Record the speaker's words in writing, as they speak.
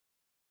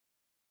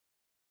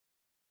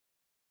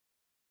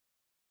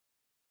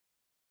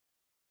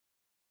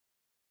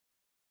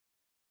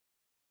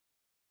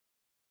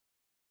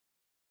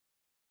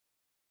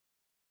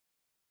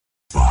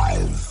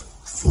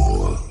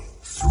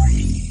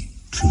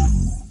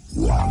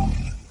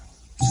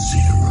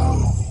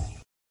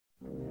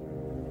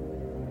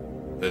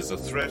There's a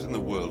threat in the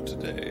world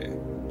today.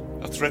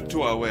 A threat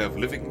to our way of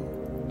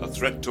living, a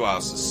threat to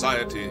our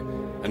society,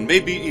 and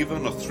maybe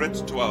even a threat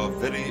to our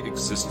very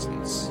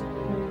existence.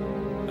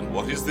 And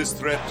what is this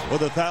threat? For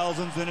the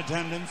thousands in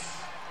attendance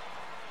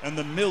and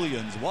the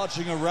millions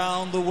watching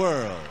around the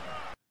world.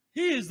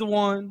 He is the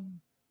one.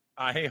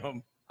 I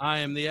am. I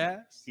am the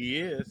ass. He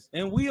is.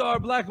 And we are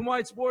Black and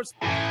White Sports.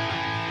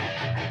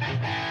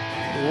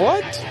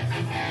 What?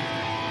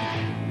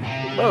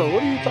 Bro,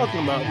 what are you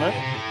talking about,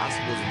 man? I'm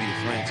supposed to be the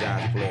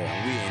franchise player,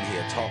 and we're in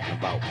here talking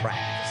about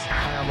practice.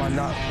 How am I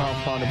not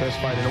pound the best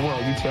fighter in the world?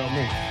 You tell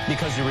me.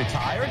 Because you're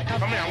retired? I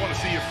mean, I want to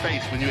see your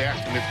face when you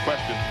ask him this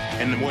question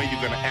and the way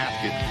you're going to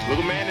ask it. Look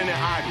a man in the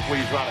eye before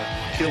you try to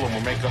kill him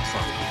or make up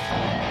something.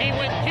 He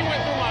went through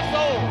my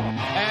soul.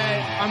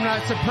 And I'm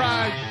not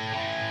surprised.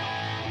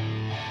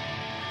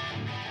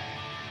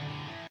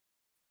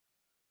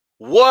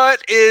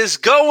 What is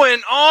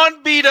going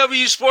on,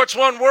 BW Sports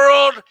One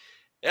World?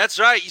 That's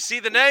right. You see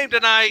the name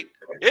tonight.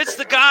 It's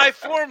the guy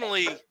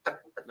formerly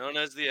known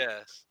as the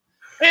Ass.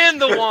 And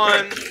the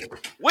one,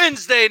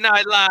 Wednesday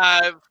Night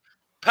Live,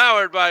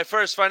 powered by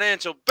First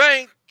Financial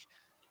Bank,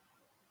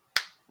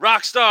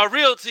 Rockstar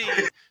Realty,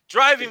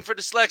 Driving for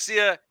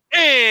Dyslexia,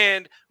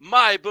 and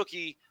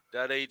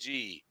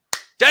MyBookie.ag.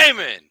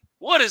 Damon,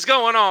 what is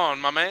going on,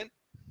 my man?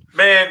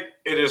 Man,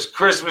 it is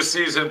Christmas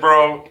season,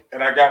 bro,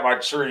 and I got my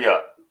tree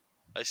up.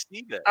 I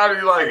see that. How do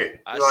you like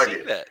it? I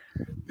see that.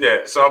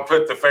 Yeah, so I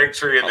put the fake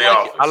tree in the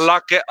office. I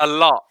like it a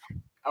lot.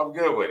 I'm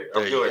good with it.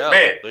 I'm good with it.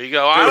 Man, there you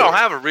go. I don't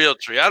have a real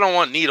tree. I don't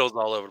want needles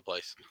all over the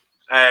place.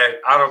 Hey,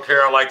 I don't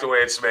care. I like the way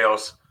it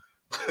smells.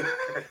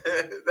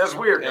 That's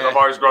weird because I've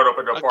always grown up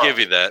in the park. I'll give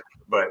you that.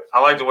 But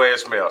I like the way it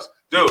smells.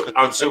 Dude,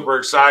 I'm super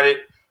excited.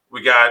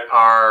 We got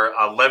our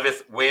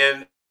 11th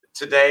win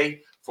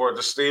today for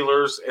the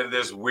Steelers in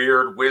this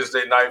weird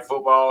Wednesday night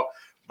football.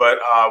 But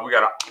we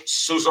got a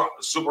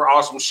super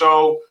awesome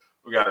show.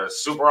 We got a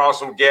super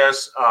awesome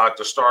guest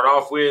to start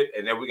off with.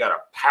 And then we got a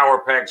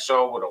power-packed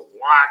show with a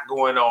lot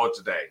going on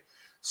today.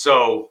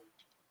 So,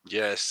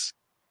 yes,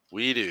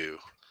 we do.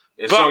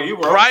 But so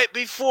right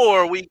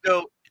before we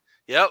go,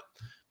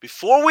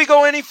 before we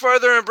go any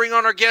further and bring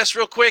on our guest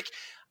real quick,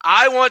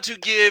 I want to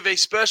give a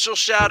special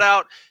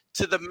shout-out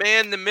to the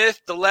man, the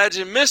myth, the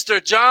legend,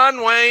 Mr.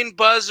 John Wayne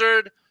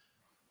Buzzard.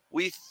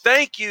 We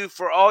thank you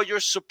for all your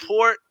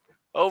support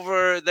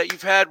that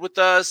you've had with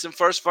us in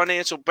First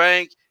Financial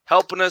Bank,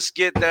 helping us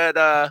get that,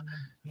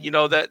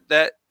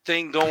 that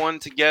thing going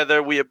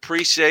together. We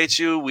appreciate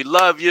you. We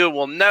love you.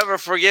 We'll never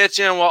forget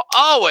you. And we'll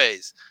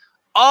always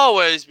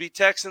be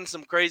texting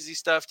some crazy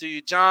stuff to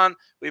you, John.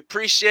 We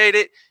appreciate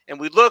it. And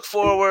we look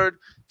forward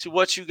to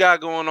what you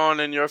got going on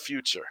in your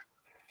future.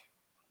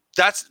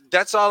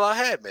 That's all I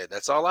had, man.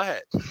 That's all I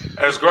had.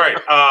 That's great.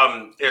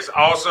 It's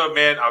awesome,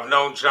 man. I've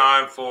known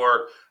John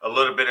for a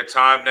little bit of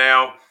time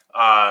now.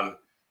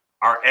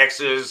 Our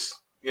exes,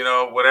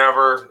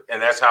 whatever,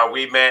 and that's how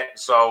we met.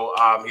 So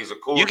he's a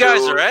cool dude. You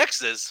guys are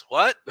exes?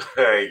 What?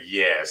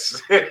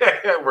 Yes.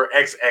 We're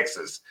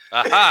ex-exes.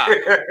 Aha.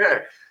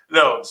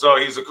 No, so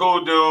he's a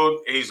cool dude.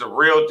 He's a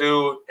real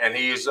dude, and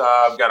he's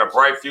got a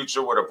bright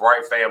future with a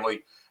bright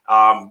family.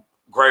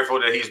 Grateful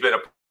that he's been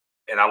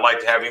and I'd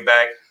like to have him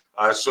back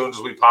as soon as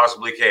we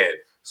possibly can.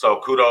 So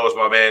kudos,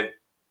 my man.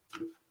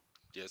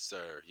 Yes,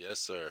 sir.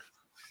 Yes, sir.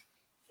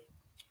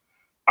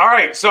 All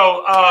right,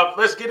 so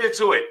let's get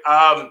into it.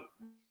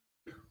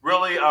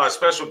 Really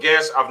special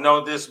guest. I've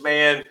known this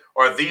man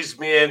or these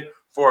men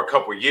for a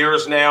couple of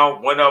years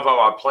now. One of them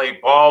I played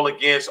ball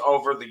against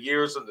over the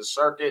years in the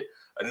circuit.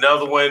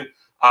 Another one,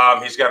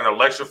 he's got an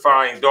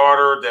electrifying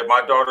daughter that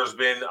my daughter's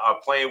been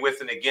playing with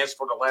and against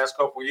for the last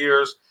couple of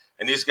years.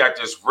 And he's got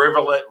this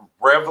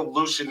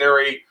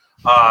revolutionary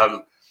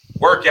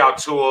workout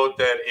tool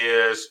that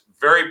is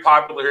very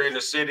popular here in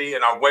the city,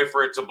 and I'm waiting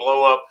for it to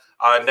blow up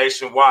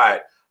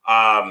nationwide.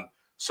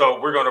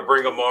 So we're going to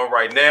bring him on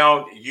right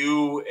now.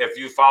 If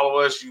you follow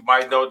us, you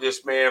might know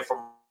this man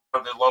from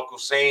the local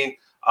scene,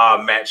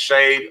 Matt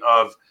Shade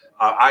of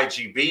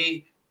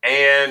IGB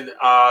and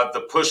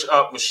the Push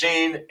Up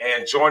Machine.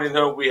 And joining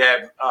him, we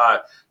have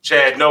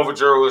Chad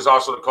Novinger, who is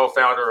also the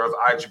co-founder of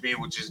IGB,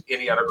 which is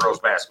Indiana Girls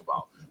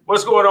Basketball.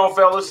 What's going on,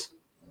 fellas?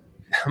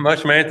 Not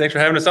much, man. Thanks for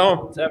having us on.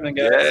 What's happening,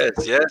 guys?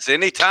 Yes.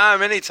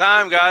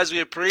 Anytime, guys. We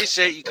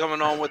appreciate you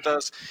coming on with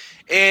us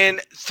and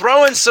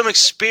throwing some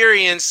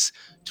experience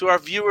to our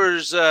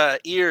viewers'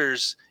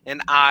 ears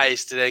and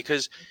eyes today,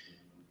 because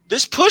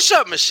this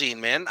push-up machine,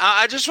 man,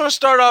 I just want to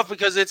start off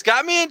because it's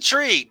got me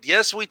intrigued.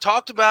 Yes, we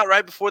talked about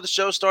right before the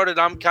show started,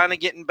 I'm kind of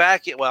getting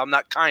back – well, I'm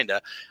not kind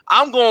of.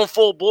 I'm going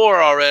full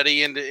bore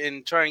already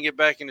and trying to get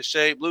back into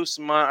shape, lose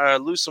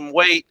some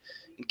weight,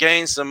 and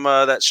gain some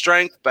that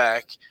strength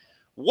back.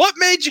 What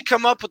made you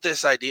come up with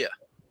this idea?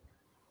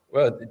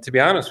 Well, to be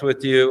honest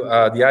with you,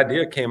 the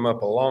idea came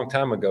up a long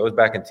time ago. It was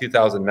back in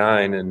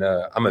 2009, and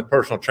I'm a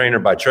personal trainer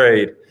by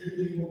trade.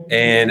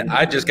 And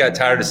I just got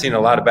tired of seeing a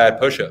lot of bad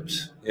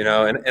push-ups,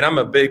 and I'm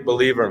a big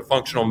believer in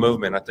functional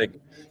movement. I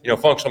think,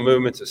 functional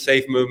movement's a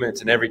safe movement.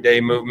 It's an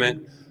everyday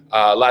movement.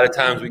 A lot of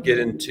times we get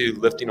into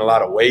lifting a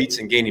lot of weights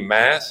and gaining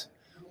mass.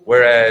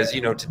 Whereas,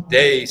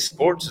 today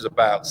sports is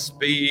about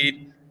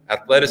speed,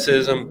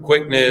 athleticism,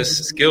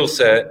 quickness, skill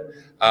set.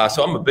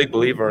 So I'm a big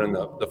believer in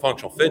the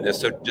functional fitness.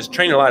 So just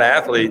training a lot of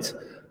athletes,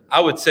 I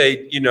would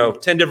say, 10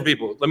 different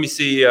people. Let me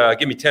see,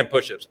 give me 10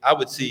 push-ups. I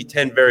would see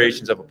 10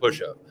 variations of a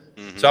push-up.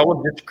 Mm-hmm. So I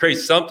wanted to create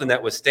something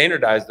that would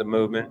standardize the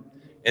movement.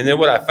 And then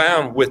what I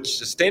found with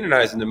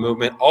standardizing the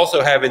movement,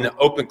 also having the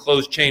open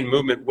closed chain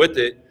movement with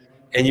it,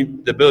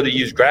 and the ability to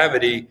use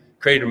gravity,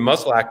 created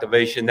muscle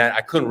activation that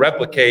I couldn't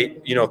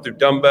replicate, through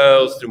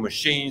dumbbells, through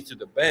machines, through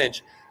the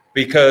bench,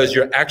 because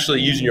you're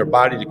actually using your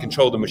body to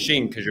control the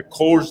machine, because your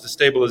core is the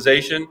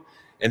stabilization,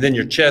 and then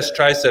your chest,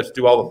 triceps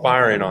do all the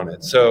firing on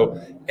it. So,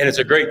 and it's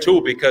a great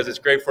tool because it's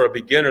great for a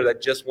beginner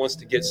that just wants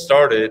to get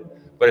started,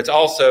 but it's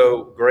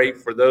also great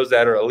for those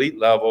that are elite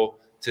level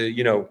to,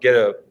 get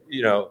a,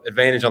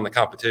 advantage on the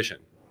competition.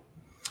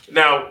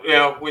 Now,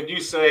 when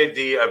you say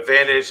the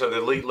advantage of the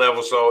elite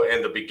level,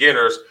 and the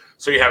beginners,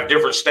 so you have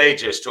different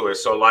stages to it.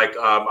 So like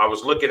I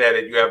was looking at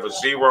it, you have a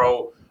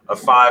 0, a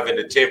 5, and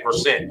a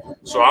 10%.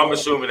 So I'm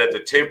assuming that the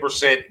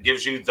 10%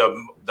 gives you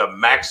the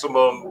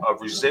maximum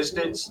of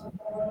resistance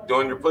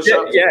doing your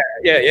push-ups?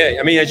 Yeah.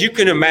 I mean, as you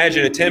can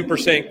imagine, a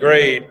 10%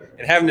 grade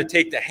and having to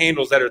take the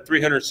handles that are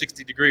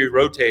 360-degree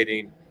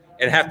rotating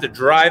and have to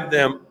drive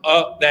them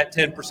up that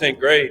 10%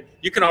 grade,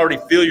 you can already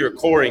feel your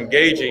core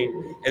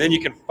engaging, and then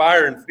you can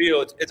fire and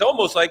feel. It's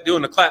almost like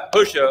doing a clap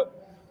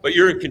push-up, but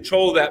you're in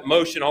control of that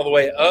motion all the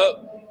way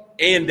up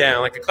and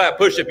down. Like a clap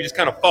push-up, you just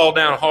kind of fall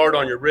down hard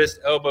on your wrist,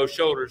 elbow,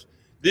 shoulders.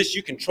 This,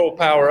 you control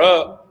power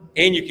up,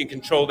 and you can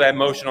control that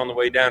motion on the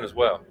way down as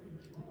well.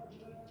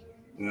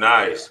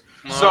 Nice.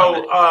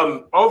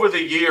 So over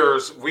the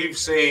years, we've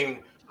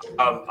seen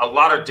a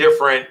lot of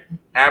different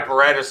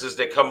apparatuses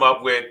that come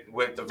up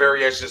with the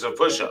variations of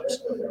push-ups.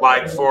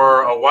 Like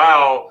for a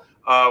while,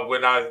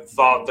 when I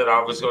thought that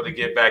I was going to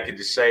get back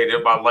into shape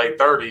in my late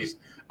 30s,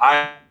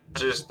 I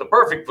just the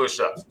perfect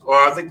push-ups. Or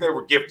I think they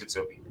were gifted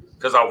to me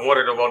because I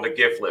wanted them on the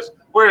gift list.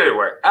 Well,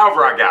 anyway,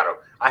 however I got them,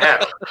 I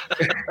had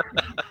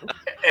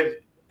them.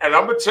 and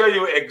I'm going to tell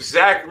you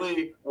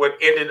exactly what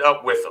ended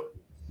up with them.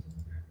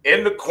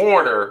 In the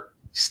corner,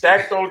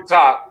 stacked on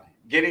top,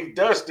 getting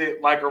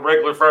dusted like a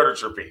regular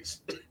furniture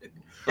piece.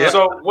 Yeah.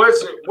 So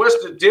what's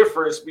the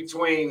difference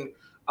between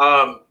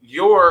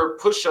your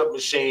push-up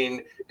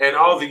machine and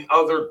all the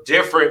other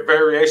different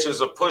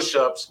variations of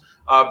push-ups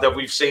that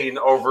we've seen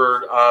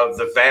over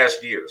the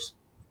vast years?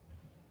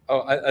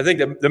 Oh, I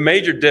think the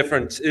major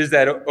difference is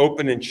that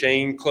open and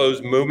chain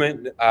closed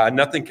movement.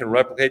 Nothing can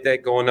replicate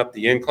that going up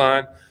the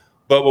incline.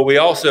 But what we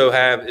also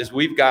have is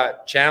we've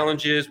got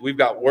challenges, we've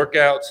got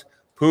workouts.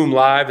 Poom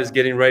Live is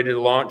getting ready to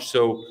launch.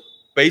 So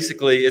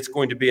basically, it's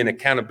going to be an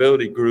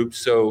accountability group.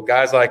 So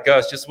guys like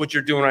us, just what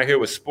you're doing right here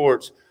with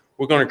sports,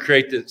 we're going to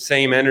create the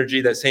same energy,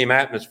 that same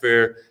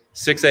atmosphere,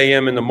 6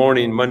 a.m. in the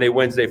morning, Monday,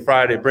 Wednesday,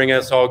 Friday, bring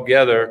us all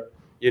together,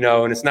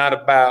 and it's not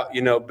about,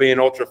 being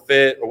ultra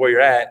fit or where you're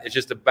at. It's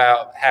just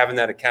about having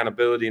that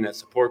accountability and that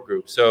support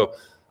group. So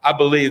I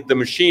believe the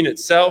machine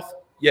itself,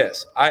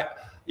 yes,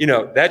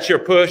 that's your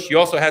push. You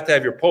also have to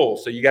have your pull.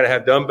 So you got to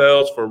have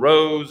dumbbells for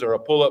rows or a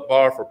pull-up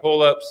bar for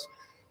pull-ups.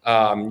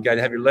 You got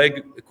to have your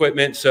leg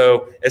equipment.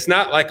 So it's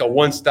not like a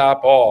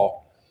one-stop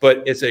all,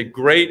 but it's a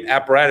great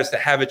apparatus to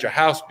have at your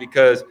house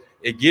because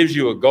it gives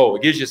you a goal.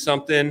 It gives you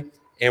something,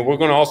 and we're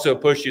going to also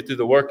push you through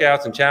the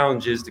workouts and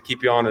challenges to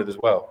keep you on it as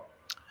well.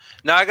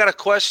 Now, I got a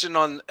question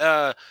on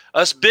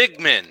us big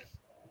men.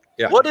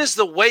 Yeah. What is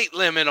the weight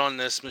limit on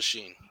this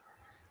machine?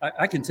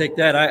 I can take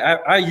that.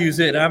 I use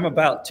it. I'm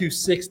about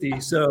 260,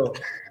 so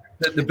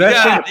the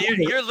best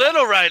thing. You're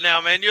little right now,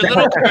 man. You're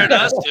little compared to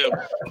us two.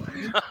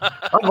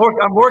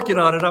 I'm working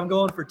on it. I'm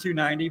going for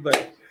 290,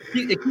 but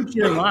it keeps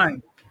you in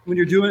line when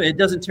you're doing it. It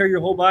doesn't tear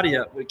your whole body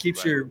up. It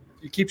keeps your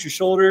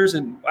shoulders,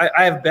 and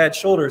I have bad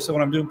shoulders, so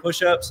when I'm doing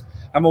push-ups,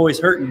 I'm always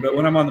hurting. But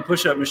when I'm on the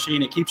push-up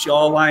machine, it keeps you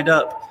all lined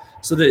up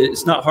so that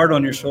it's not hard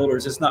on your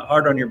shoulders. It's not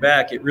hard on your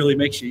back. It really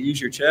makes you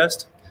use your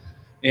chest.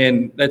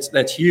 And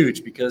that's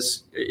huge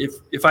because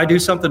if I do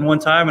something one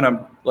time and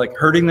I'm like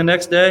hurting the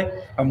next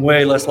day, I'm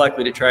way less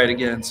likely to try it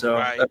again. So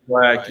that's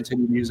why I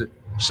continue to use it.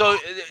 So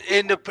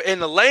in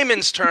the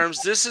layman's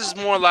terms, this is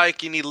more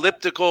like an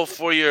elliptical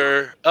for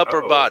your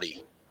upper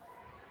body.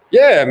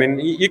 Yeah, I mean,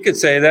 you could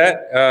say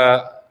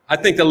that. I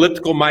think the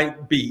elliptical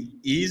might be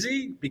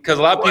easy because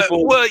a lot of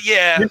people. Well,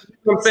 yeah. You know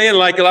what I'm saying?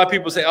 Like a lot of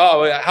people say,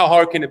 "Oh, how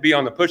hard can it be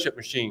on the push-up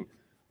machine?"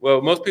 Well,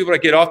 most people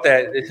that get off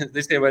that,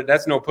 they say, "Well,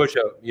 that's no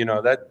push-up."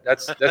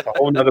 That's a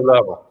whole nother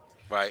level.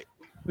 Right.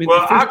 I mean,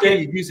 the first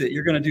day you use it,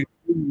 you're going to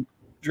do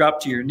drop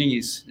to your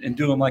knees and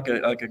do them like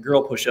a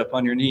girl push-up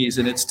on your knees,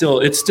 and it's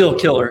still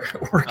killer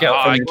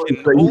workout. I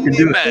can only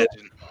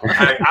imagine.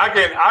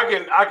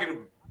 I can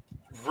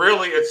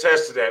really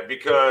attest to that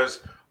because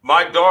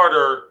my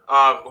daughter,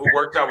 who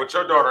worked out with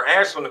your daughter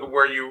Ashlyn,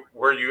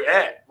 where you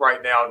at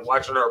right now and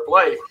watching her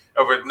play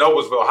over at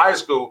Noblesville High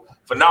School,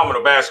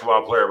 phenomenal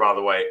basketball player, by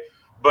the way.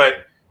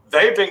 But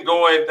they've been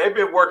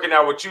working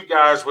out with you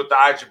guys with the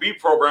IGB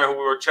program, who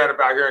we were chatting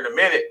about here in a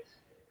minute.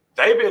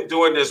 they've been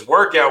doing this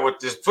workout with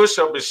this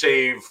push-up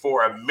machine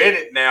for a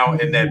minute now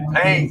in that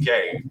pain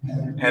cave.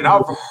 And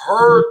I've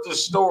heard the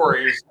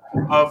stories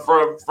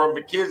from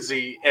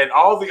Mackenzie and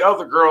all the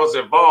other girls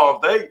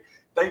involved. They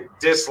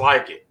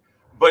dislike it.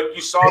 But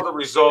you saw the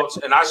results,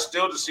 and I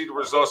still see the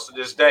results to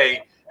this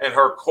day in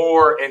her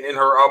core and in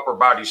her upper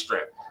body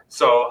strength.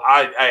 So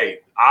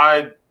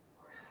I'm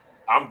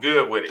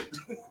good with it.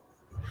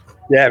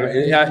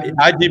 Yeah,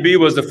 IGB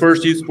was the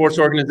first youth sports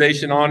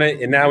organization on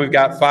it, and now we've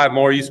got 5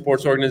 more youth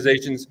sports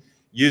organizations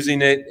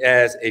using it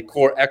as a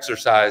core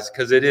exercise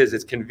because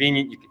it's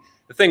convenient.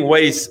 The thing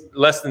weighs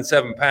less than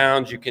 7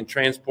 pounds. You can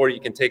transport it.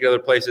 You can take it other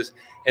places.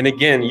 And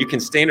again, you can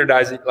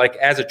standardize it. Like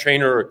as a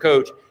trainer or a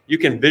coach, you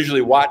can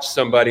visually watch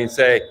somebody and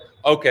say,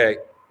 okay,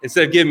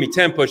 instead of giving me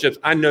 10 push-ups,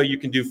 I know you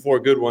can do 4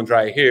 good ones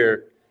right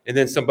here. And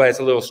then somebody that's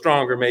a little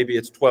stronger, maybe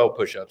it's 12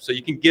 push-ups. So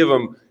you can give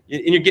them,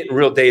 and you're getting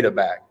real data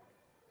back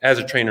as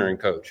a trainer and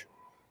coach.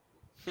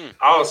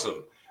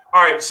 Awesome.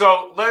 All right,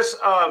 so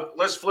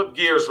let's flip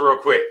gears real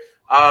quick.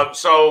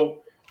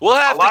 So we'll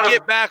have to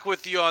get back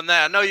with you on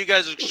that. I know you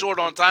guys are short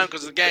on time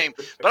because of the game,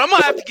 but I'm going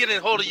to have to get in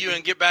hold of you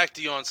and get back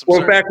to you on some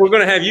Well, in fact, we're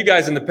going to have you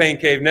guys in the pain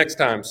cave next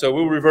time, so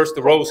we'll reverse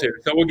the roles here.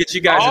 So we'll get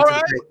you guys into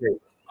the pain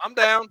cave. I'm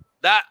down.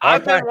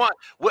 I've been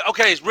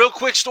okay, real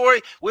quick story.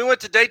 We went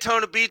to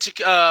Daytona Beach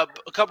a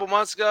couple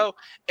months ago,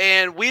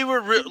 and we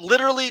were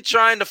literally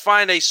trying to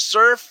find a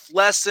surf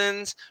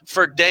lessons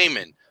for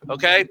Damon.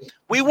 Okay,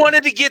 we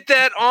wanted to get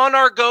that on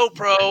our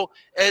GoPro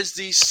as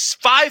the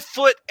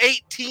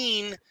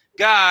 5'18"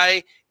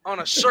 guy on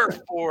a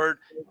surfboard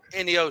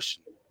in the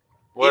ocean.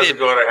 Wasn't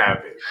going to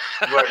happen.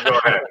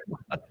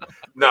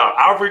 No,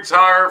 I've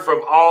retired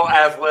from all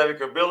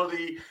athletic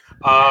ability.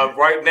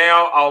 Right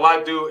now, all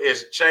I do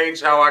is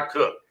change how I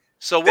cook.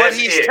 So what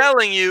he's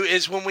telling you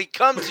is when we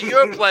come to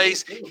your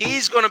place,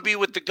 he's going to be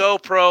with the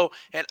GoPro,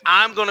 and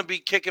I'm going to be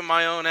kicking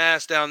my own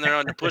ass down there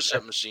on the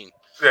push-up machine.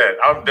 Yeah,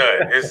 I'm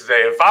done.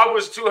 If I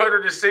was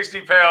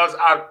 260 pounds,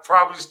 I'd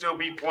probably still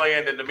be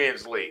playing in the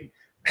men's league.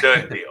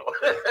 Done deal.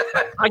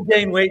 I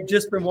gained weight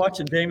just from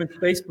watching Damon's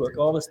Facebook,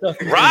 all the stuff.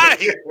 Right.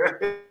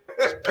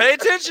 Pay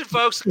attention,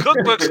 folks. The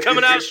cookbook's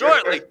coming out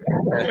shortly.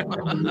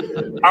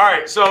 All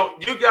right. So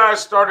you guys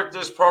started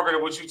this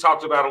program, which you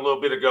talked about a little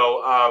bit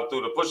ago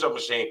through the push-up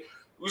machine.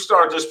 We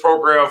started this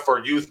program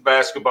for youth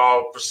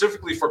basketball,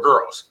 specifically for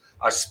girls.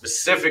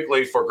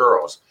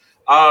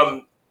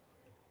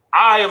 I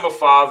am a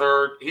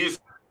father.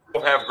 He's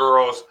both have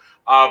girls.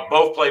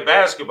 Both play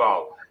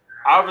basketball.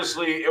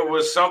 Obviously, it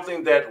was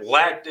something that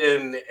lacked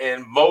in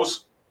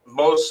most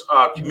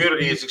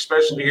communities,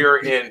 especially here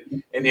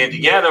in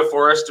Indiana,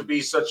 for us to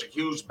be such a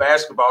huge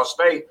basketball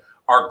state.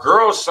 Our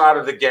girls' side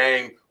of the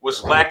game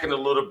was lacking a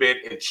little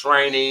bit in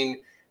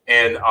training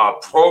and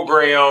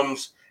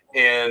programs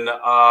and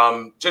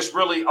just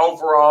really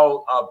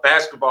overall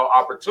basketball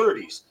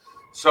opportunities.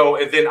 So,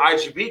 and then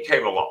IGB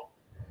came along,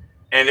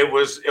 and it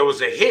was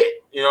a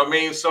hit. You know what I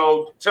mean?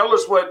 So, tell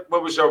us what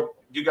was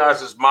you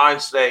guys'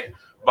 mindset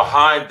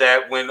behind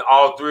that when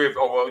all three of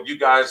you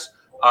guys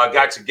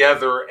got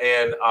together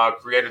and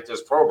created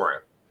this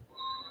program?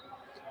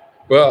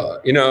 Well,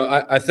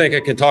 I think I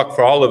can talk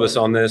for all of us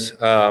on this.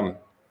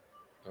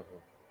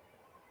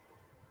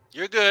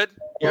 You're good.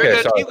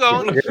 Okay, Keep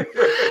going.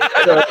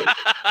 So,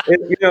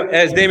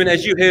 as Damon,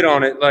 as you hit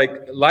on it,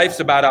 like life's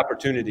about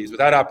opportunities.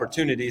 Without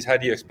opportunities, how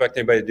do you expect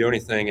anybody to do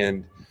anything?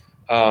 And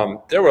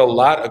there were a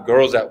lot of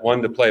girls that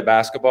wanted to play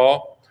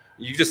basketball.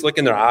 You just look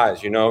in their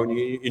eyes, you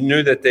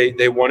knew that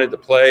they wanted to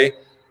play.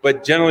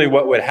 But generally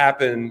what would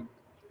happen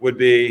would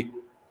be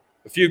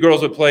a few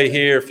girls would play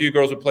here, a few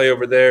girls would play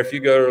over there, a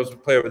few girls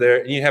would play over there,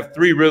 and you have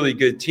 3 really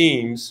good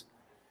teams.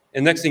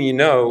 And next thing you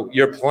know,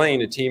 you're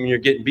playing a team and you're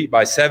getting beat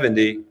by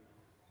 70,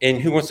 and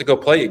who wants to go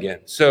play again?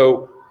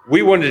 So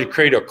we wanted to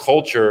create a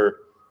culture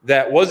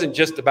that wasn't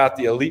just about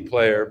the elite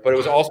player, but it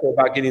was also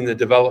about getting the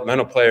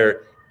developmental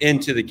player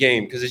into the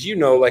game. Because as you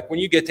know, like when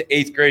you get to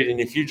 8th grade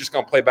and if you're just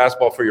going to play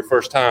basketball for your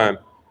first time,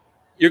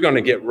 you're going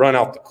to get run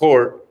out the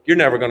court. You're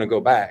never going to go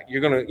back.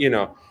 You're going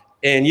to,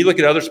 and you look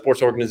at other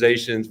sports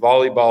organizations,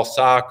 volleyball,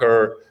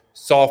 soccer,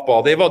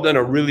 softball, they've all done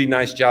a really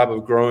nice job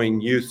of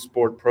growing youth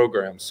sport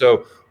programs.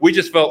 So we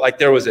just felt like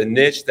there was a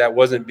niche that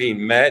wasn't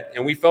being met.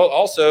 And we felt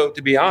also,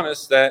 to be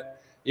honest,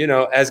 that,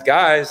 as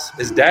guys,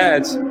 as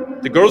dads,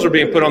 the girls were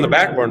being put on the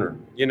back burner.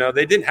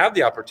 They didn't have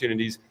the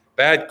opportunities,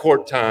 bad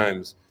court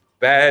times,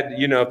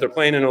 if they're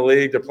playing in a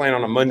league, they're playing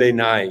on a Monday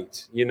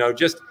night, and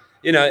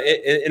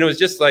it was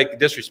just like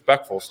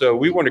disrespectful. So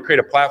we wanted to create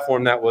a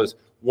platform that was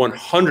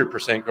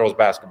 100% girls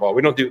basketball.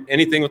 We don't do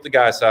anything with the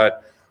guy side.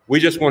 We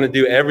just want to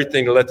do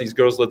everything to let these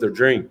girls live their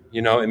dream,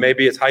 and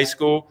maybe it's high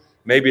school,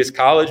 maybe it's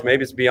college,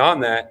 maybe it's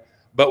beyond that.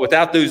 But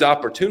without those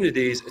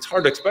opportunities, it's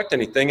hard to expect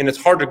anything, and it's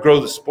hard to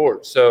grow the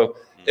sport. So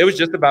it was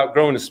just about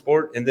growing the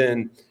sport. And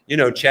then,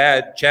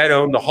 Chad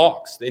owned the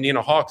Hawks, the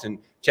Indiana Hawks, and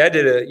Chad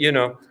did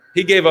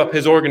he gave up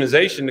his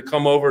organization to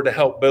come over to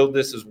help build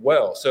this as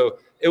well. So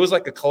it was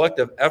like a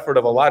collective effort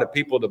of a lot of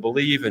people to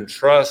believe and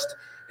trust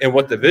and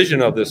what the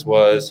vision of this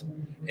was.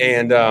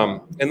 And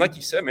like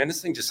you said, man,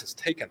 this thing just has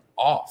taken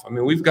off. I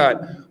mean, we've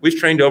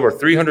trained over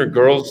 300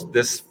 girls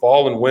this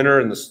fall and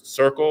winter in the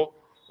Circle.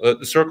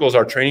 The Circle is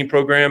our training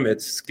program.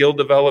 It's skill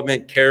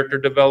development, character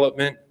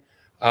development.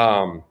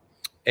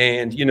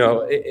 And, you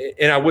know,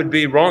 and I would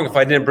be wrong if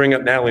I didn't bring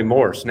up Natalie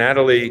Morse.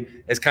 Natalie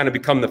has kind of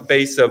become the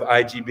face of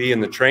IGB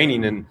in the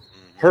training, and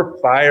her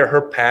fire,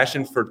 her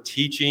passion for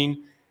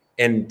teaching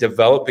and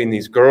developing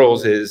these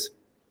girls is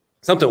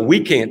something we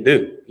can't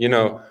do. You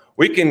know,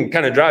 we can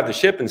kind of drive the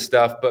ship and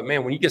stuff, but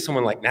man, when you get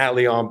someone like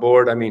Natalie on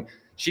board, I mean,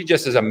 she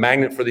just is a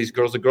magnet for these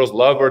girls. The girls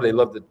love her. They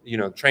love to, you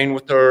know, train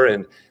with her.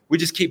 And we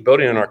just keep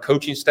building on our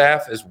coaching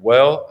staff as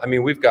well. I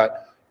mean, we've got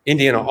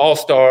Indiana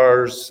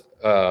All-Stars,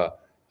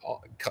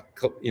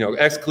 you know,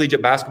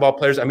 ex-collegiate basketball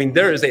players. I mean,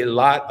 there is a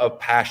lot of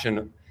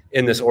passion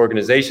in this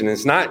organization. And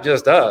it's not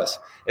just us.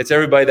 It's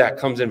everybody that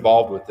comes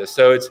involved with this.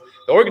 So it's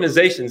the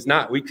organization's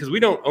not, because we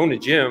don't own a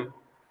gym.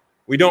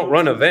 We don't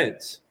run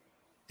events.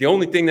 The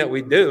only thing that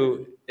we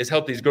do is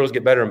help these girls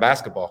get better in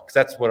basketball, because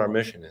that's what our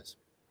mission is.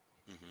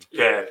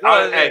 Yeah.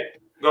 Hey,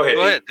 go ahead.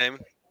 Go ahead, Damon.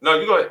 No,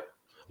 you go ahead.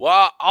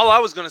 Well, all I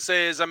was going to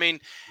say is, I mean,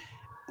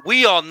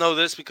 we all know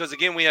this because,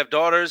 again, we have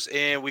daughters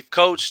and we've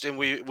coached and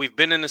we've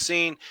been in the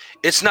scene.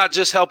 It's not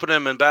just helping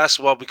them in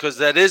basketball, because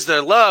that is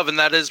their love, and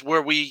that is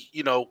where we,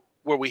 you know,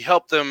 where we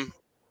help them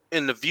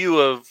in the view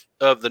of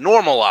the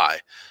normal eye.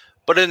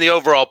 But in the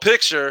overall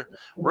picture,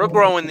 we're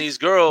growing these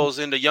girls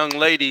into young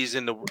ladies,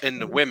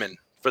 into women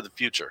for the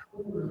future.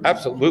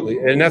 Absolutely.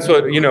 And that's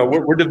what, you know,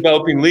 we're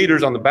developing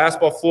leaders on the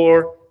basketball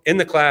floor, in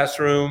the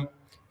classroom,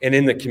 and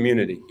in the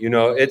community. You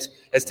know, it's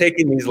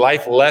taking these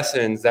life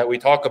lessons that we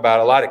talk about,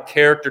 a lot of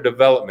character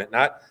development,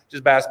 not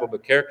just basketball,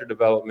 but character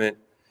development,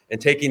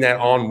 and taking that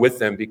on with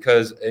them,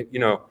 because, you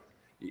know,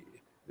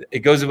 it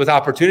goes with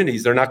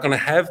opportunities. They're not going to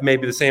have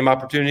maybe the same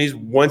opportunities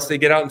once they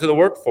get out into the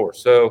workforce.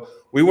 So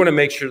we want to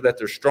make sure that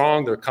they're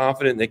strong, they're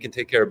confident, and they can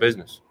take care of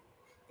business.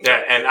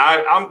 Yeah, and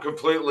I'm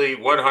completely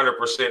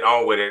 100%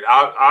 on with it.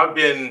 I've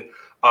been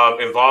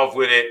involved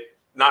with it,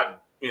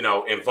 not, you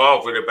know,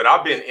 involved with it, but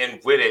I've been in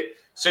with it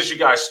since you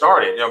guys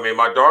started. You know, I mean,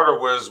 my daughter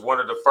was one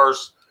of the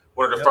first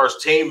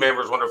team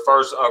members, one of the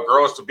first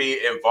girls to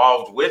be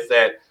involved with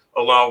that,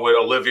 along with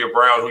Olivia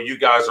Brown, who you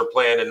guys are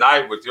playing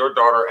tonight with your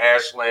daughter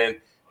Ashlyn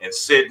and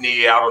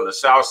Sydney out on the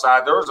south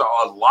side. There was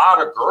a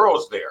lot of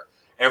girls there,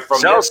 and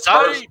from that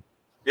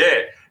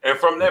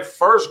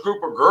first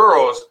group of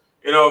girls,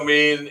 you know, I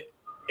mean,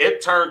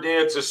 it turned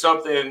into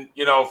something,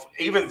 you know,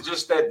 even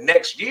just that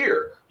next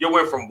year, you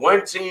went from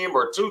one team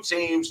or two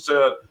teams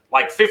to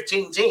like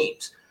 15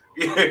 teams.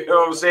 You know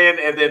what I'm saying?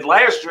 And then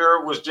last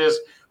year was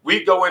just,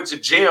 we go into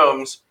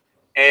gyms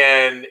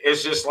and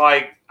it's just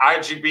like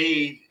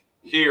IGB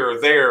here,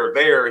 there,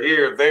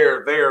 here,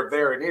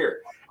 there, and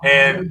here.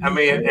 And I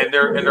mean, and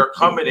they're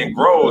coming in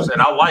grows,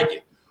 and I like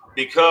it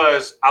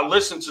because I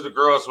listen to the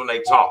girls when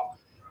they talk.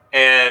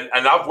 And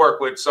I've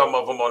worked with some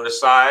of them on the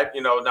side,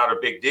 you know, not a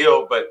big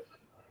deal, but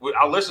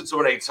I listen to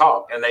when they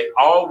talk, and they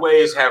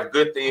always have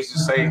good things to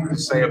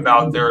say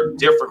about their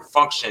different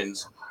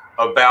functions,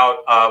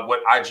 about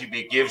what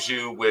IGB gives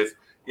you with,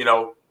 you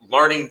know,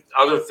 learning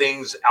other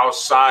things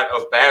outside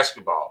of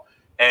basketball.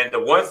 And the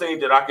one thing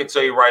that I can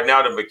tell you right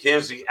now that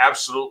Mackenzie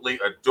absolutely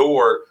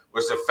adored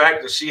was the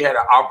fact that she had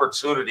an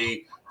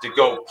opportunity to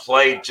go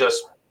play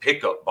just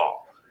pickup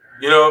ball.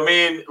 You know what I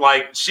mean?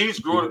 Like, she's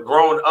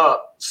grown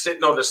up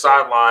sitting on the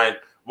sideline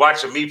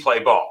watching me play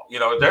ball. You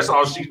know, that's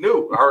all she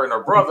knew. Her and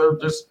her brother,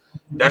 just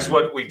that's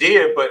what we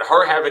did. But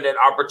her having that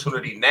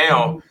opportunity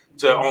now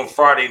to on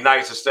Friday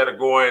nights, instead of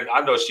going,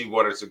 I know she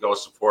wanted to go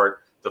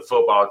support the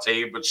football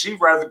team, but she'd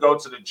rather go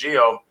to the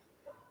gym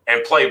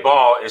and play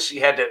ball, and she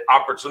had that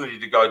opportunity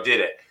to go did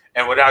it.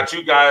 And without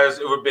you guys,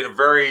 it would have been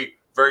very,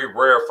 very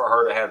rare for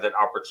her to have that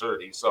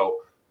opportunity. So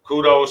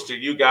kudos to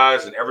you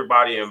guys and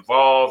everybody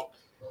involved.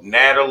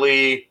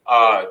 Natalie,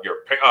 I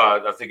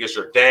think it's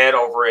your dad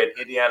over at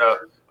Indiana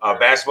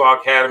Basketball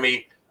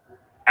Academy.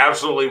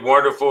 Absolutely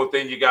wonderful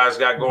thing you guys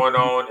got going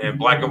on, and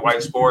Black and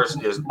White Sports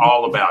is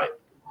all about it.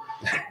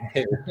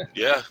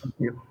 Yeah.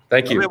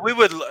 Thank you. I mean, we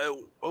would.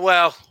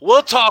 Well,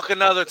 we'll talk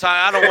another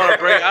time.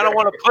 I don't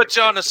want to put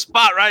you on the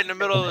spot right in the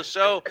middle of the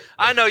show.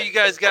 I know you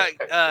guys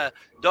got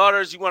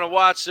daughters you want to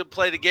watch to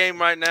play the game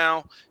right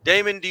now.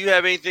 Damon, do you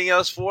have anything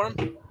else for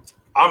them?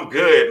 I'm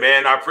good,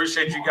 man. I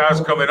appreciate you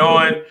guys coming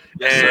on.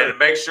 Yes, and sir.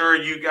 Make sure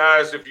you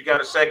guys, if you got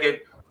a second,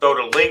 throw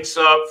the links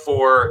up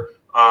for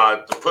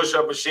the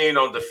push-up machine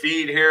on the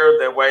feed here.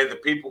 That way the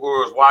people who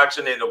are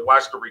watching and to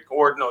watch the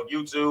recording on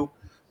YouTube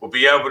will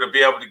be able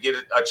to get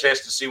a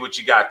chance to see what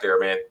you got there,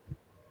 man.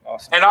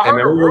 Awesome. And I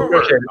heard a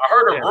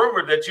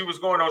rumor that you was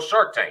going on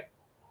Shark Tank.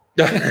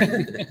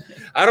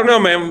 I don't know,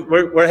 man.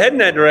 We're heading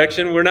that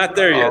direction. We're not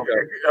there yet.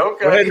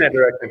 Okay. We're heading that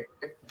direction.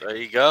 There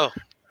you go.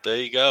 There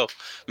you go.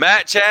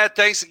 Matt, Chad,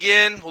 thanks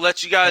again. We'll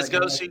let you guys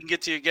go so you can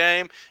get to your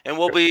game. And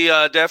we'll be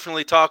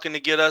definitely talking to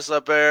get us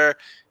up there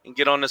and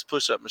get on this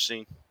push-up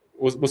machine.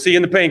 We'll see you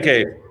in the pain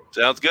cave.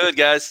 Sounds good,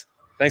 guys.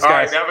 Thanks, All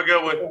guys. right, have a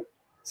good one.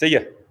 See ya.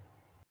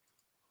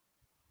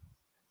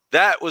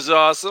 That was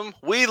awesome.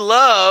 We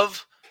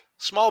love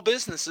small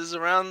businesses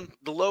around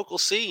the local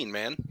scene,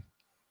 man.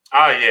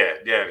 Oh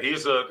yeah.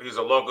 He's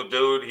a local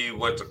dude. He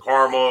went to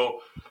Carmel.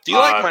 Do you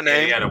like my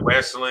name? Indiana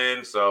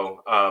Westland.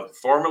 So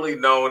formerly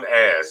known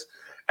as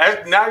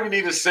now you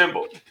need a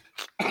symbol.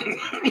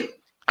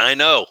 I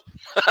know.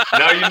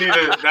 now you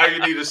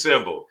need a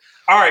symbol.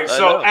 All right.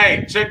 So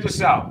hey, check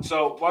this out.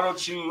 So why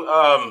don't you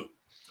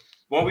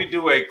why we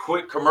do a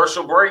quick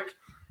commercial break,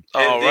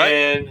 and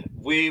then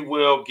we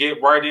will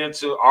get right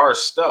into our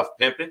stuff,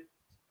 pimping.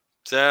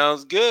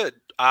 Sounds good.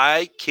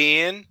 I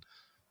can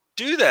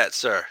do that,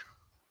 sir.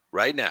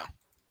 Right now.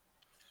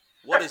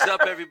 What is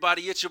up,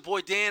 everybody? It's your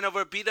boy Dan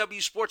over at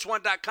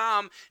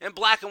BWSports1.com and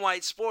Black and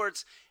White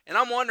Sports. And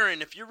I'm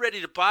wondering if you're ready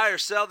to buy or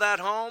sell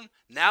that home,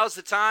 now's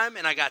the time,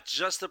 and I got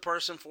just the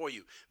person for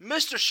you.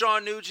 Mr.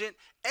 Sean Nugent,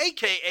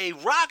 a.k.a.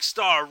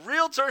 Rockstar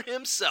Realtor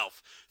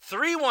himself.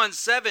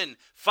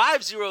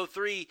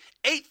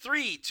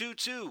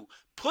 317-503-8322.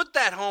 Put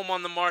that home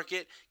on the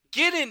market.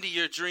 Get into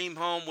your dream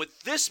home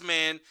with this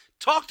man.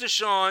 Talk to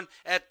Sean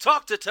at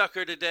Talk to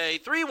Tucker today,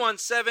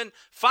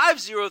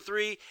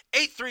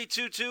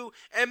 317-503-8322,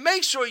 and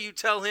make sure you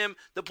tell him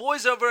the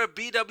boys over at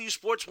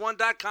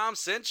BWSports1.com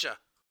sent you.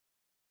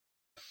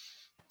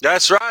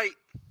 That's right.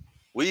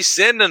 We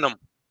sending them.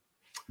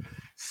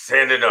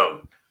 Sending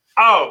them.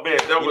 Oh, man,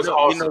 that was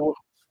awesome.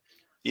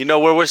 You know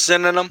where we're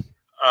sending them?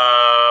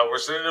 We're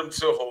sending them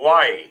to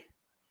Hawaii.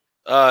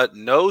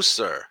 No,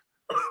 sir.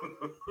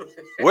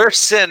 We're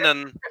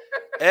sending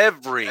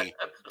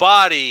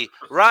everybody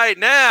right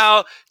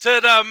now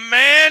to the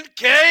Man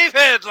Cave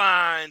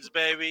headlines,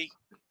 baby.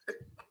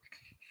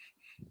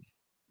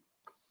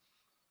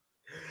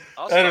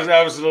 That is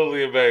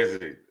absolutely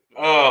amazing.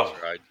 Oh,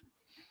 right.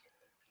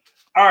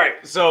 All right,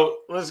 so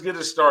let's get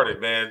it started,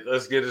 man.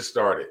 Let's get it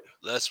started.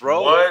 Let's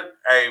roll. What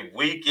a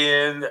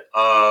weekend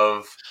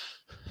of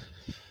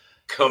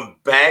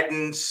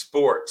combatant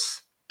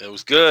sports. It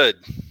was good.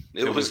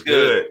 It was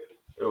good.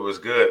 It was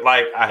good.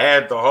 Like, I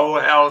had the whole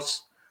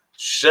house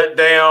shut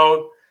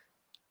down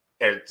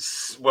at,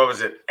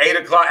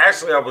 8 o'clock?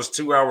 Actually, I was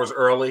 2 hours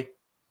early.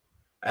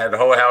 I had the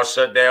whole house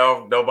shut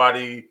down.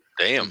 Nobody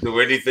do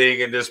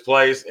anything in this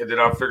place. And then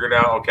I figured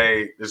out,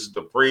 okay, this is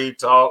the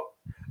pre-talk.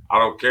 I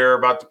don't care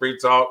about the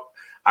pre-talk.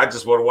 I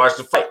just want to watch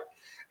the fight.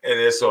 And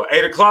then so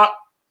 8 o'clock,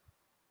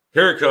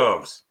 here it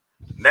comes.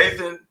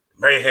 Nathan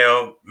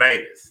Mayhem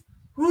Maness.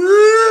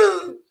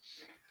 Woo!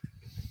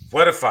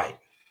 What a fight.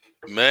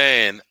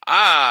 Man,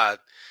 all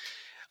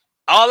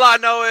I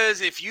know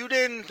is if you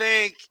didn't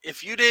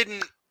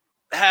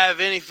have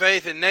any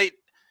faith in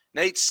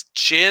Nate's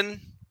chin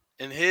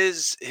and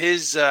his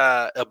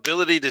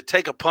ability to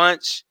take a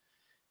punch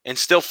and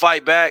still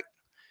fight back,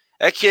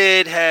 that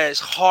kid has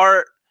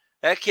heart,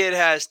 that kid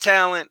has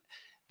talent,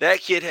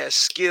 that kid has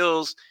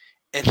skills,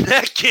 and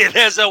that kid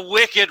has a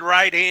wicked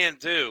right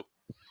hand too.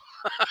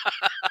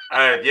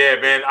 Yeah,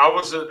 man, I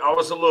was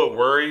a little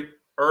worried.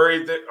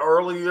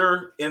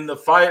 Earlier in the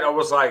fight, I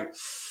was like,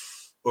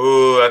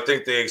 "Ooh, I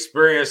think the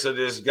experience of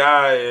this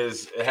guy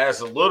has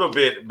a little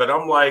bit." But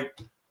I'm like,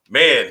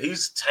 man,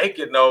 he's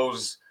taking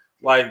those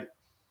like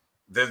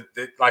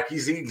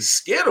he's eating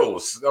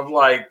Skittles. I'm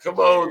like, come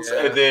on,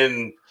 yeah.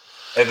 and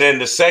then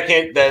the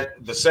second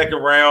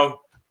round,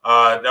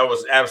 that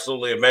was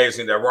absolutely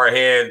amazing. That right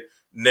hand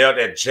nailed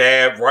that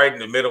jab right in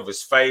the middle of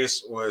his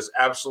face was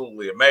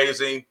absolutely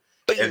amazing.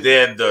 And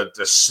then the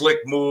slick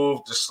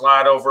move to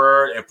slide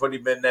over and put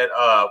him in that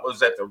what was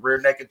that, the rear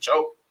naked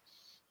choke?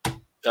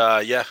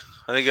 Yeah,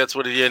 I think that's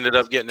what he ended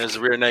up getting, as the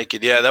rear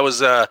naked. Yeah, that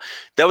was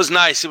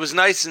nice. It was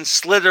nice and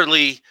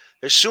slitherly.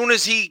 As soon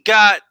as he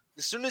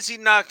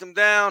knocked him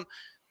down,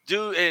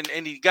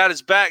 and he got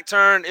his back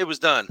turned, it was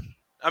done.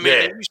 I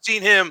mean, you've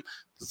seen him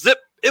zip.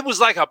 It was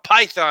like a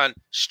python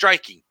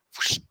striking.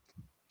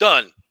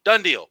 Done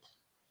deal.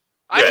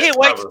 I can't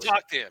wait to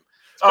talk to him.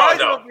 I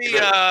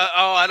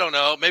don't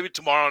know, maybe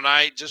tomorrow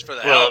night, just for the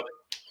hell.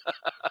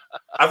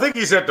 I think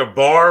he's at the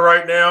bar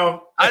right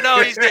now. I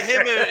know he's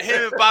him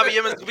and Bobby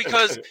Emmons,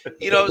 because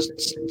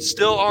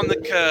still on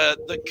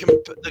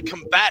the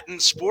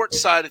combatant sports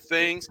side of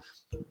things.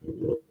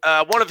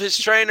 One of his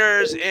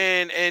trainers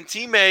and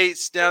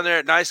teammates down there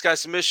at Nice Guy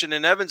Submission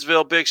in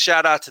Evansville, big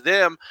shout out to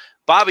them.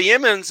 Bobby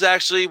Emmons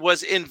actually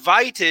was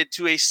invited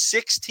to a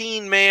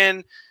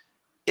 16-man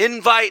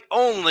invite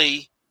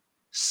only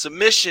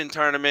submission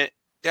tournament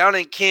down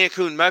in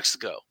Cancun,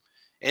 Mexico.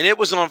 And it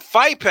was on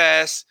Fight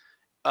Pass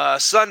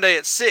Sunday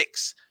at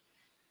 6.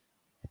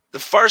 The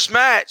first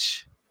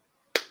match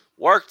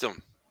worked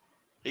him.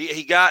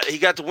 He got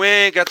the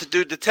win, got the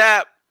dude to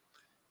tap.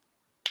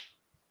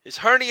 His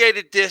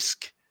herniated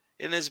disc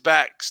in his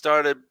back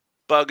started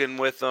bugging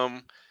with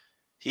him.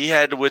 He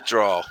had to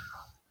withdraw.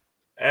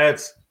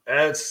 That's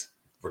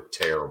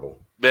terrible.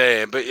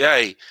 Man, but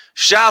hey,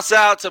 shouts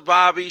out to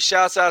Bobby,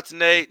 shouts out to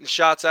Nate, and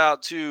shouts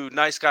out to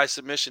Nice Guy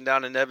Submission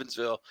down in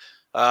Evansville.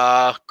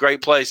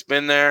 Great place.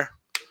 Been there.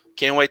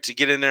 Can't wait to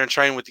get in there and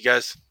train with you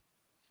guys.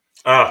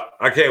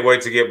 I can't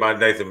wait to get my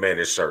Nathan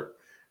Maness shirt.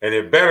 And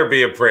it better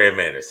be a praying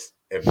Maness.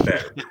 and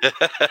better.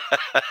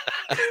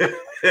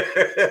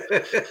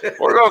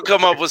 We're gonna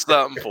come up with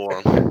something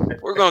for him.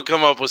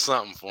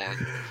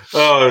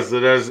 Oh, so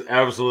that's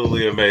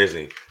absolutely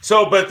amazing.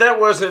 So, but that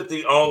wasn't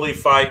the only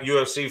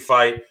UFC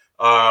fight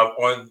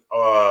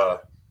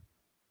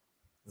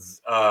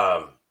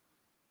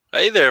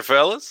Hey there,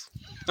 fellas.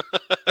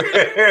 I'm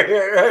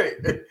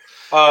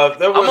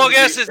gonna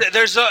guess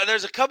there's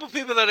a couple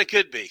people that it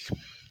could be.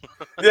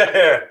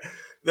 Yeah.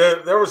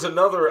 There was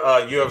another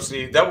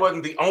UFC. That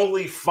wasn't the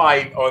only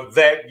fight on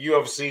that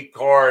UFC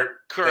card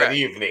that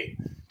evening.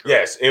 Correct.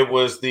 Yes, it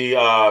was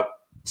the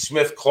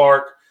Smith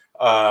Clark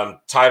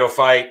title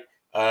fight.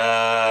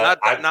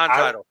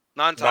 Non-title.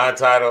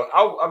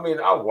 I mean,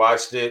 I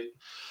watched it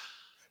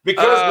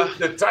because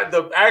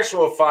the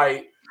actual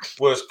fight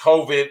was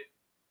COVID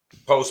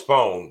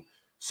postponed.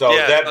 So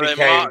that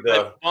became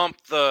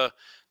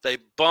they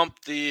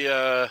bumped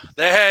the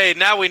hey,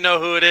 now we know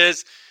who it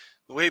is.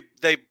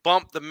 They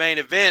bumped the main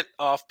event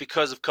off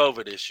because of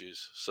COVID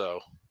issues.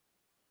 So,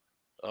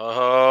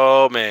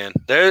 oh man,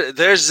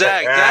 there's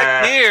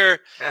Zach Deere.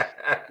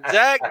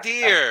 Zach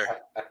Deere.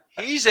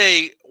 He's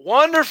a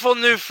wonderful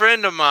new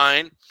friend of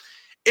mine.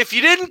 If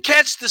you didn't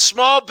catch the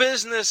small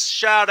business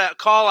shout-out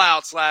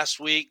call-outs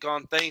last week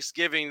on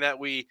Thanksgiving that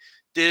we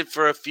did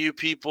for a few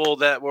people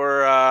that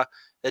were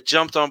that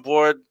jumped on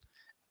board,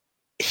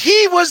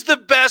 he was the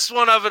best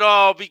one of it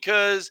all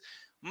because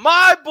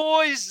my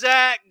boy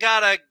Zach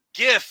got a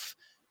GIF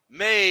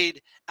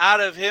made out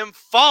of him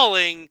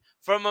falling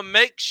from a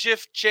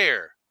makeshift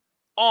chair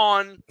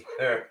on.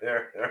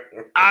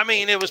 I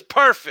mean, it was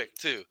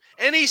perfect too,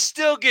 and he's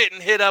still getting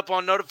hit up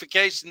on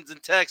notifications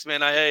and texts.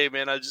 Man, hey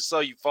man, I just saw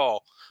you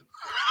fall.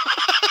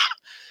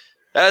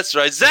 That's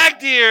right,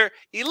 Zach Deere,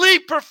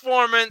 Elite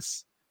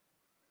Performance.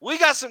 We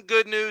got some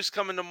good news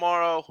coming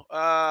tomorrow.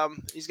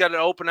 He's got an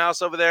open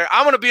house over there.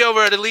 I'm going to be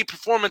over at Elite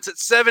Performance at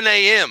 7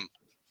 a.m.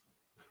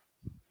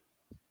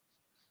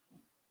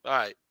 All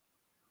right.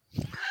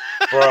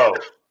 Bro,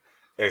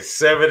 at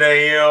 7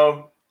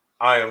 a.m.,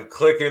 I am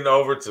clicking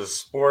over to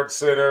Sports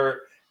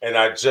Center, and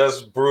I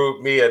just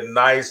brewed me a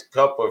nice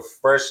cup of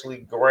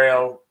freshly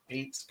ground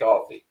Pete's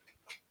coffee.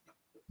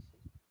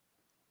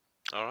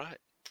 All right.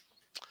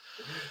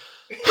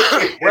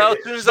 Well,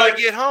 as soon as I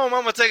get home,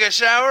 I'm going to take a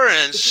shower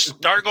and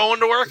start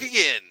going to work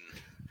again.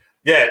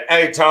 Yeah.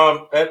 Hey,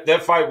 Tom,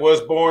 that fight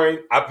was boring.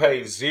 I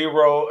paid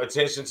zero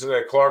attention to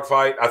that Clark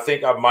fight. I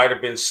think I might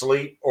have been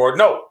asleep. Or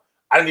no,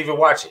 I didn't even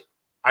watch it.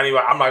 I'm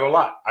not going to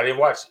lie. I didn't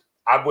watch it.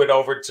 I went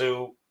over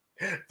to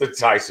the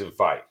Tyson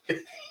fight.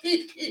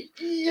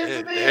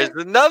 There's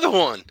another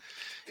one.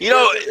 You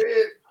know,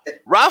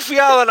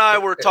 Raphael and I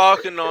were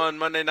talking on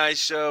Monday Night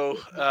Show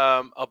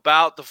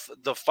about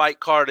the fight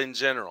card in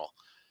general.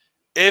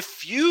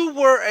 If you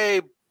were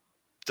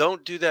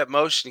don't do that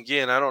motion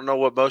again. I don't know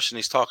what motion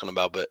he's talking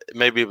about, but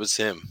maybe it was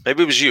him.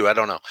 Maybe it was you. I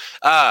don't know.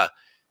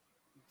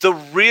 The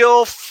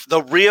real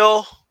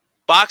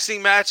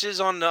boxing matches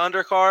on the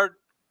undercard,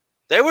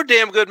 they were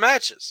damn good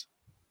matches.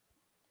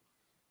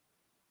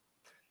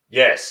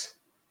 Yes,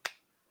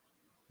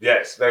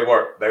 they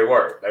were. They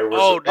were.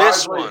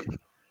 This one.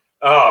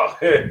 Oh,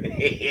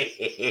 they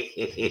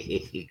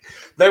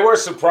were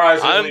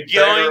surprisingly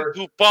better. I'm going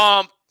to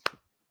pump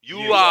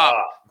you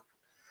up.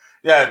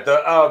 Yeah,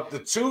 the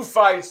two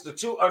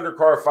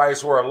undercard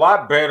fights were a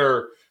lot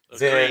better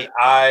than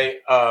I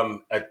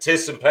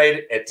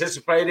anticipated.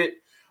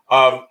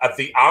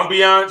 The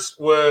ambiance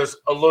was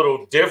a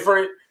little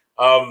different.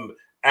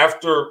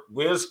 After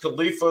Wiz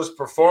Khalifa's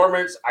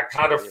performance, I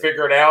kind of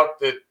figured out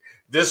that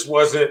this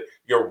wasn't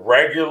your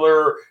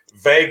regular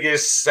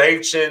Vegas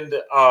sanctioned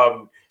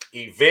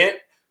event.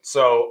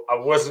 So I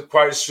wasn't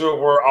quite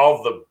sure where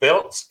all the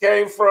belts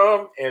came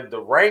from and the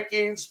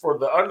rankings for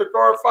the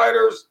undercard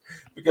fighters,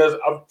 because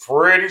I'm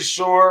pretty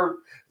sure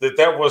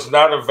that was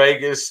not a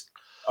Vegas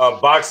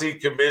Boxing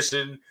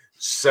Commission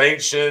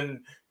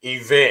sanctioned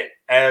event,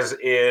 as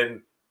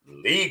in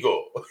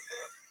legal.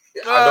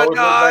 It'd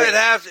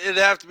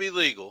have to be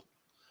legal.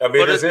 I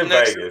mean, it's in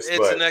Vegas.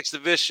 It's an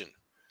exhibition.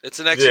 It's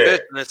an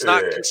exhibition. It's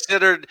not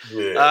considered.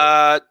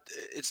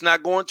 It's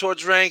not going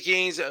towards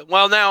rankings.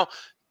 Well, now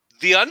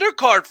the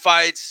undercard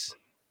fights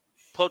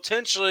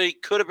potentially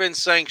could have been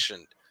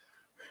sanctioned.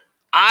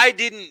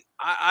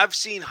 I've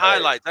seen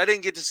highlights. I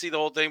didn't get to see the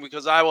whole thing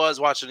because I was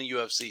watching the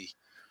UFC.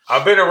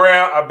 I've been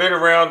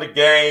around the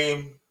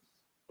game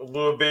a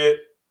little bit,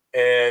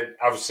 and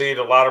I've seen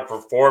a lot of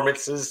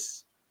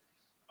performances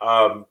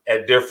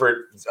at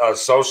different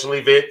social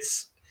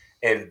events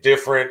and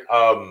different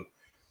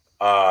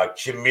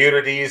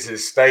communities and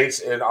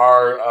states in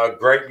our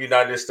great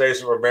United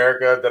States of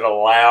America that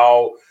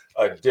allow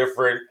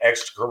different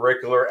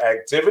extracurricular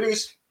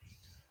activities.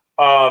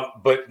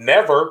 But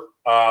never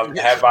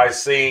have I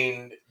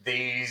seen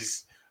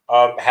these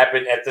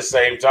happen at the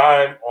same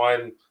time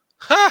on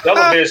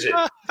television.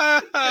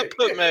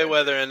 Put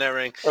Mayweather in that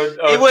ring.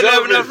 He wouldn't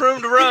have enough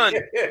room to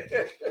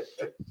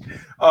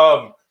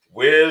run.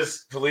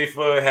 Wiz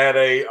Khalifa had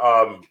a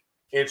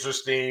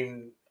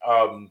interesting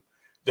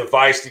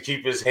device to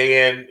keep his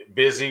hand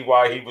busy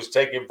while he was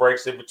taking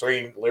breaks in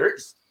between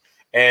lyrics.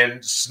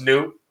 and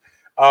Snoop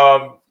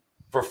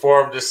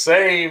performed the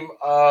same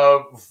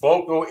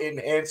vocal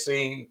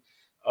enhancing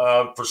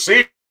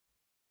procedure.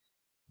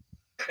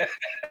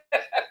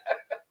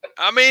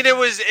 I mean, it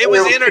was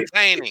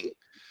entertaining.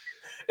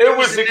 It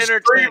was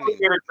extremely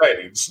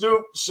entertaining.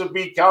 Snoop should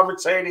be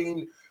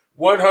commentating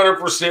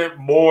 100%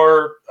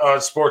 more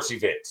sports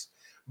events.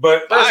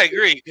 But I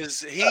agree,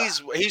 because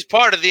he's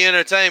part of the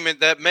entertainment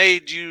that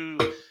made you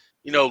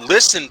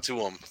listen to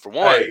him, for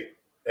one. Hey,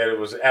 and it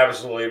was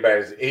absolutely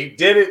amazing. He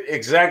did it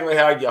exactly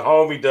how your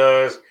homie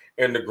does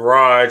in the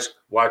garage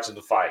watching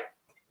the fight.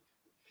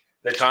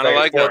 Kind of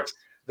like that.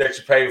 That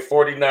you pay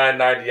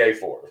 $49.98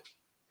 for.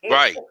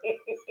 Right.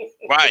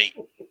 Right.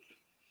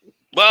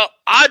 Well,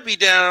 I'd be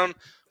down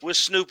with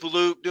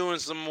Snoop-a-Loop doing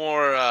some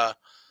more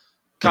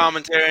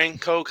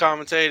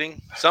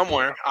co-commentating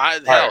somewhere.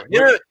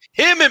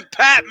 Him and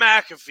Pat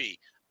McAfee.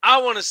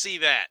 I want to see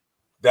that.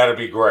 That'd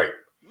be great.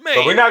 Man.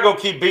 But we're not going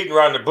to keep beating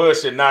around the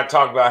bush and not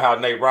talk about how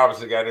Nate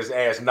Robinson got his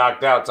ass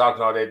knocked out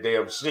talking all that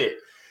damn shit.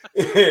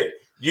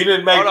 You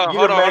didn't make...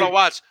 Hold on,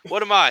 watch.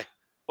 What am I?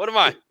 Or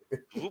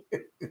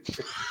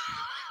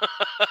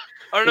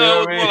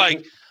no, it's more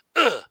like...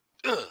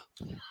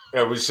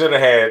 Yeah, we should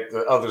have had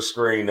the other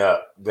screen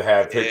up to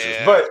have pictures.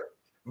 Yeah.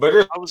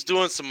 But I was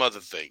doing some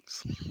other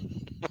things.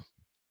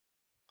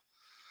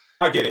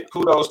 I get it.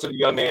 Kudos to the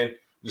young man.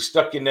 You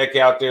stuck your neck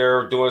out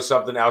there doing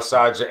something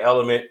outside your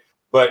element,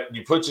 but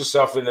you put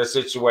yourself in that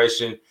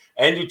situation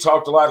and you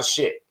talked a lot of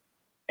shit.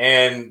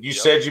 And you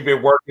said you've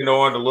been working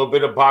on a little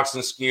bit of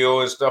boxing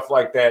skill and stuff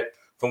like that.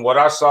 From what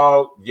I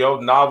saw,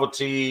 your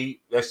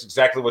novelty, that's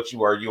exactly what you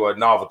were. You were a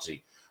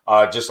novelty.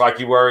 Just like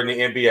you were in the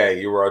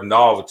NBA. You were a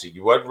novelty.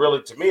 You wasn't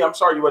really, to me, I'm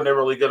sorry, you wasn't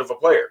really good of a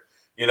player.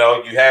 You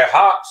had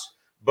hops,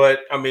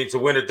 but, to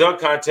win a dunk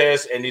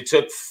contest and you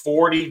took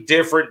 40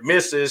 different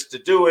misses to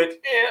do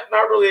it, I'm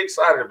not really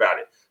excited about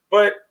it.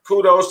 But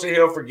kudos to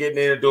him for getting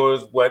in and doing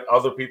what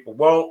other people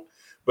won't.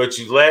 But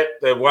you let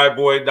that white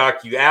boy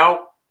knock you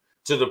out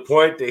to the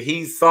point that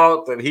he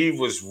thought that he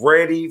was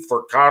ready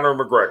for Conor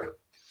McGregor.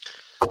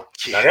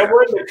 Now, that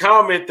wasn't a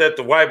comment that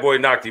the white boy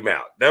knocked him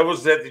out. That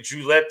was that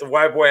you let the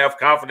white boy have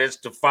confidence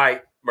to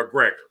fight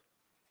McGregor.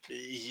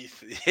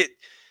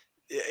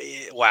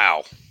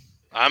 Wow.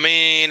 I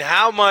mean,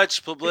 how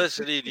much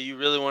publicity do you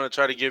really want to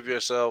try to give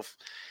yourself?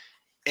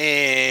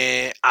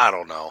 And I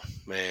don't know,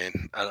 man.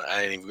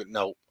 I ain't even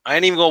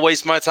going to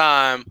waste my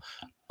time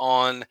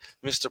on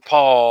Mr.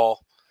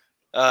 Paul.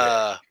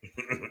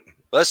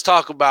 Let's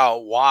talk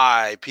about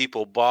why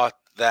people bought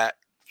that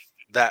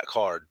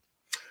card.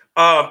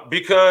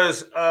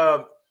 Because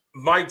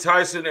Mike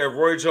Tyson and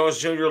Roy Jones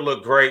Jr.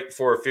 look great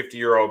for a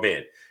 50-year-old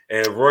man.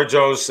 And Roy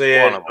Jones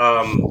said,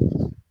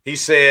 he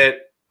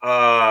said,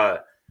 ouch.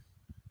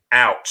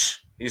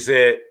 He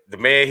said the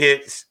man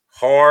hits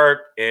hard,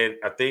 and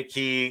I think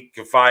he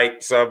can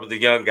fight some of the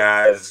young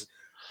guys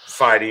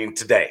fighting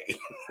today.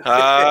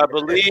 I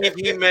believe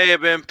he may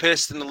have been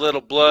pissed in a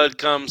little blood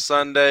come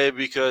Sunday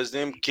because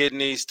them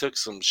kidneys took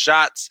some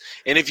shots.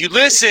 And if you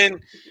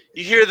listen,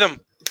 you hear them,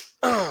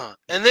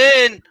 and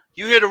then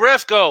you hear the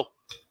ref go,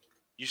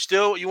 you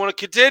want to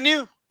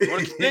continue? You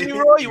want to continue,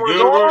 Roy? You want to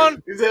go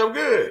on? He said, I'm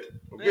good.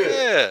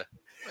 Yeah.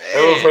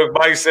 That was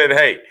Mike said,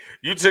 hey,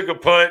 you took a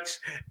punch,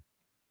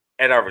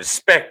 and I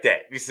respect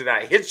that. He said,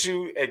 I hit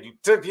you, and you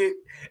took it,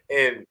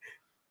 and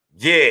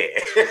yeah.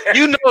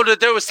 You know that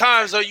there was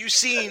times, though, you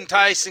seen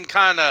Tyson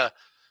kind of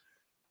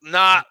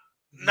not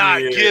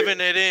giving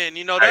it in.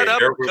 That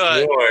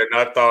uppercut.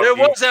 There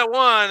was that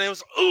one. It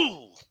was,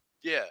 ooh.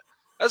 Yeah.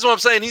 That's what I'm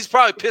saying. He's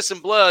probably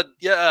pissing blood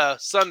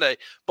Sunday.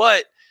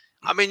 But,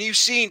 you've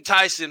seen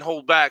Tyson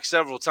hold back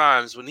several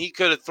times when he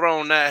could have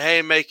thrown that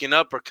haymaking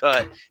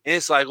uppercut. And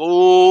it's like,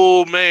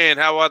 oh, man,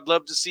 how I'd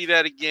love to see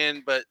that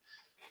again. But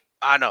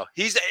I know.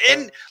 He's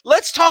in.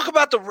 Let's talk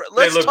about they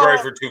look great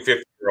for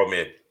 250-year-old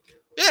men.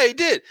 Yeah, he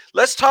did.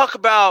 Let's talk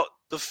about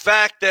the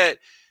fact that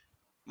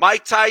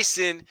Mike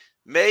Tyson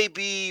may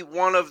be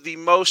one of the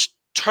most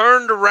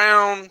turned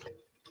around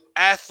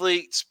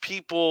athletes,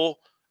 people,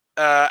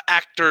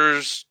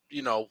 actors,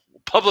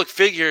 public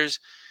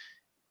figures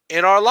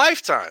in our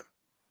lifetime.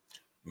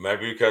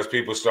 Maybe because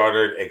people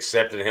started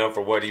accepting him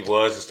for what he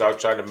was and started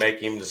trying to make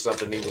him into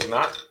something he was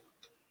not.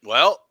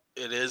 Well,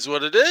 it is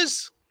what it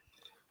is.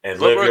 And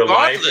live your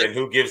life, and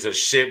who gives a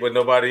shit what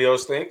nobody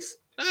else thinks?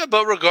 Yeah,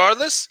 but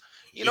regardless,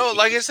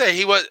 like I said,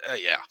 he was,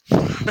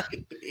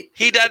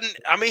 he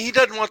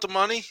doesn't want the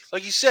money.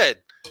 Like you said,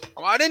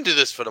 I didn't do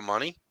this for the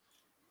money.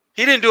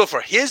 He didn't do it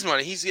for his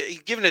money. He's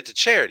giving it to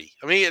charity.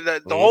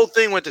 The whole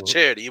thing went to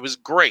charity. It was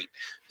great.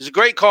 It was a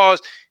great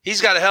cause.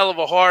 He's got a hell of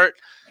a heart.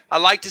 I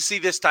like to see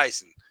this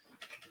Tyson.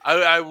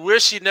 I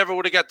wish he never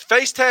would have got the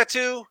face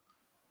tattoo,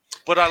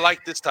 but I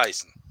like this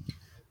Tyson.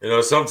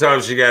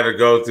 Sometimes you got to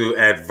go through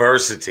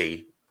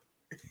adversity.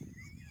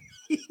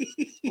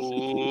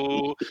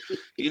 Ooh,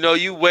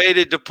 you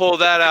waited to pull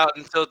that out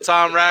until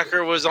Tom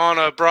Racker was on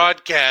a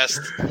broadcast.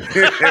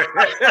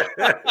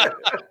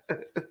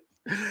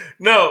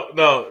 No,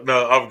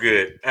 I'm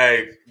good.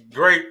 Hey,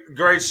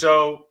 great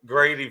show,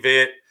 great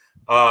event.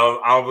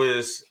 I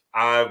was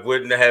I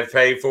wouldn't have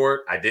paid for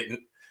it. I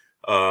didn't.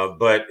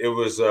 But it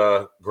was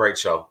a great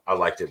show. I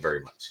liked it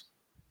very much.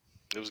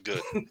 It was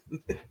good.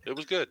 It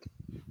was good.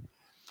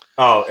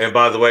 Oh, and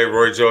by the way,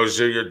 Roy Jones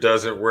Jr.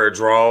 doesn't wear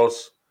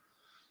draws.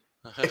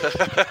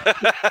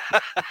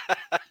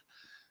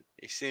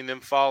 You seen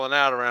them falling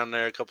out around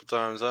there a couple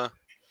times, huh?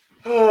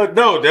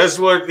 No, that's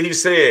what he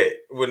said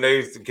when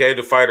they came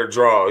to fight or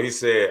draw. He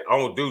said, I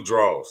don't do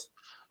draws.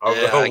 I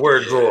don't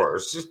wear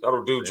drawers. I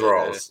don't do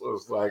draws. It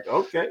was like,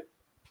 okay.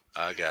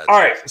 I got you. All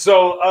right.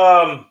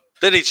 So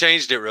then he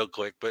changed it real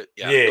quick, but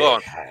go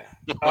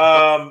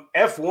on.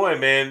 F1,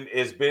 man,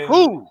 has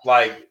been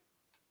like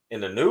in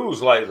the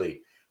news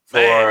lately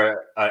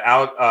for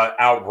an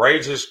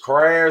outrageous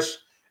crash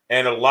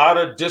and a lot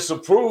of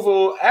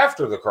disapproval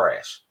after the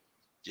crash.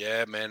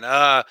 Yeah, man.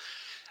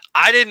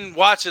 I didn't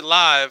watch it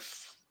live.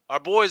 Our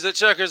boys at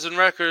Checkers and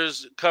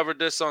Wreckers covered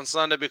this on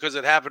Sunday because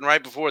it happened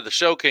right before the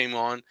show came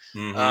on.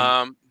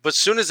 Mm-hmm. But as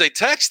soon as they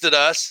texted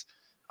us,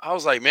 I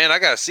was like, man, I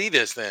got to see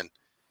this then.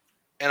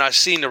 And I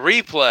seen the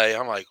replay.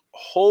 I'm like,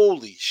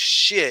 holy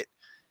shit.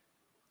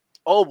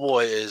 Oh,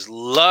 boy, is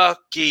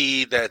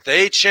lucky that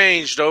they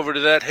changed over to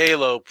that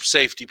halo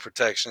safety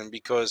protection,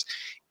 because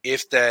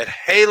if that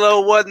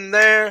halo wasn't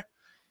there,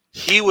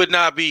 he would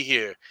not be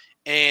here.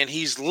 And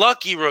he's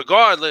lucky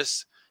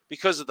regardless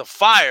because of the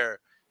fire.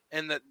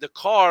 And the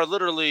car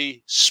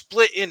literally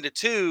split into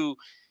two.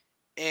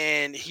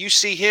 And you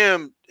see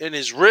him in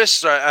his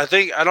wrists. I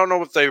don't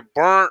know if they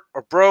burnt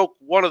or broke,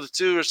 one of the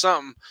two or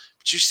something.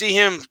 But you see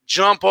him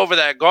jump over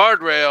that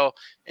guardrail,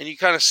 and you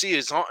kind of see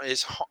his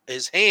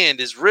hand,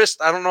 his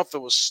wrist. I don't know if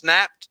it was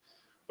snapped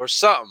or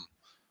something.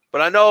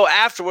 But I know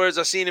afterwards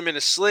I seen him in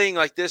a sling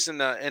like this in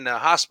the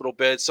hospital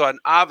bed. So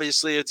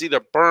obviously it's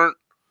either burnt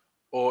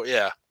or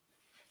Yeah,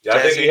 I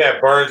think he had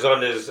burns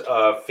on his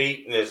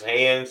feet and his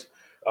hands.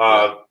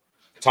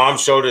 Tom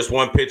showed us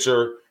one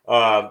picture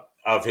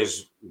of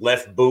his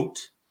left boot.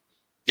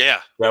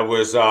 Yeah. That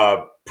was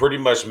pretty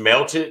much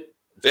melted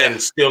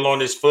and still on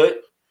his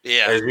foot.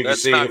 Yeah. As we can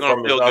see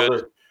from his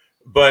other.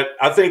 But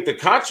I think the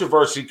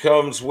controversy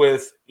comes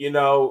with,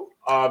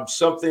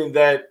 something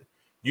that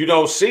you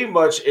don't see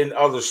much in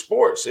other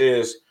sports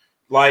is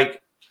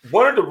like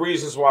one of the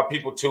reasons why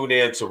people tune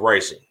in to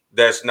racing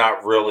that's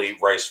not really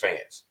race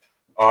fans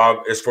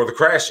is for the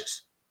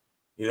crashes.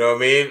 You know what I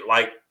mean?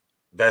 Like,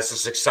 that's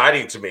just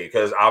exciting to me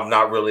because I'm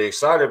not really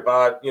excited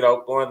about,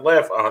 going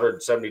left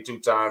 172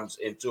 times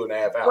in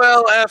 2.5 hours.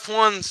 Well,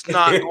 F1's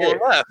not going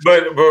left.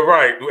 But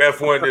right,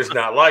 F1 is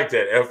not like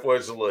that. F1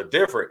 is a little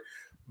different.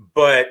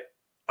 But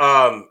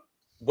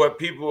what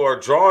people are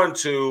drawn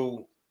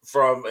to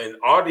from an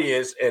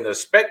audience and a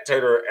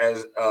spectator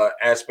as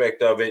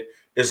aspect of it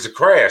is the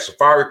crash, the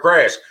fiery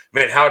crash,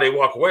 man, how they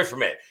walk away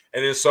from it.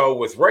 And then so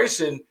with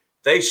racing,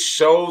 they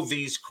show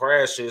these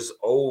crashes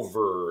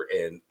over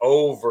and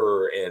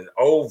over and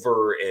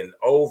over and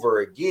over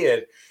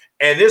again.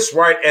 And it's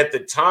right at the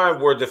time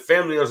where the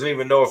family doesn't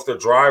even know if the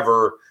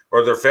driver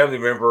or their family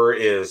member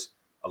is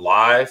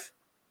alive,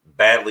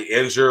 badly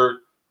injured,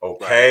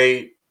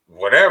 okay,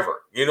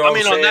 whatever. You know what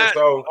I'm saying?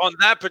 On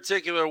that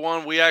particular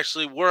one, we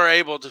actually were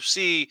able to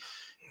see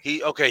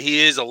he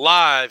is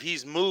alive.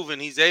 He's moving.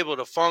 He's able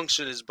to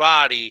function his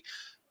body.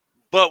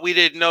 But we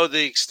didn't know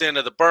the extent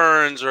of the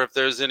burns or if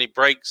there's any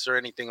breaks or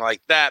anything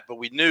like that. But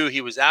we knew he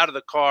was out of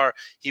the car.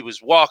 He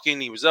was walking.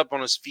 He was up on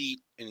his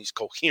feet, and he's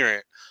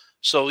coherent.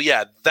 So,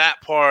 yeah,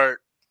 that part,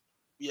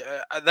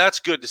 that's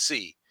good to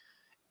see.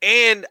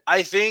 And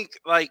I think,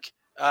 like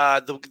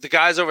the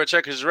guys over at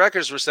Checkers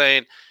Records were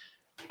saying,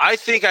 I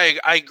think I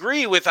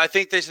agree with, I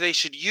think they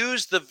should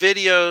use the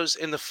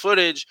videos and the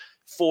footage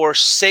for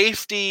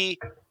safety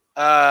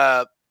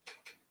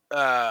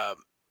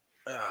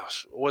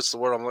what's the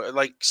word I'm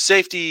like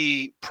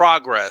safety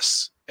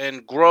progress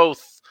and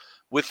growth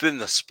within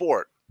the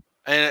sport,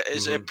 and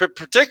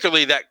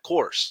particularly that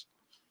course.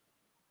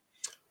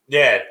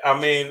 Yeah, I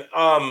mean,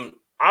 I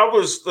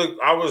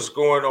was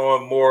going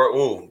on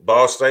more.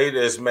 Ball State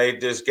has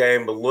made this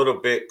game a little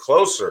bit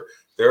closer.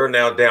 They're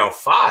now down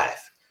 5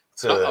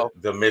 to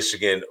the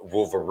Michigan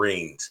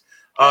Wolverines.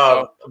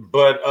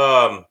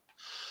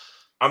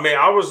 I mean,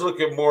 I was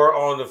looking more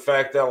on the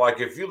fact that,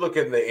 like, if you look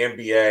in the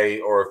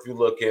NBA or if you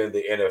look in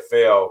the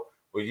NFL,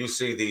 where you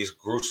see these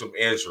gruesome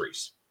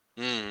injuries,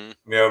 you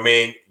know what I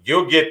mean?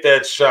 You'll get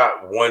that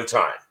shot one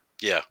time.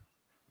 Yeah.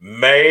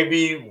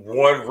 Maybe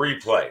one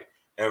replay.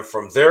 And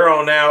from there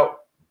on out,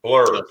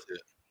 blurred.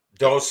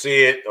 Don't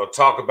see it or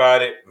talk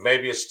about it.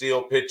 Maybe a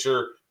still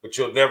picture, but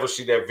you'll never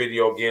see that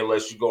video again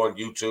unless you go on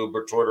YouTube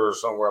or Twitter or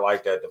somewhere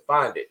like that to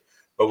find it.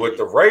 But with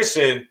the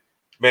racing,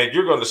 man,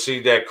 you're going to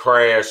see that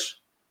crash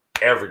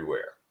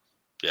everywhere.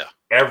 Yeah.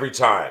 Every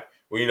time.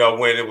 Well,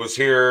 when it was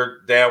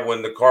here,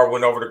 when the car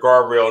went over the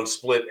guardrail and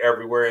split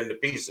everywhere into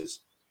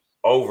pieces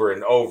over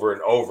and over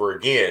and over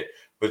again.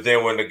 But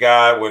then when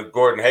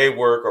Gordon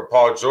Hayward or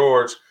Paul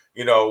George,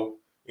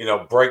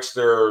 breaks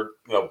their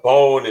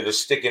bone and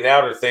is sticking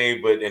out of the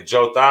thing, and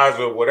Joe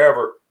Theismann,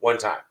 whatever, one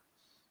time.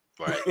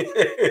 Right.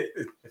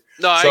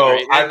 No, I so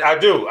agree.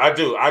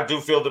 I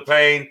do feel the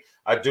pain.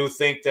 I do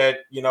think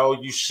that,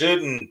 you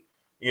shouldn't,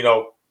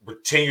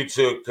 continue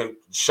to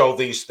show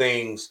these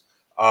things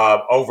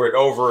over and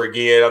over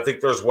again. I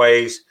think there's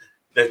ways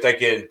that they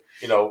can,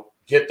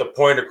 get the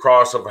point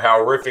across of how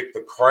horrific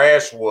the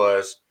crash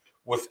was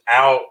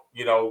without,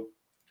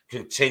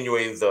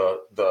 continuing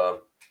the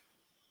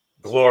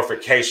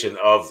glorification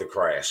of the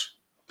crash.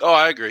 Oh,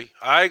 I agree.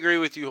 I agree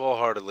with you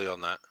wholeheartedly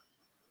on that.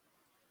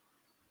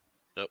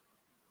 Yep.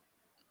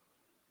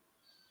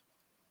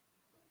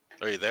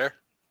 Are you there?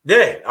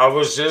 Yeah, I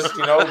was just,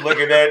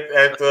 looking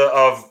at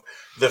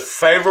the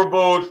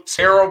favorable,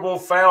 terrible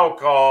foul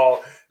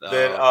call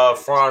that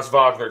Franz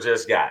Wagner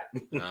just got.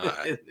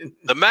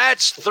 The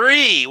match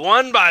 3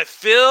 won by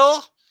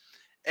Phil,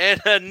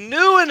 and a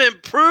new and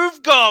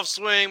improved golf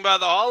swing by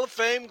the Hall of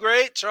Fame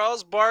great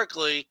Charles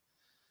Barkley.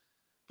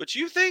 But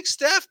you think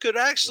Steph could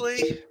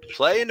actually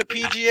play in the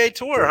PGA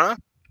Tour, huh?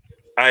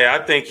 I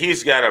think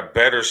he's got a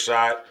better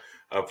shot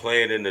of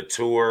playing in the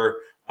Tour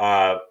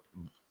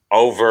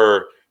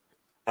over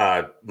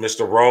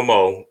Mr.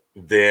 Romo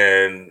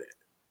than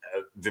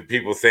the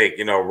people think.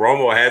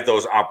 Romo had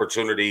those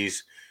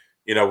opportunities,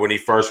 when he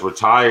first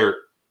retired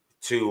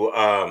to,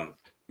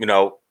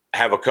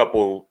 have a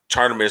couple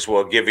tournaments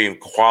will give him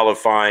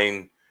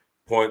qualifying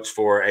points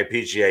for a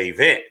PGA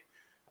event.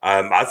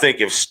 I think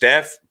if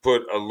Steph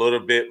put a little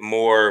bit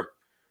more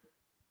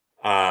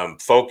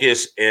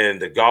focus in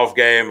the golf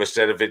game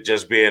instead of it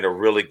just being a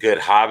really good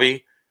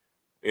hobby,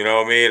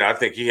 I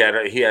think he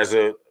has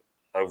a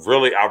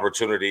really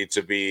opportunity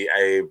to be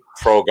a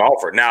pro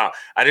golfer. Now,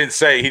 I didn't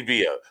say he'd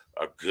be a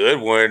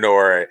good one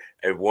or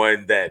a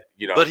one that,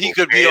 but he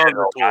could be on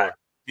the tour.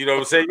 You know what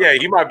I'm saying? Yeah,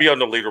 he might be on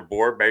the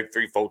leaderboard maybe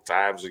 3-4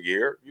 times a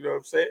year. You know what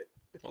I'm saying?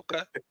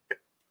 Okay.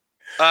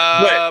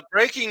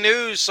 Breaking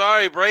news.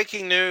 Sorry,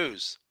 breaking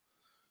news.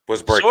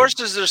 What's breaking?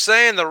 Sources are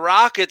saying the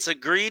Rockets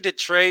agreed to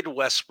trade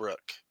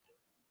Westbrook.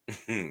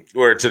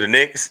 Where, to the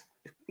Knicks?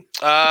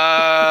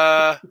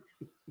 To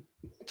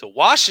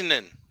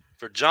Washington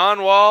for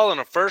John Wall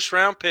and a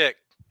first-round pick.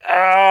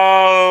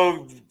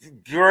 Oh,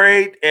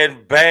 great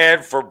and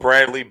bad for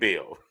Bradley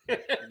Beal.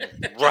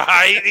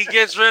 Right. He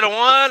gets rid of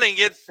one and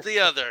gets the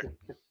other.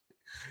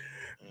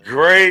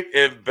 Great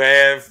and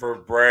bad for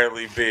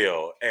Bradley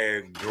Beal,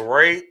 and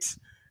great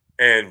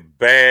and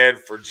bad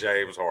for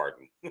James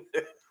Harden.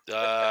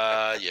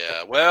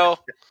 Yeah. Well,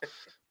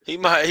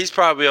 he's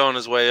probably on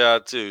his way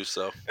out too.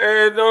 So,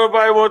 and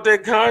nobody want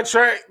that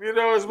contract,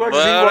 as much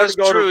as he wants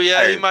to go. True.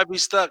 Yeah, he might be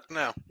stuck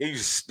now.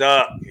 He's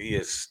stuck. He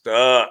is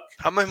stuck.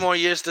 How many more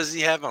years does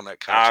he have on that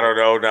contract? I don't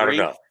know. Not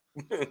enough.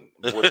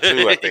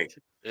 2, I think.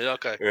 Yeah,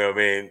 okay. You know what I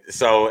mean?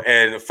 So,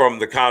 and from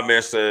the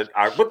comments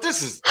but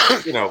this is,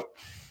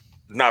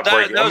 not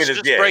breaking. That was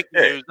just breaking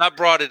news. I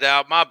brought it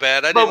out. My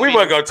bad. But we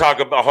weren't going to talk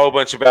a whole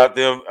bunch about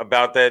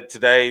that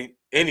today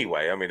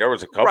anyway. I mean, there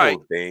was a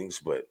couple of things,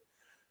 but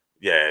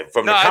yeah,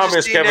 from the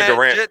comments, Kevin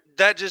Durant.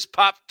 That just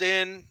popped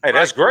in. Hey,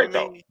 that's great,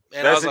 though.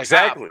 And that's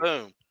exactly.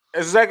 Boom.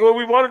 That's exactly what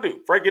we want to do.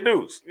 Breaking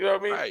news. You know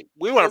what I mean? Right.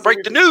 We want to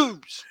break the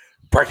news.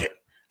 Break it.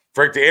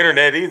 Break the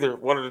internet either.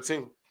 One of the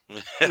two.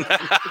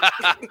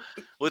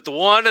 With the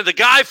one and the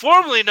guy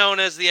formerly known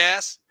as the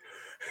ass.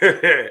 All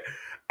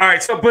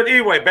right. So, but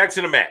anyway, back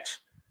to the match.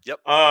 Yep.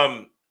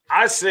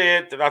 I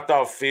said that I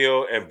thought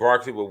Phil and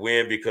Barkley would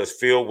win because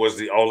Phil was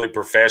the only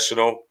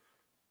professional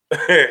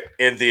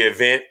in the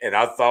event, and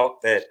I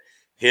thought that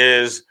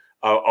his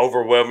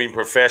overwhelming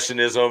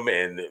professionalism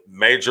and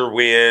major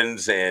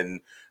wins and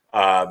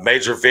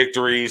major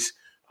victories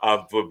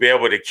would be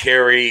able to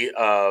carry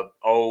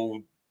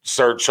old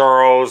Sir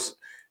Charles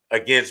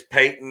against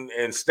Peyton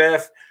and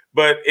Steph,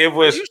 but it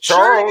was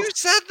Charles. Sure you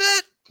said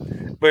that?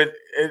 But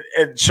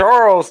and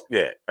Charles,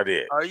 yeah, I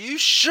did. Are you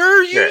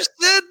sure you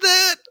said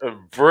that?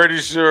 I'm pretty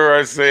sure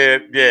I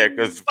said, yeah,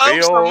 because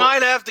folks, I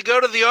might have to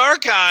go to the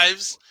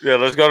archives. Yeah,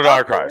 let's go to the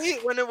archives.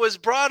 When it was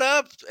brought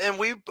up and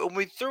we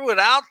threw it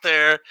out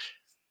there,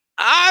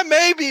 I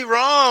may be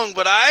wrong,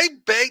 but I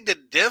beg to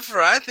differ.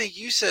 I think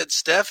you said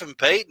Steph and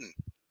Peyton.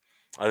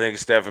 I think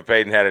Steph and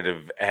Peyton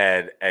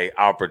had a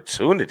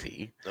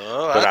opportunity,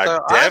 but I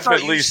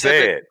definitely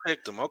said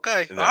picked them.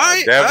 Okay, no,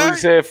 I definitely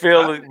said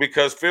Phil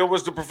because Phil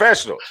was the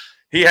professional.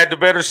 He had the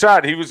better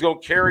shot. He was going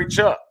to carry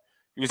Chuck.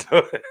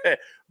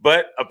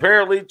 But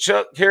apparently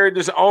Chuck carried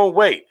his own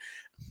weight.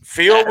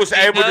 Phil was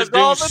able to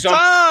do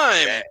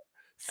something.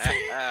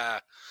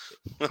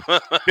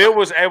 Phil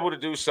was able to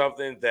do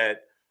something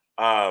that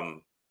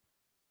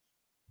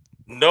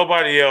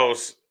nobody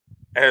else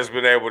has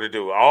been able to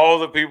do. All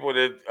the people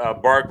that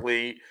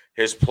Barkley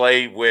has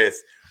played with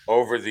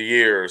over the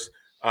years,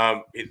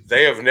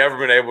 they have never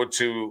been able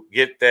to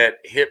get that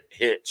hip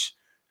hitch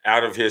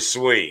out of his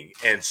swing.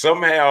 And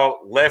somehow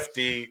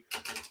Lefty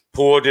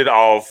pulled it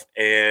off,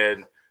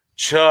 and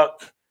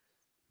Chuck,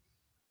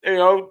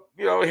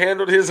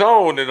 handled his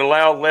own and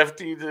allowed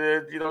Lefty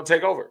to,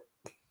 take over.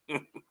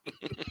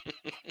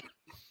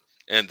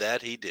 And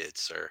that he did,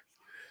 sir.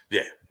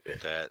 Yeah.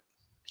 That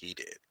he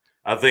did.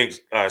 I think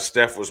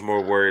Steph was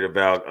more worried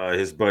about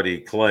his buddy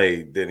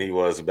Clay than he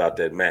was about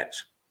that match.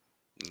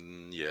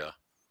 Yeah.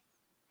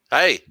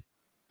 Hey,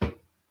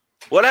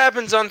 What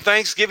happens on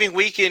Thanksgiving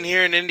weekend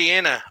here in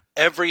Indiana?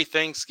 Every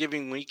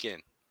Thanksgiving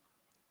weekend.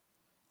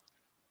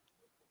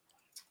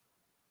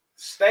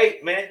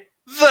 State, man.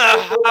 The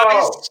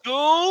high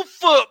school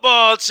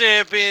football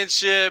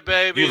championship,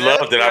 baby. You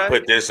loved that I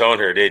put this on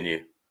here, didn't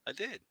you? I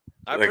did.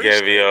 I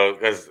gave you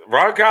because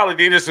Ron Colley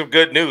needed some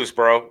good news,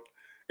 bro.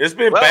 It's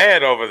been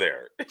bad over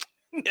there.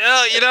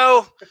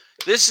 Yeah,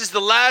 this is the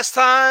last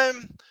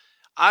time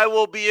I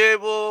will be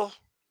able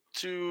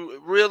to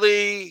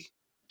really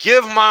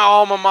give my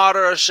alma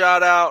mater a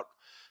shout out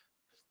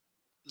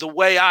the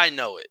way I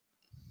know it.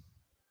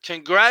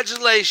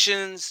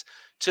 Congratulations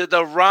to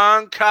the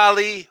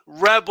Roncalli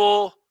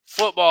Rebel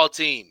football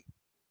team.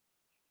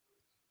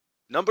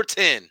 Number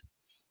 10.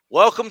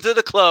 Welcome to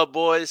the club,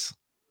 boys.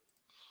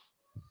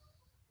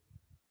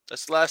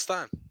 That's the last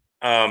time.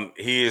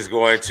 He is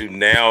going to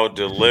now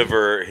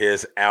deliver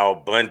his Al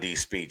Bundy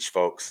speech,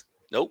 folks.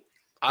 Nope.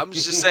 I'm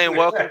just saying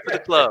welcome to the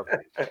club.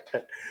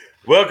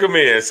 Welcome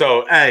in.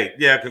 So, hey,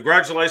 yeah,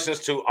 congratulations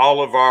to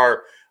all of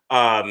our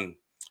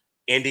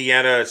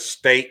Indiana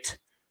State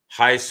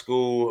high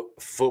school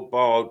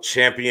football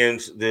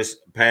champions this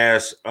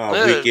past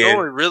weekend. There's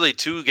only really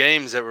 2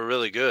 games that were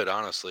really good,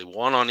 honestly.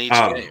 One on each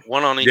game.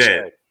 One on each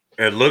game.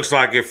 It looks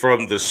like it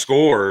from the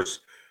scores.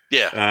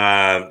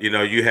 Yeah.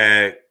 You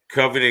had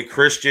Covenant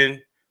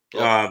Christian, the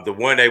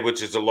 1A,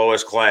 which is the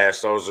lowest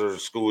class. Those are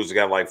schools that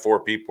got like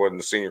 4 people in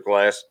the senior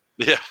class.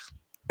 Yeah.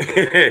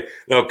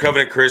 No,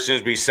 Covenant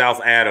Christians be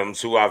South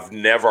Adams, who I've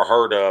never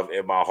heard of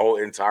in my whole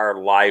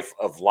entire life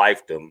of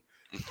lifedom.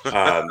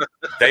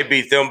 They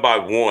beat them by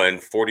 1,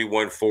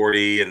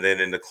 41-40. And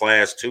then in the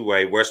Class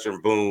 2A, Western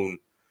Boone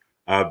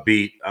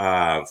beat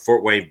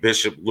Fort Wayne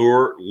Bishop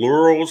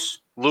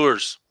Lures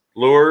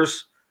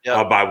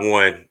by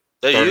 1.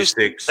 They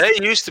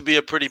used to be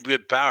a pretty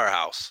good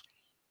powerhouse.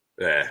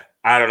 Yeah.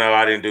 I don't know.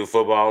 I didn't do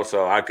football,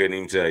 so I couldn't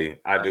even tell you.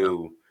 I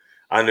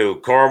knew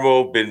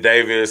Carmel, Ben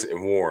Davis,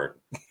 and Warren.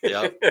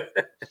 Yep.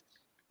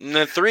 In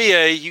the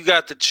 3A, you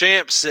got the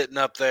champs sitting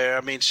up there.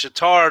 I mean,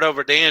 Chatard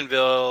over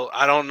Danville.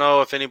 I don't know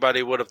if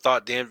anybody would have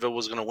thought Danville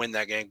was going to win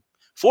that game.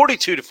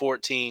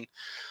 42-14.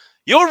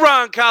 Your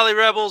Roncalli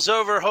Rebels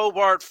over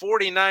Hobart,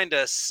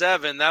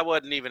 49-7. That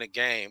wasn't even a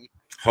game.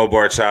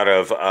 Hobart's out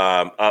of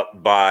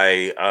up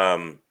by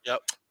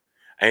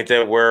ain't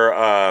that where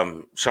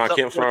Sean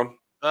Kemp's from?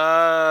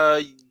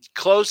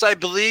 Close, I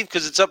believe,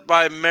 because it's up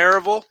by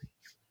Maryville.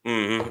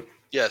 Mm-hmm.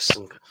 Yes.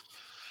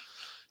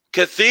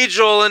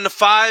 Cathedral in the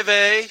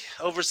 5A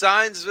over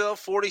Zionsville,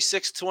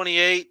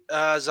 46-28.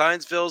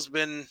 Zionsville's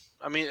been,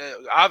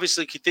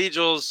 obviously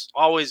Cathedral's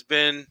always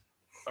been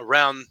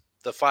around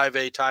the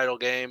 5A title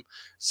game.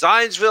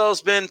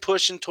 Zionsville's been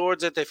pushing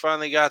towards it. They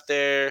finally got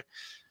there.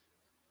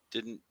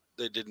 They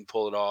didn't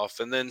pull it off.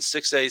 And then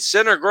 6A,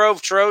 Center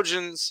Grove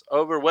Trojans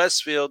over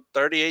Westfield,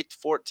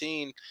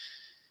 38-14.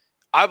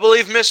 I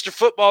believe Mr.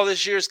 Football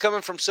this year is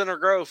coming from Center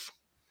Grove.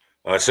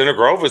 Center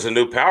Grove is a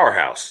new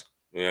powerhouse.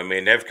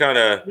 They've kind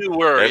of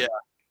newer.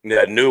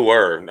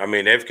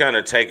 They've kind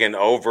of taken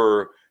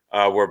over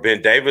where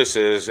Ben Davis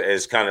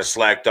has kind of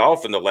slacked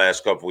off in the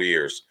last couple of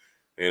years.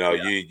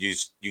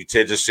 You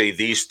tend to see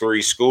these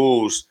 3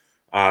 schools,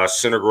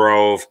 Center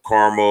Grove,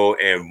 Carmel,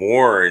 and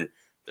Warren,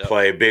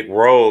 play big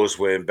roles.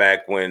 When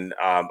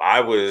I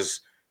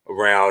was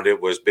around,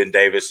 it was Ben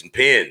Davis and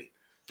Penn.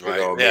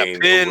 Right.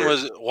 Penn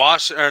was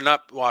Washington.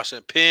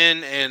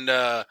 Penn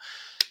and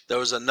there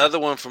was another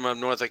one from up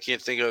north I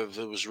can't think of.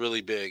 It was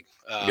really big.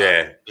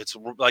 It's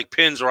like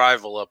Penn's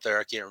rival up there.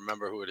 I can't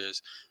remember who it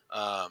is.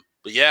 But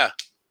yeah,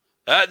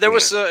 it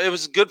was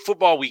a good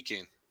football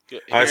weekend.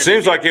 It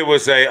seems like it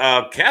was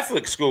a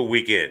Catholic school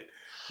weekend.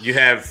 You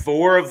have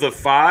 4 of the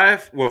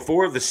 5,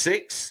 4 of the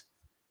 6.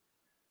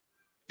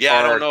 Yeah,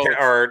 I don't know.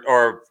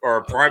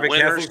 Or private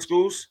Catholic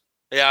schools.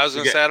 Yeah, I was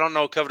going to say, I don't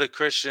know. Covenant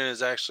Christian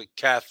is actually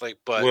Catholic,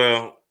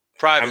 but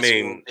private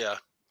school, yeah.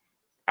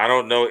 I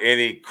don't know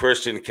any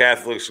Christian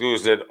Catholic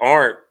schools that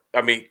aren't,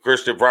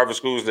 Christian private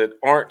schools that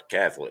aren't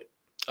Catholic.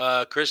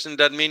 Christian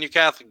doesn't mean you're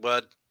Catholic,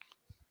 bud.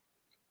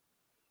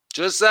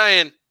 Just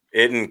saying.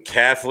 Isn't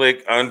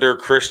Catholic under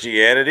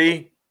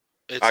Christianity?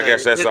 I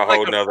guess that's a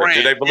whole nother.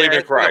 Do they believe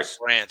in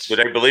Christ? Do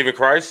they believe in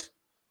Christ?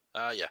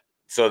 Yeah.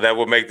 So that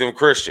would make them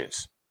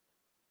Christians.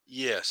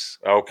 Yes.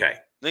 Okay.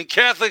 Then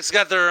Catholics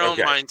got their own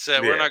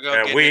mindset. We're not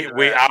going to get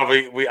we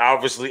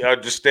obviously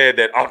understand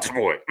that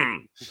ultimately.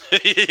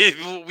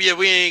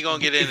 We ain't going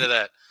to get into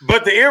that.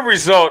 But the end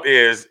result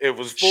is it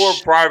was 4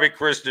 private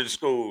Christian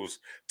schools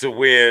to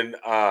win.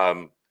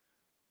 You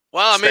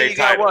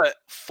got what?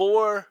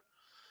 4?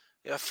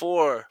 Yeah,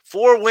 4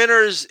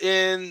 winners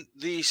in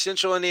the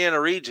Central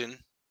Indiana region.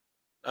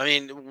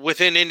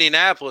 Within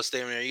Indianapolis,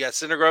 you got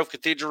Center Grove,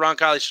 Cathedral,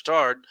 Roncalli,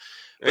 Chatard.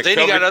 But then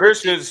you got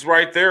Christians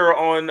right there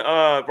on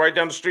right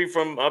down the street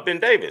from Ben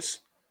Davis.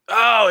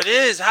 Oh, it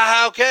is.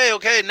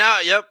 Okay. Now,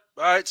 yep.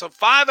 All right. So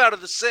 5 out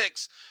of the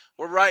 6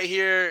 were right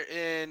here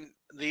in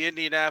the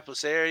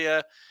Indianapolis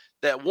area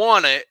that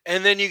won it,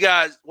 and then you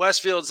got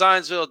Westfield,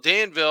 Zionsville,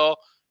 Danville,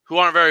 who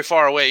aren't very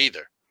far away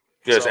either.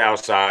 Just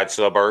outside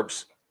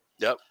suburbs.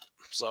 Yep.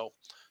 So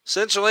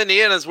Central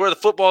Indiana is where the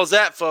football's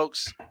at,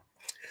 folks.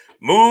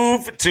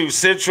 Move to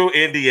Central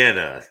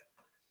Indiana,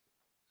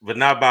 but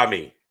not by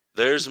me.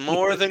 There's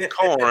more than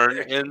corn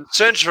in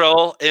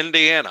Central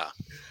Indiana.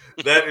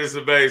 That is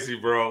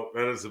amazing, bro.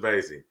 That is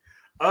amazing.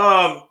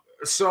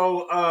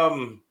 So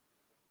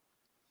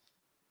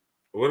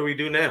what do we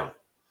do now?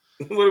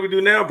 What do we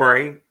do now,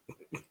 Brain?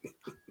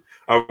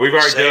 We've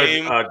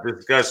already done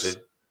discussion.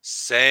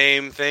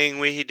 Same thing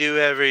we do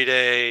every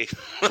day.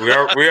 we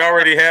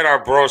already had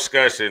our bro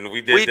discussion.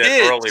 We did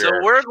earlier. So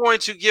we're going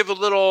to give a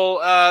little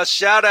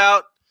shout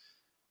out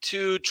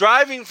to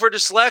Driving for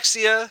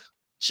Dyslexia.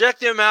 Check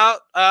them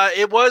out.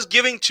 It was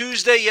Giving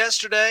Tuesday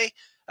yesterday,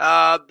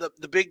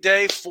 the big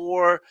day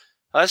for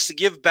us to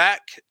give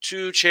back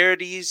to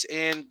charities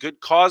and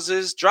good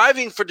causes.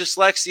 Driving for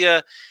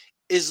Dyslexia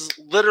is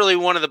literally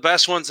one of the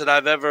best ones that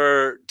I've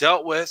ever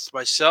dealt with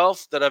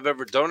myself, that I've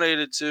ever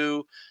donated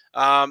to,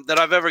 that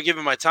I've ever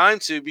given my time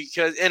to,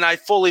 and I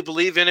fully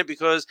believe in it,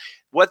 because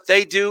what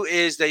they do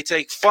is they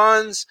take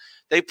funds,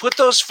 they put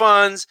those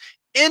funds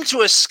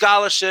into a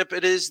scholarship.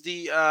 It is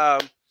the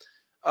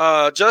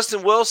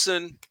Justin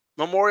Wilson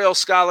Memorial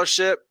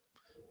Scholarship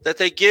that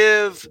they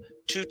give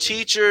to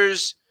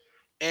teachers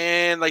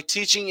and like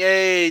teaching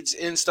aides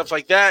and stuff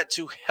like that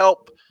to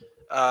help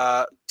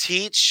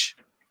teach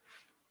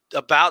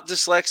about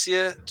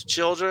dyslexia to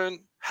children,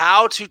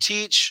 how to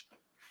teach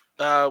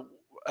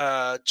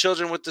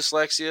children with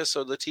dyslexia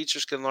so the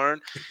teachers can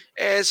learn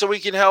and so we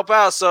can help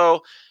out.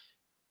 So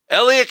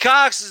Elliot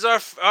Cox is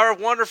our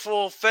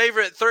wonderful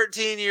favorite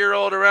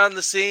 13-year-old around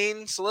the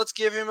scene. So let's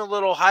give him a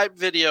little hype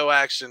video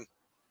action.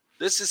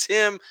 This is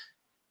him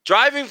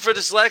driving for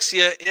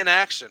dyslexia in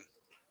action.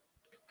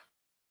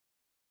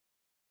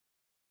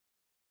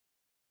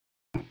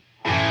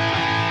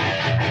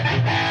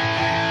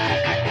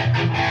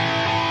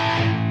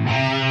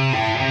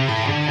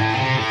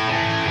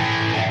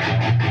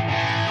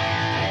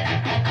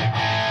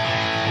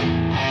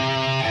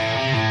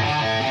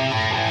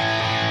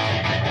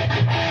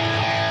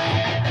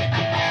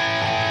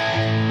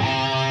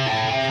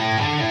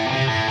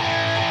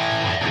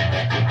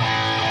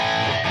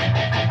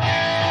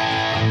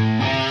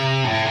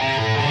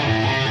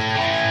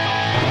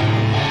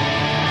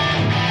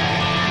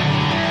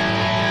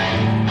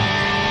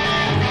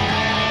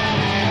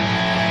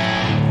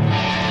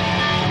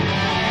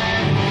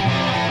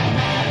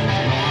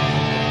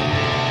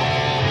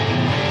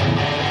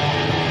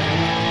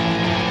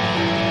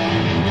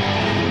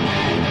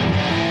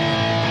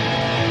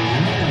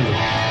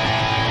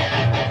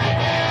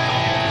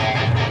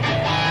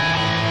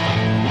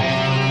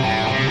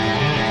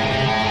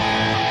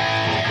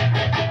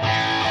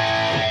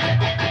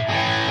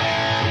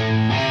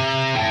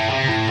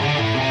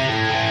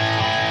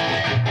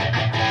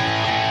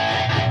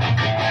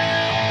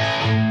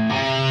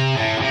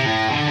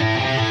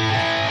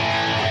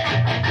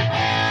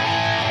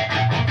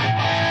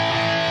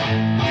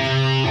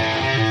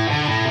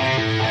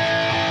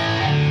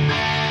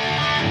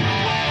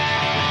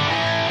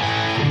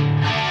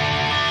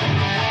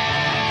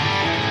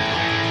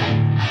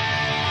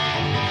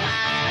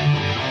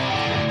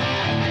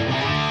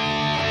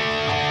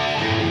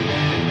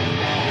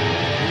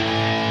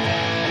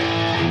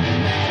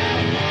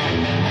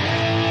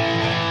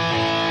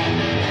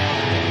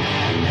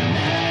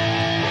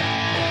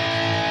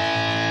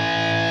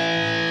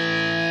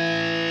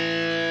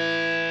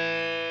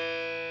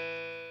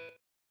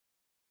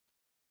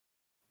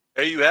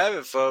 There you have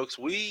it, folks.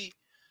 We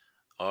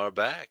are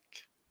back.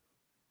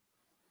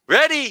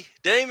 Ready,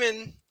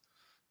 Damon,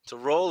 to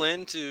roll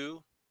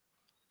into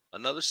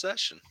another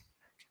session.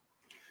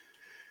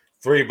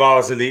 3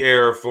 balls in the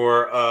air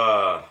for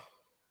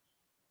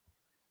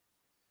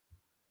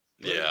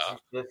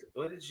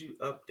what did you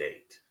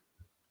update?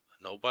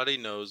 Nobody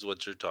knows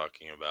what you're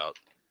talking about.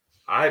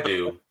 I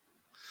do.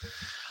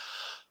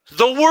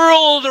 The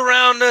world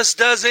around us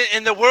doesn't,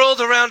 and the world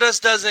around us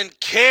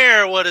doesn't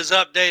care what is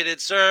updated,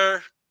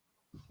 sir.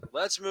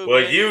 Let's move.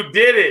 Well, you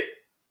did it.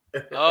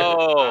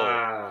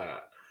 Oh.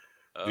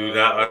 Do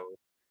not.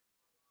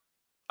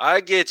 I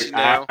get you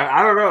now.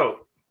 I don't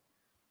know.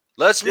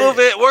 Let's move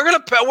it.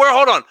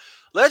 Hold on.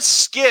 Let's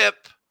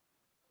skip.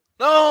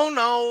 No.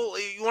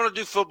 You want to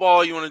do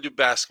football? You want to do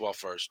basketball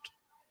first?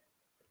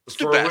 Let's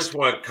do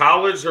basketball. Which one?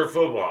 College or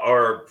football?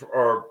 Or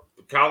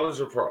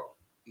college or pro?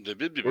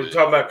 We're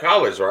talking about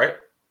college, right?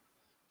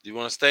 Do you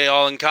want to stay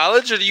all in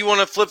college, or do you want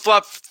to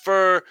flip-flop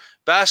for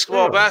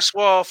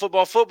basketball,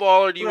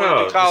 football, or do you want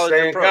to do college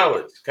stay or pro?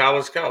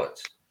 in college.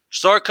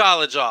 Start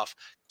college off.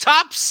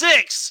 Top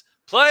 6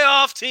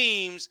 playoff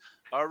teams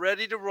are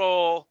ready to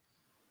roll,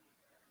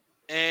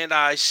 and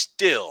I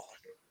still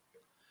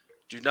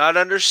do not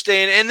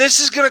understand. And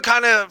this is going to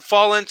kind of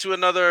fall into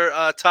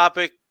another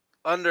topic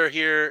under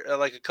here,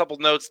 like a couple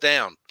notes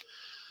down.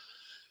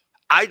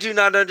 I do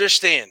not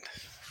understand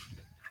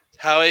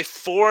how a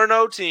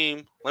 4-0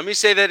 team, let me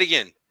say that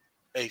again,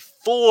 a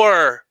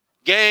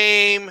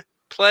 4-game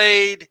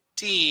played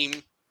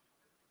team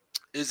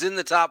is in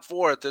the top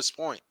 4 at this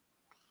point.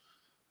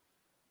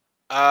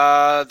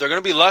 They're going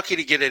to be lucky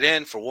to get it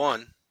in, for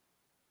one.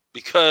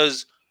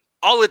 because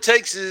all it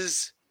takes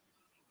is,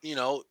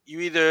 you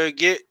either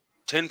get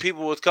 10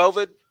 people with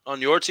COVID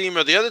on your team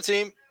or the other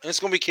team, and it's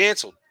going to be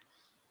canceled.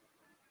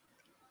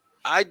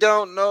 I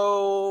don't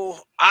know.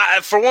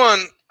 For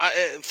one,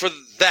 for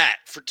that.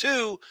 For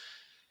two,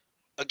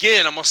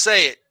 again, I'm going to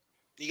say it.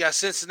 You got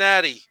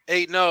Cincinnati,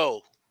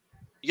 8-0.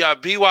 You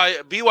got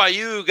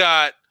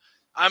BYU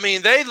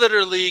they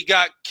literally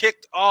got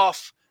kicked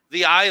off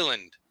the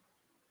island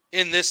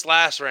in this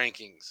last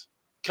rankings.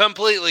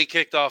 Completely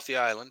kicked off the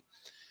island.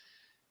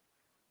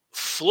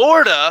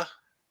 Florida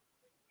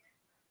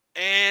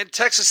and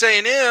Texas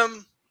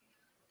A&M,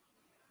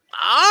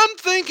 I'm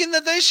thinking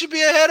that they should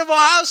be ahead of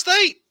Ohio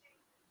State.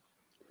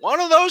 One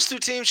of those two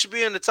teams should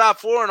be in the top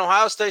 4, and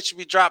Ohio State should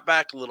be dropped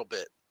back a little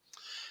bit.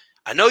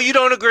 I know you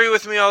don't agree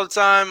with me all the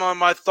time on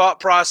my thought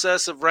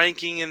process of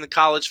ranking in the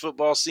college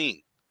football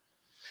scene.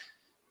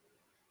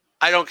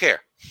 I don't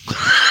care.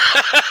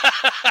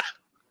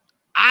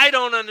 I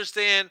don't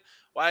understand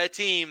why a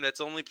team that's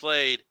only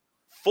played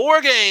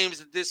 4 games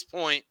at this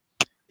point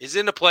is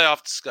in the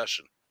playoff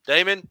discussion.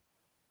 Damon,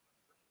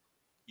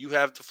 you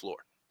have the floor.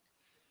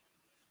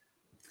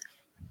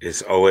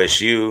 It's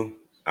OSU.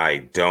 I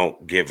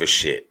don't give a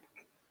shit.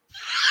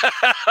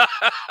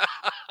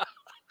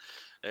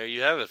 There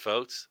you have it,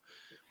 folks.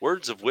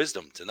 Words of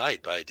wisdom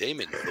tonight by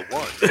Damon the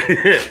One.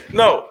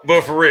 No,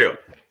 but for real.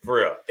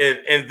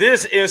 In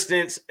this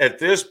instance, at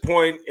this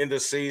point in the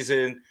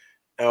season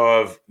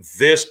of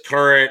this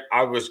current,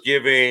 I was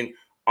giving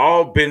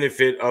all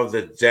benefit of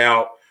the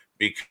doubt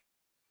because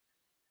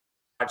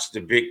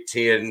the Big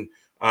Ten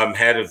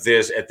had of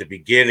this at the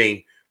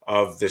beginning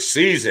of the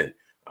season.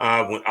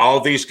 When all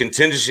these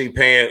contingency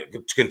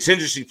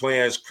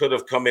plans could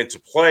have come into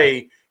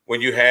play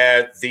when you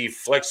had the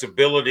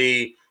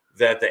flexibility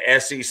that the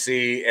SEC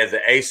and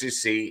the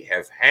ACC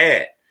have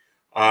had.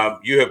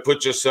 You have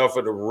put yourself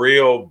in a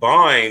real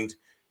bind.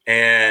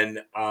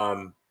 And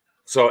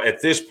so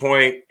at this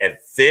point, at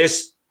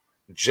this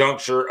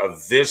juncture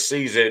of this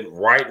season,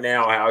 right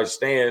now, how it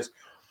stands,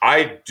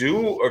 I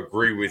do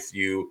agree with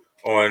you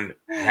on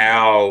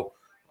how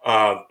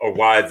or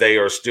why they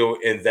are still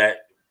in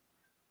that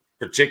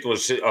particular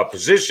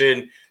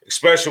position,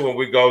 especially when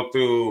we go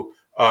through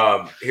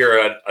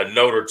here a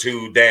note or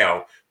two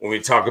down when we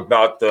talk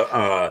about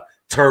the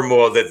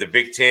turmoil that the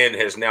Big Ten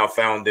has now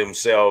found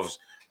themselves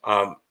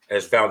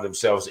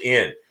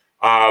in.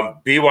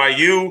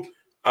 BYU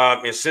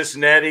in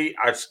Cincinnati,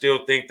 I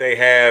still think they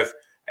have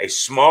a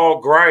small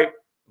gripe,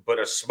 but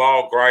a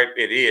small gripe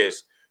it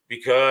is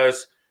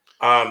because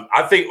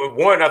I think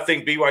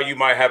BYU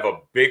might have a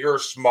bigger,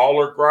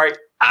 smaller gripe.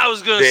 I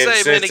was going to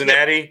say,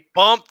 Cincinnati man,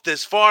 bumped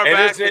as far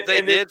back as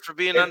they did for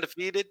being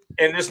undefeated.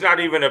 And it's not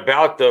even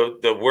about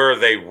the where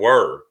they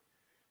were.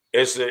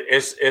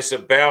 It's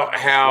about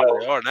how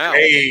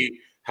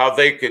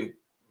they can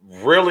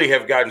really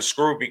have gotten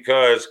screwed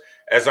because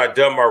as I've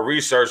done my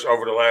research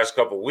over the last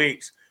couple of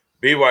weeks,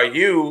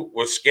 BYU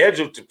was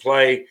scheduled to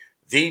play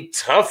the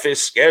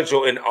toughest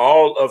schedule in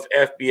all of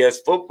FBS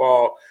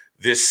football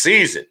this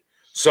season.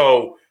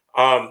 So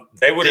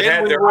they would have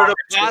had their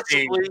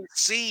opportunity. Possibly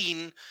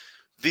seen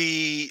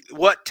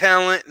what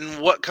talent and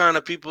what kind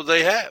of people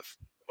they have,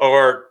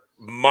 or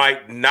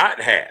might not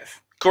have.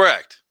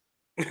 Correct.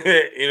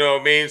 You know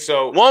what I mean?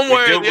 So one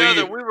way or the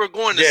other, we were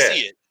going to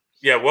see it.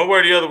 Yeah, one way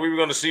or the other, we were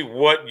going to see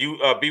what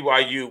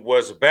BYU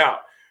was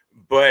about.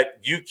 But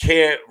you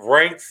can't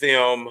rank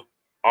them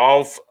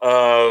off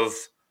of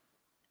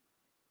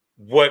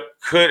what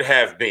could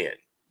have been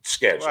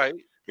scheduled. Right.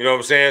 You know what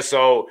I'm saying?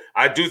 So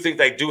I do think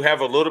they do have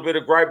a little bit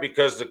of gripe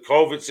because the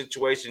COVID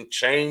situation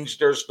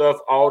changed their stuff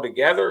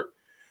altogether.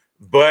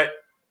 But,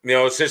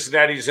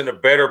 Cincinnati's in a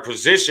better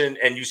position,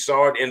 and you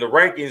saw it in the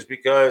rankings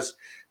because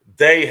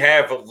they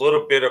have a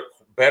little bit of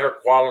better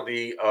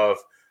quality of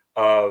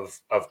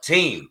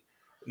team.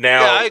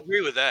 Now, yeah, I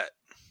agree with that.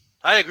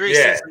 I agree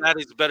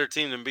Cincinnati's a better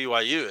team than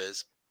BYU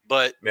is.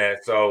 But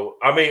so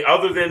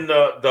other than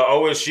the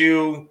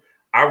OSU,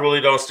 I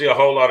really don't see a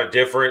whole lot of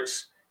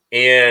difference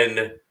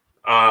in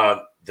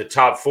the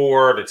top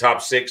 4, the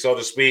top 6, so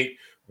to speak.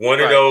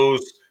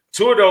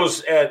 Two of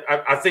those,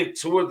 I think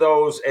 2 of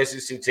those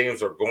SEC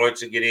teams are going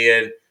to get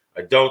in.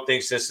 I don't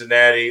think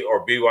Cincinnati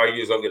or BYU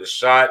is going to get a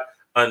shot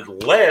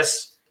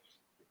unless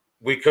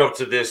we come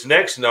to this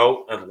next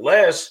note,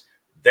 unless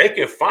they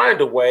can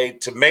find a way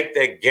to make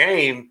that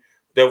game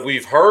that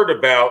we've heard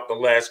about the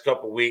last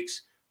couple of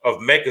weeks of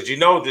makers.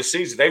 This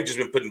season, they've just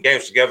been putting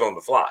games together on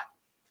the fly.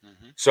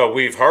 Mm-hmm. So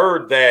we've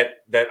heard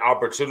that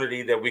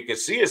opportunity that we could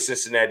see a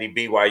Cincinnati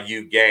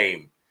BYU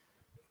game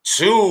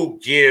to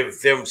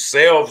give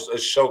themselves a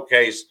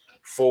showcase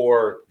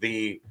for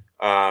the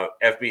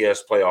FBS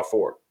playoff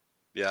forward.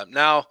 Yeah.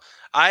 Now,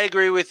 I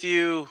agree with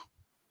you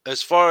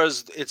as far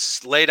as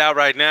it's laid out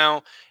right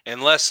now.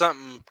 Unless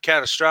something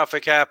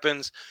catastrophic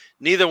happens,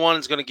 neither one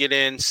is going to get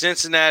in.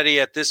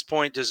 Cincinnati at this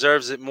point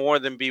deserves it more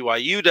than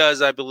BYU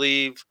does, I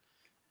believe.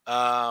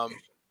 But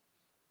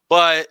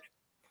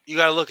you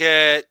got to look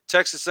at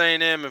Texas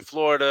A&M and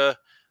Florida.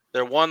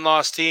 They're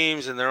one-loss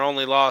teams, and their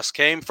only loss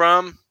came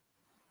from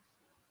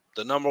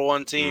the number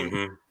one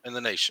team in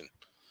the nation.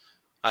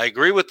 I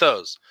agree with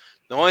those.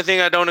 The only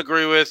thing I don't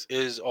agree with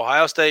is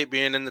Ohio State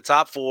being in the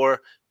top 4.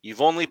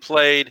 You've only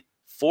played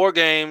 4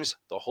 games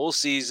the whole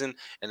season,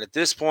 and at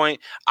this point,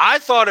 I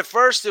thought at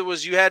first it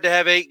was you had to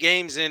have 8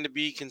 games in to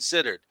be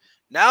considered.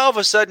 Now all of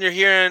a sudden you're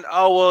hearing,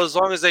 oh, well, as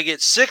long as they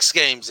get 6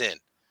 games in.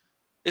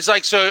 It's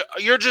like, so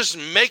you're just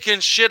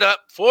making shit up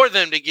for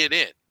them to get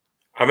in.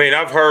 I mean,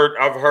 I've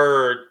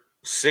heard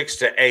 6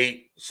 to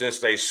 8 since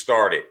they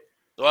started.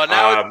 Well,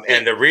 now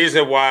and the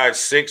reason why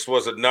 6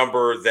 was a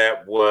number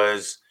that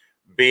was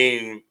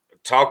being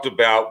talked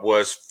about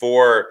was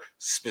for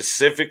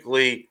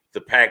specifically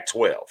the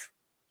Pac-12,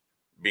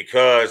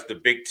 because the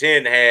Big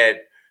Ten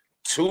had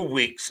 2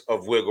 weeks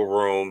of wiggle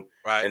room,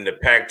 and the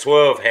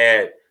Pac-12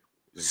 had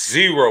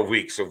 0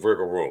 weeks of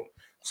wiggle room.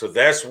 So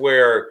that's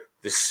where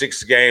the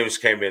 6 games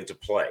came into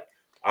play.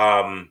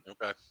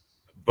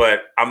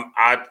 But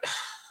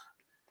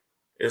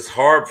it's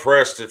hard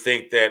pressed to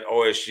think that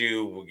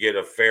OSU will get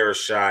a fair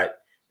shot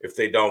if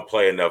they don't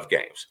play enough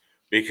games,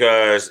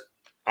 because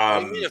what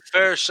do you mean a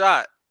fair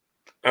shot?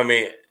 I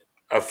mean,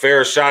 a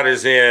fair shot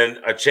is in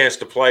a chance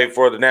to play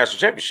for the national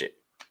championship.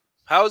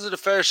 How is it a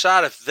fair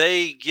shot if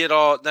they get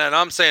all? And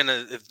I'm saying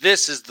if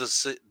this is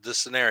the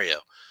scenario,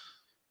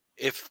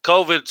 if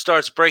COVID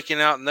starts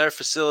breaking out in their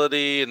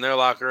facility, in their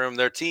locker room,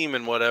 their team,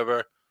 and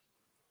whatever,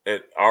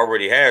 it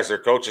already has. Their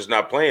coach is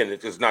not playing.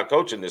 It's not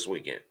coaching this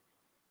weekend.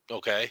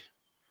 Okay.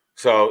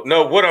 So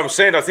no, what I'm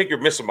saying, I think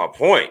you're missing my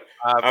point.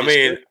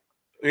 Obviously. I mean,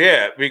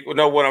 yeah,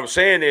 no. What I'm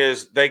saying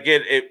is they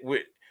get it.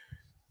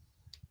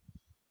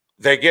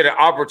 They get an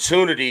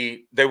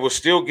opportunity. They will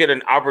still get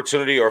an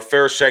opportunity or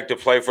fair shake to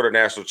play for the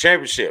national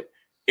championship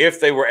if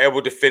they were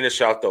able to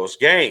finish out those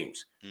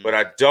games. But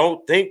I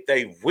don't think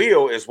they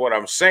will, is what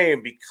I'm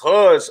saying,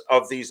 because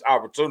of these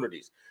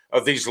opportunities,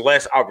 of these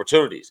less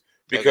opportunities.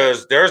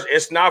 Because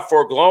it's not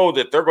foregone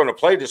that they're going to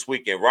play this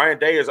weekend. Ryan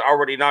Day is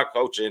already not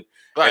coaching,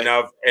 and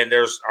I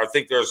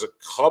think there's a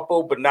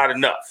couple, but not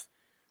enough.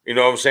 You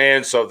know what I'm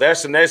saying? So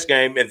that's the next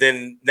game, and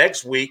then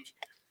next week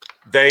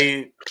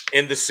they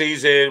end the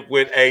season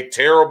with a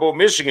terrible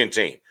Michigan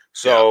team.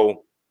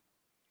 So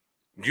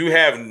you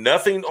have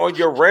nothing on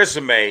your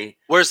resume.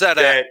 Where's that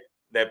at?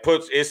 That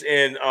puts it's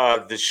in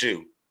the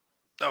shoe.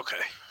 Okay.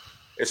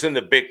 It's in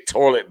the big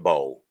toilet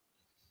bowl.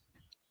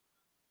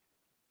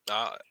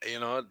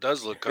 It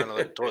does look kind of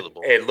like a toilet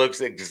bowl. It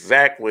looks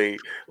exactly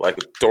like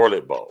a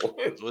toilet bowl.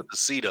 With the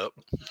seat up.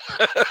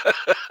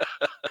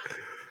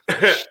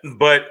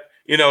 But,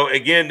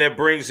 again, that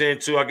brings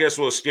into, I guess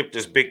we'll skip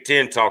this Big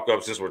Ten talk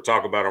up since we're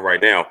talking about it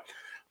right now.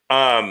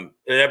 And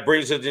that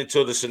brings us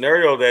into the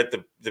scenario that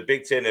the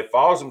Big Ten that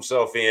falls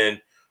himself in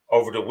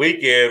over the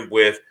weekend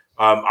with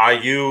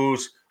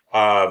IU's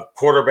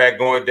quarterback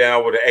going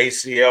down with an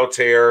ACL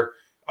tear,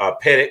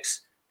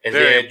 Penix. And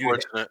Very then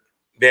unfortunate.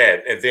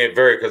 and then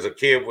because the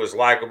kid was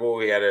likable.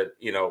 He had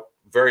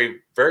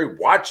very, very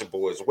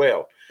watchable as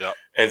well. Yep.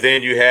 And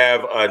then you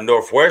have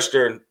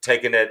Northwestern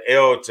taking that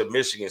L to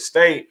Michigan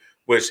State,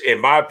 which,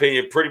 in my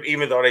opinion,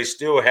 even though they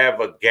still have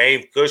a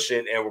game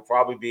cushion and will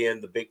probably be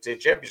in the Big Ten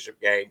championship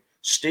game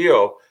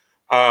still,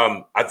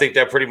 I think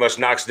that pretty much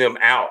knocks them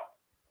out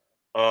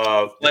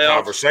of the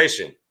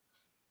conversation.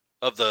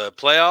 Of the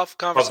playoff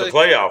conversation? Of the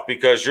playoff,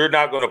 because you're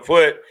not going to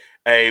put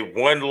a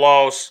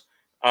one-loss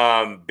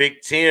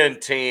Big Ten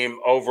team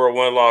over a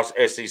one-loss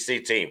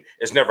SEC team.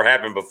 It's never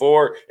happened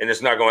before, and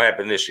it's not going to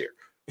happen this year.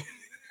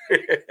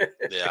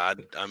 Yeah,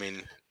 I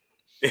mean,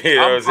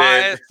 I'm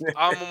biased.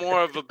 I'm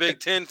more of a Big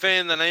Ten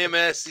fan than I am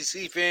an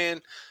SEC fan,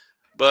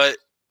 but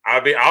I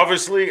mean,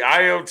 obviously,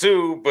 I am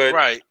too. But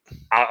right,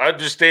 I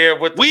understand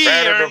what the we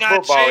pattern are of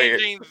not football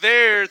changing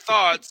their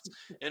thoughts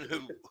and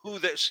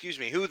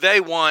who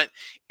they want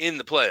in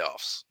the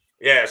playoffs.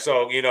 Yeah,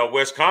 so,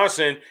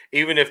 Wisconsin,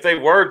 even if they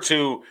were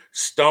to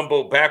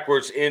stumble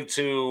backwards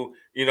into,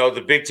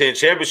 the Big Ten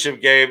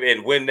championship game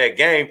and win that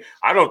game,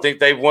 I don't think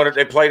they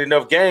played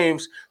enough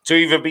games to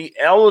even be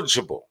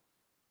eligible.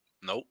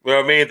 Nope. You know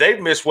what I mean?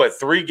 They've missed,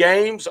 3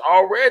 games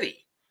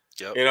already?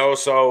 Yep.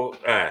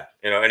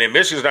 And then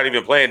Michigan's not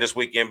even playing this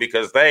weekend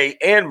because they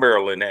and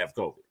Maryland have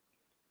COVID.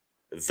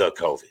 The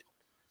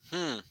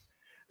COVID.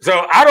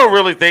 So I don't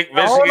really think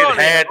Michigan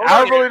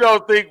I really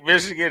don't think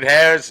Michigan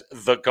has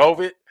the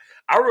COVID.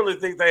 I really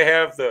think they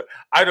have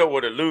I don't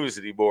want to lose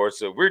anymore,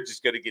 so we're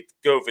just going to get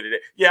the COVID.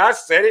 Yeah, I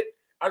said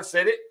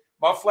it.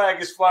 My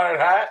flag is flying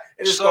high,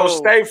 and it's going to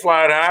stay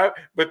flying high,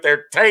 but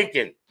they're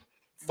tanking.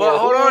 But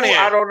hold on here.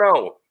 I don't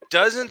know.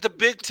 Doesn't the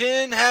Big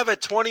Ten have a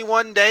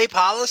 21-day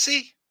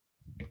policy?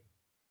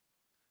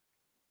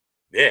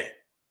 Yeah.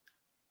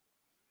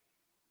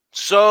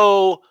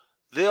 So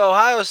the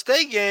Ohio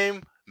State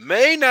game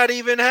may not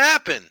even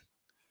happen.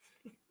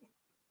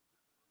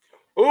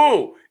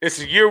 Ooh, it's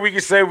a year we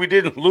can say we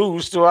didn't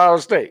lose to Ohio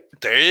State.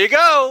 There you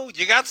go.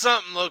 You got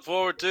something to look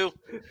forward to.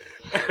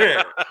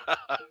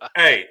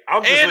 Hey,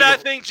 I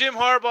think Jim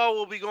Harbaugh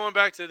will be going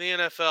back to the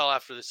NFL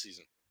after this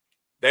season.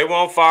 They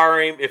won't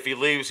fire him. If he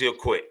leaves, he'll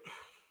quit.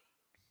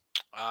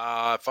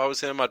 If I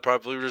was him, I'd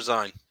probably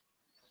resign.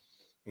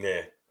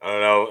 Yeah. I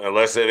don't know.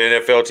 Unless an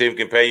NFL team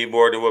can pay you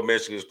more than what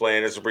Michigan's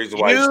paying, that's the reason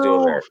why you're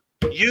still there.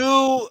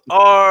 You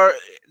are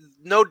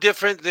no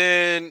different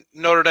than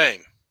Notre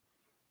Dame.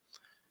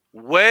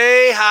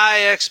 Way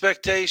high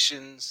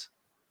expectations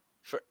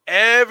for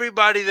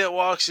everybody that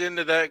walks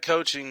into that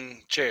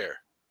coaching chair.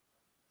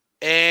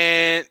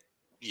 And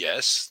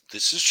yes,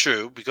 this is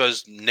true,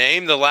 because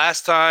name the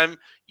last time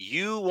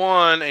you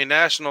won a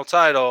national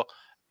title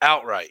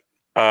outright.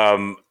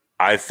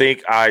 I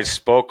think I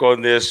spoke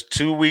on this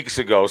 2 weeks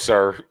ago,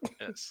 sir.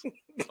 Yes.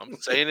 I'm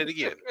saying it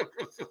again.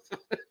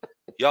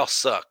 Y'all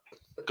suck.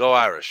 Go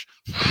Irish.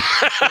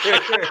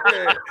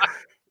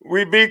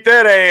 We beat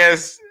that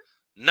ass.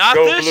 Not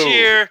Go this Blue.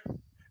 year.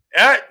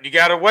 You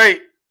got to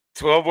wait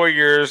 12 more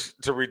years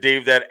to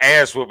redeem that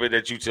ass whooping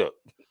that you took.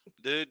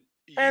 Dude,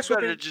 you Ass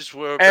better whooping. just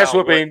worry about Ass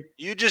whooping.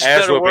 you just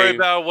Ass better worry whooping.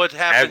 about what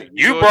happened.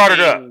 to You your brought it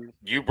up. team.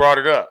 You brought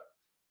it up.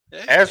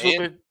 Yeah, Ass and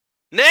whooping.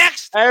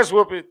 Next. Ass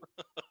whooping.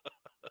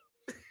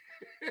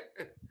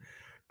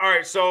 All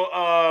right,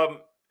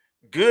 so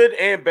good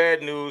and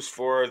bad news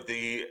for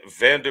the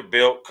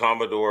Vanderbilt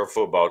Commodore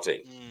football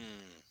team.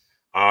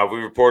 We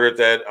reported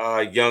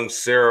that young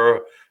Sarah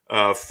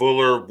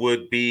Fuller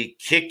would be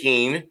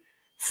kicking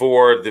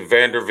for the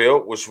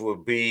Vanderbilt, which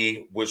would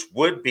be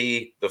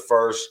the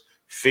first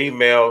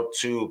female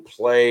to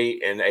play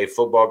in a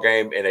football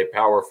game in a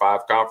Power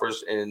 5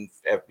 conference in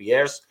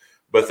FBS,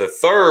 but the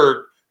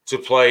third to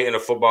play in a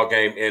football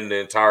game in the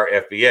entire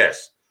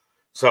FBS.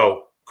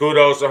 So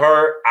kudos to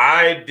her.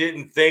 I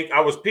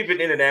was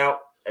peeping in and out.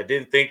 I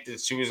didn't think that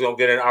she was going to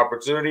get an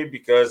opportunity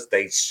because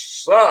they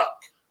suck.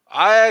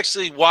 I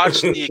actually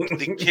watched the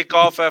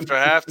kickoff after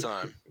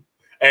halftime.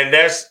 And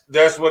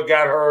that's what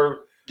got her.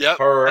 Yep.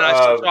 Her, and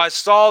I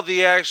saw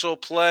the actual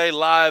play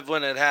live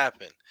when it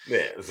happened.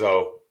 Yeah.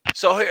 So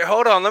here,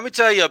 hold on. Let me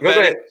tell you a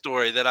betting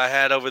story that I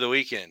had over the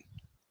weekend.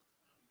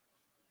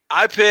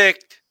 I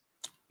picked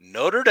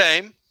Notre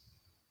Dame.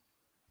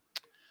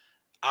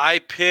 I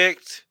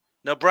picked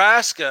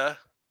Nebraska,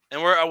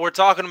 and we're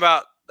talking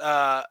about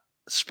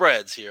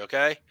spreads here,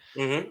 okay?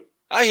 Mm-hmm.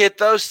 I hit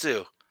those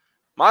two.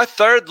 My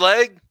third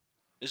leg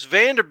is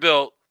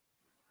Vanderbilt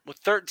with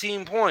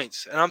 13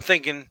 points, and I'm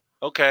thinking,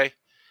 okay,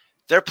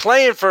 they're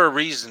playing for a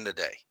reason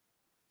today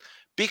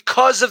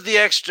because of the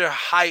extra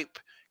hype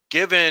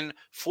given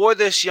for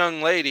this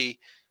young lady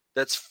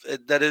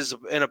that is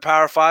in a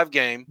Power 5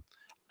 game.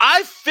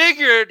 I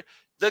figured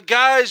the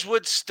guys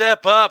would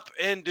step up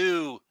and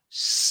do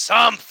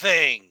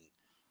something.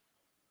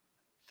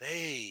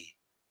 They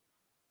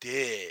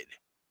did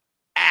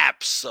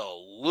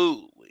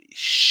absolutely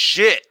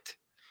shit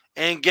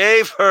and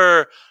gave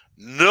her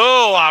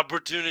no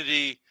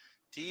opportunity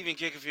to even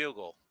kick a field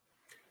goal.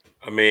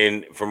 I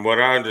mean, from what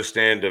I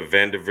understand of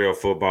Vanderbilt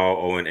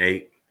football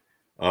 0-8,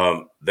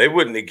 they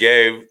wouldn't have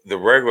gave the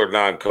regular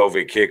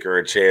non-COVID kicker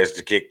a chance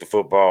to kick the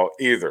football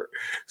either.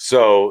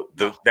 So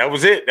that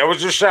was it. That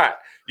was your shot.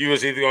 You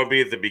was either going to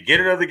be at the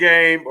beginning of the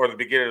game or the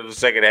beginning of the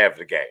second half of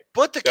the game.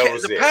 But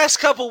the past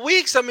couple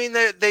weeks, I mean,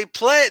 they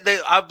play.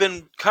 I've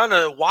been kind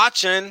of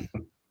watching,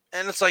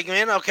 and it's like,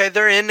 man, okay,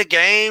 they're in the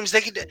games.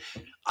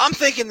 I'm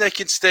thinking they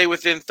could stay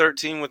within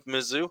 13 with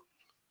Mizzou.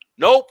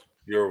 Nope.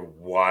 You're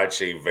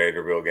watching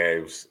Vanderbilt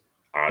games,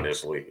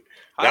 honestly.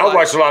 I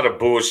watch a lot of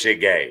bullshit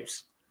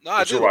games. No,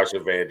 I do. You're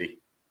watching Vandy.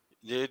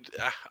 Dude,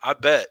 I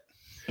bet.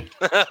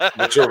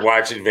 But you're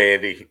watching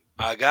Vandy.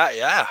 I got,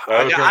 yeah.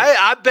 Okay.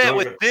 I bet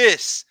with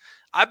this.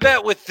 I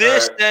bet with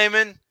this, right.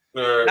 Damon.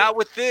 Right. Not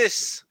with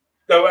this.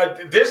 No, I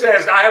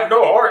have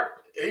no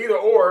heart either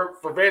or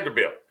for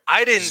Vanderbilt.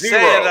 I didn't Zero.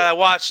 say that I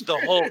watched the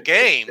whole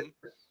game.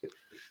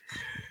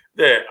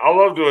 Yeah,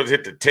 all I'm doing is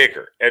hit the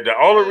ticker. And the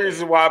only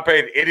reason why I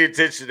paid any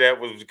attention to that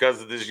was because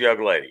of this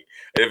young lady.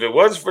 And if it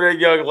wasn't for that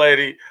young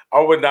lady,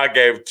 I would not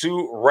give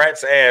two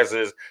rats'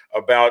 asses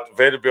about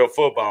Vanderbilt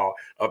football.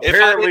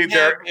 Apparently,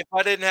 if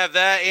I didn't have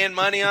that and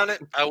money on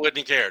it, I wouldn't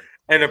have cared.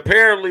 And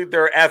apparently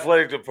their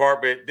athletic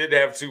department didn't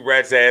have two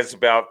rats' ass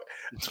about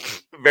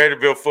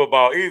Vanderbilt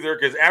football either,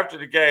 because after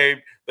the game,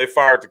 they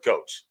fired the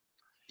coach.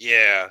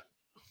 Yeah.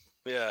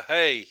 Yeah.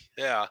 Hey.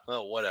 Yeah.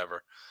 Oh,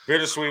 whatever.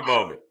 Bittersweet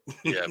moment.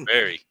 Yeah,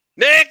 very.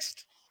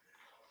 Next.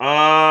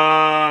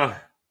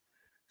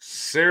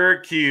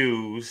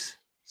 Syracuse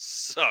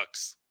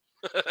sucks.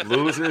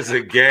 Loses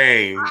a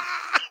game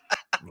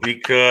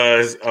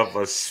because of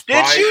a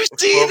spike. Did you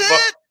see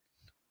that?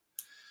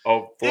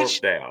 Oh,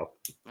 fourth down.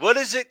 What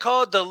is it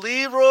called? The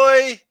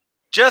Leroy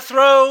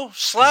Jethro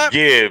slap?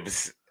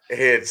 Gibbs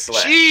head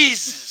slap.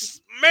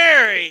 Jesus,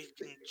 Mary,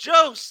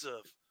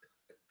 Joseph.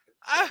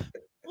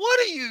 What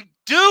are you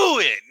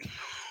doing?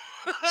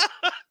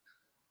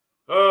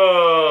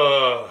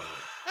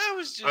 That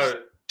was just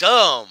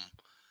dumb.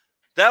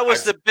 That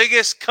was the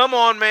biggest come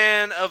on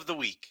man of the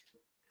week.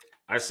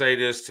 I say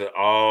this to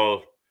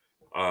all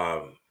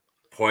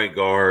point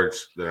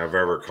guards that I've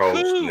ever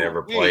coached,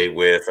 never played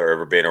with, or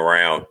ever been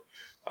around.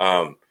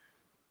 And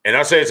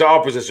I say it to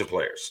all position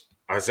players.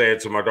 I say it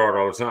to my daughter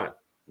all the time.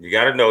 You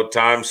got to know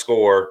time,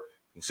 score,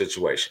 and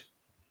situation.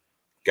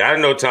 Got to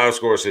know time,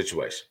 score,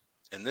 situation.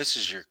 And this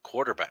is your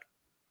quarterback.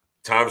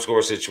 Time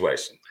score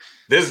situation.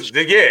 This is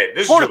your leader.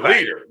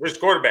 This is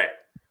quarterback.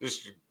 This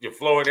is your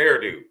flowing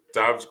hairdo.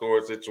 Time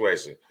score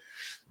situation.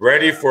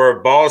 Ready for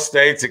Ball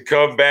State to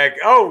come back.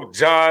 Oh,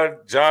 John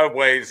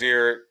Wayne's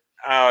here.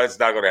 Oh, it's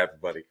not going to happen,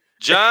 buddy.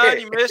 John,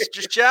 you missed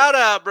your shout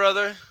out,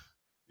 brother.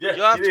 Yeah,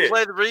 you'll have to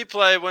play the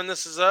replay when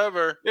this is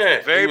over.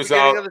 Yeah, very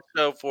beginning of the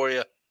show for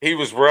you. He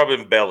was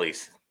rubbing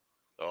bellies.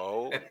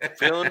 Oh,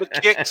 feeling the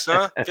kicks,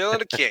 huh? Feeling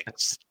the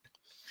kicks.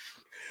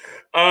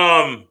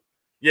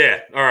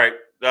 Yeah. All right.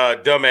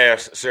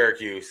 Dumbass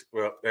Syracuse.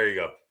 Well, there you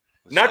go.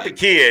 Not the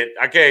kid.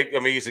 I can't. I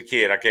mean, he's a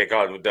kid. I can't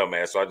call him a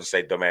dumbass, so I just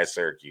say dumbass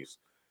Syracuse.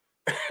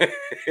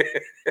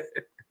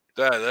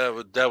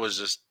 that was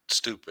just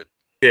stupid.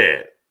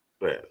 Yeah.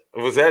 But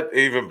was that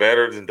even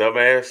better than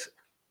dumbass?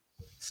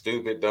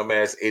 Stupid,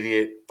 dumbass,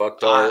 idiot,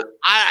 fucktard.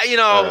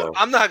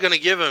 I'm not going to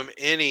give him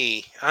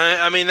any.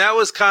 I mean, that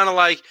was kind of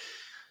like,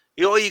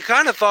 you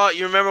kind of thought.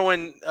 You remember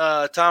when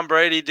Tom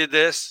Brady did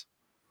this?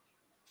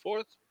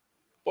 Fourth.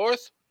 What?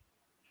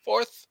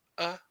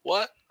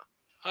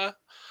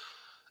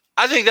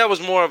 I think that was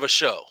more of a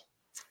show.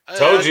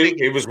 Told you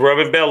he was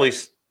rubbing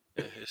bellies.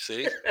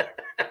 See.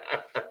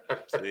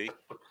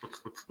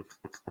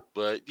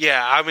 But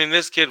yeah, I mean,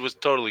 this kid was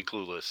totally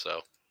clueless. So.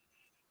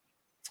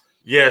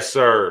 Yes,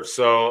 sir.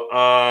 So,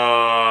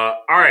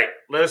 all right,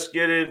 let's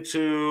get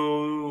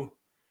into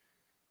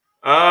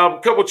a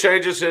couple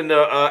changes in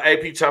the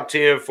AP Top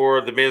 10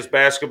 for the men's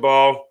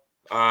basketball.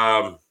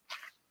 A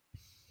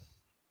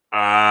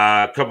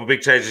couple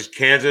big changes.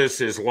 Kansas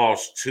has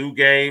lost 2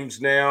 games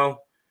now,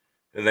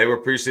 and they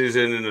were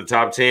preseason in the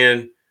top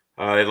 10.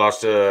 They lost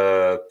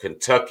to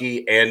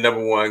Kentucky and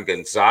number 1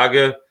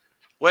 Gonzaga.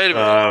 Wait a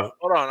minute.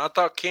 Hold on. I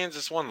thought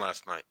Kansas won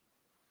last night.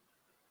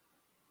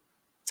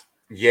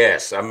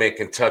 Yes, I meant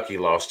Kentucky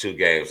lost 2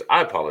 games.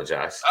 I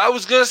apologize. I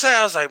was going to say,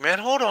 I was like, man,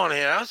 hold on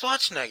here. I was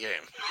watching that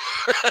game.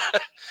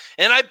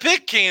 And I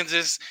picked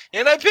Kansas,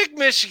 and I picked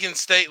Michigan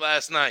State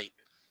last night.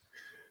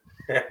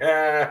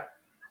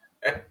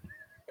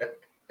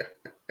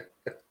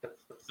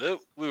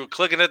 We were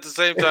clicking at the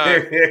same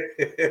time.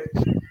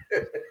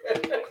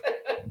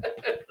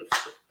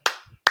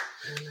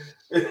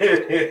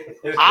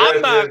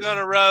 I'm not going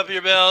to rub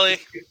your belly.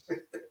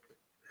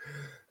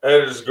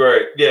 That is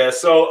great. Yeah,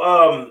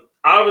 so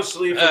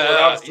obviously from what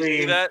I've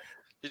seen. Did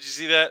you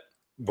see that?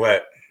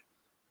 What?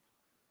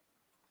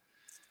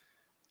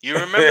 You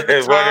remember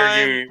the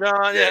time,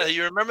 John? Yeah,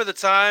 you remember the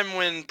time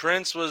when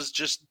Prince was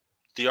just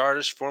the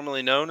artist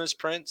formerly known as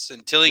Prince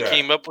until he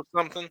came up with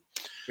something?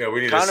 Yeah,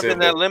 we need kind a symbol. In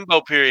that limbo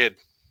period.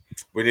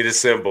 We need a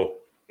symbol.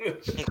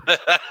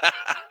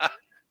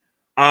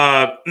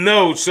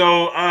 No,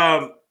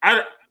 so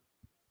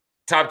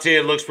top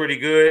 10 looks pretty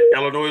good.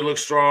 Illinois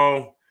looks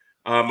strong.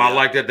 I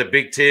like that the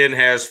Big Ten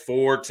has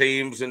 4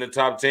 teams in the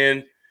top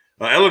 10.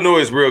 Illinois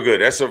is real good.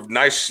 That's a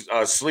nice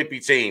sleepy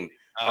team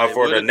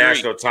for the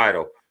national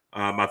title.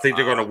 I think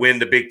they're going to win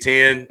the Big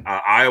Ten.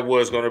 Iowa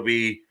is going to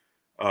be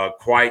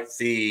quite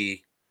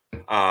the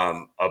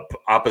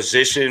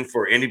opposition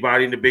for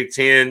anybody in the Big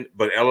Ten,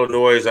 but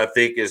Illinois, I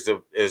think,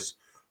 is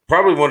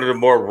probably one of the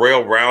more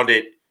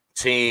well-rounded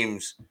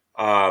teams,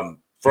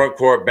 front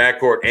court, back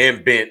court,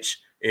 and bench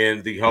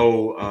in the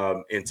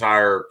whole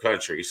entire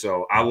country.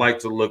 So I like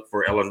to look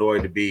for Illinois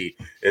to be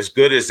as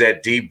good as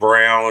that D.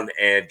 Brown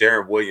and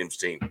Darren Williams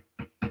team.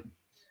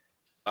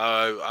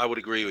 I would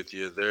agree with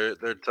you.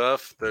 They're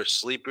tough. They're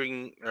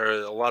sleeping, or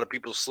a lot of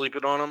people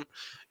sleeping on them,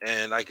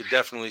 and I could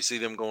definitely see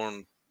them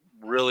going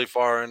really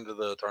far into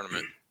the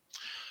tournament.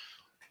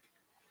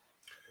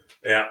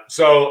 Yeah.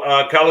 So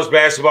college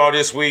basketball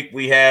this week,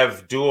 we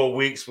have dual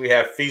weeks. We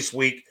have Feast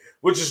Week,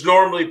 which is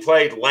normally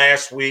played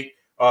last week,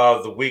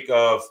 the week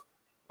of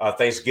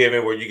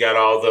Thanksgiving, where you got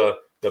all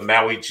the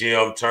Maui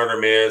Gym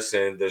tournaments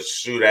and the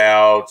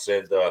shootouts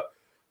and the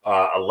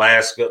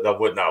Atlantis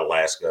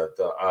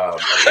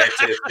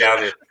down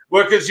there.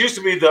 Well, because it used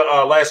to be the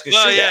Alaska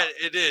shootout. Yeah,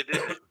 it did.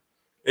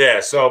 Yeah.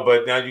 So,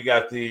 but now you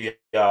got the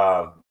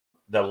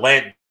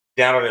land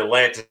down in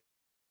Atlantis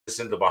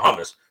in the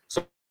Bahamas.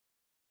 So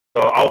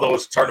all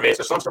those tournaments,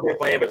 there's some still being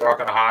played, but they're all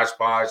kind of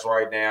hodgepodge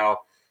right now.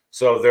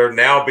 So they're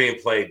now being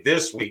played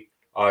this week.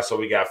 So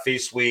we got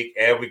Feast Week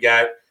and we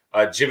got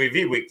Jimmy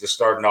V Week to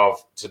starting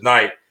off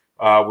tonight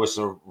with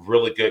some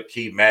really good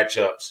key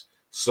matchups.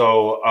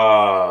 So,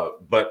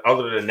 but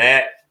other than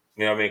that,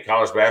 you know what I mean,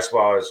 college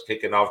basketball is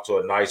kicking off to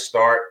a nice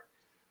start.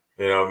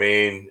 You know what I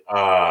mean?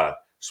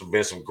 So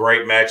been some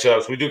great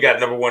matchups. We do got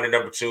number 1 and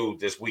number 2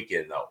 this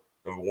weekend, though.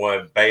 Number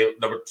 1, Baylor,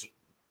 number 2,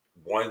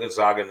 1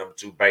 Gonzaga, number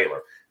 2,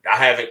 Baylor. I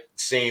haven't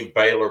seen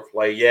Baylor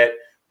play yet,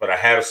 but I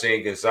have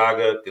seen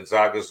Gonzaga.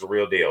 Gonzaga's the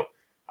real deal.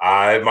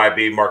 It might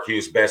be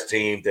Marquette's best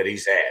team that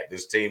he's had.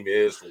 This team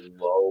is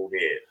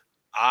loaded.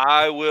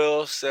 I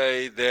will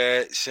say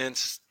that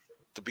since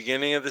the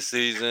beginning of the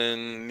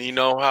season, you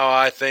know how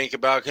I think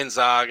about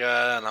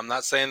Gonzaga, and I'm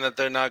not saying that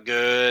they're not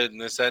good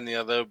and this, that, and the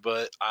other,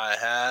 but I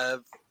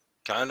have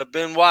kind of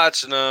been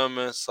watching them.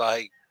 It's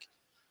like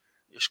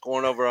you're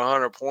scoring over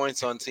 100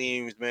 points on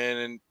teams, man,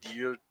 and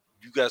you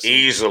got some,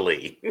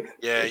 easily.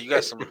 Yeah, you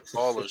got some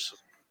ballers.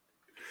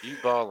 You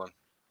balling.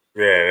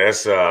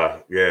 that's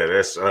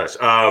us.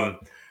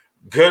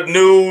 Good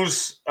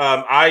news,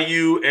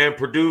 IU and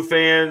Purdue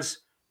fans.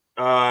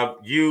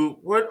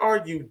 What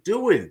are you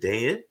doing,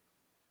 Dan?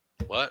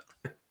 What?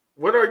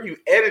 What are you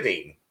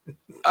editing?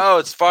 Oh,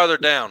 it's farther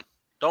down.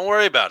 Don't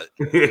worry about it.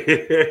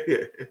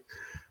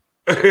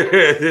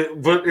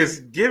 But it's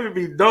giving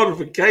me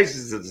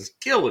notifications and it's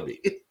killing me.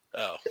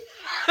 Oh.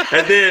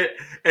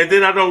 and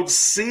then I don't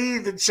see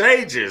the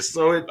changes,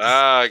 so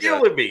it's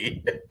killing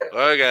me.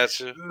 I got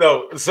you.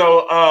 No,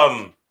 so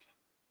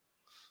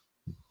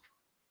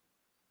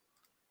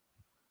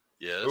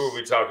yes. Who are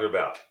we talking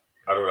about?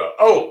 I don't know.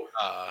 Oh,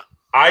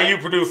 IU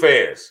Purdue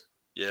fans.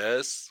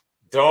 Yes.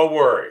 Don't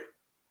worry.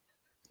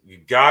 You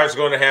guys are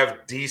going to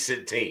have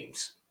decent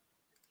teams.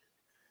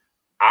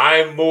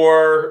 I'm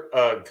more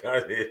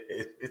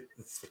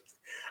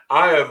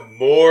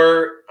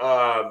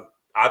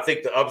I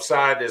think the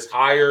upside is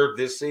higher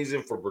this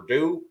season for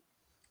Purdue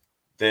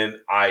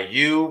than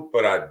IU,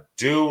 but I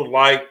do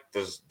like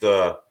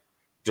the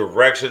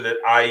direction that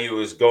IU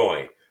is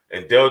going.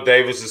 And Dale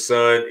Davis'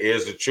 son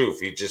is the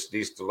truth. He just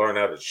needs to learn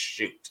how to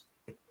shoot.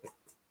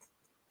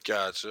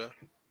 Gotcha.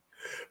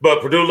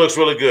 But Purdue looks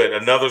really good.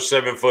 Another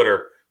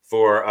 7-footer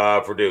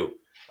for Purdue.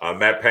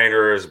 Matt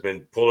Painter has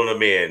been pulling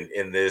them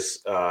in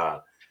this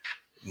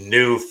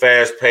new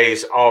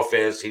fast-paced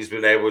offense. He's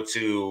been able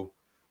to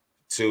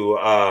keep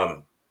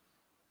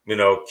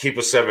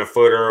a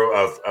 7-footer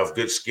of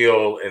good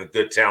skill and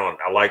good talent.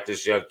 I like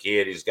this young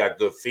kid. He's got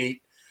good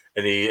feet,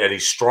 and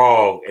he's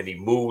strong, and he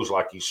moves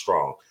like he's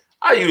strong.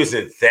 IU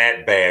isn't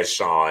that bad,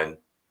 Sean.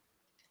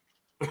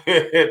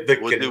 The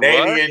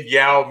Canadian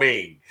Yao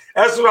Ming.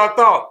 That's what I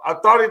thought. I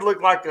thought he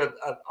looked like an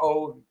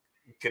old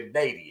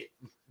Canadian.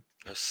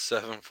 A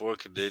 7'4"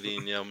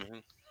 Canadian Yao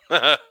Ming.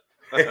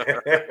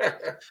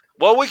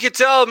 Well, we could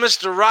tell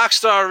Mr.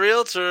 Rockstar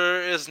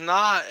Realtor is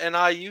not an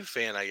IU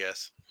fan, I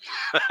guess.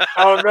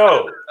 Oh,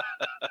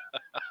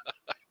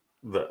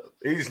 no.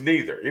 He's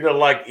neither. He doesn't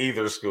like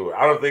either school.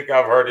 I don't think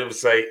I've heard him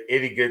say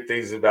any good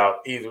things about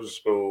either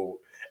school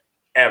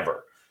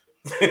ever.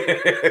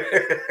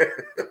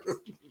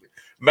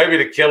 Maybe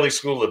the Kelly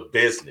School of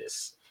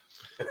Business.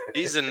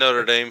 He's a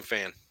Notre Dame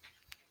fan.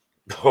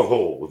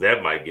 Oh,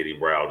 that might get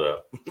him riled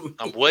up.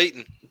 I'm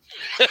waiting.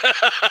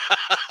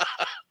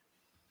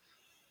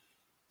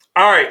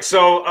 All right,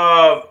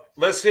 so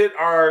let's hit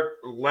our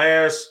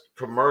last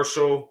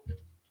commercial.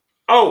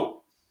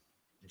 Oh,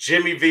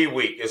 Jimmy V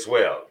week as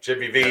well.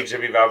 Jimmy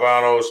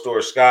Valvano,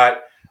 Stuart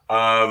Scott.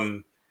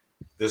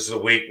 This is a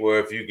week where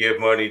if you give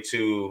money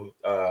to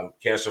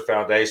cancer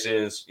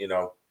foundations,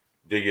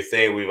 do your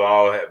thing. We've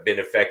all been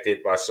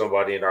affected by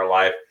somebody in our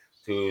life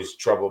who's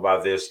troubled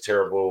by this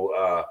terrible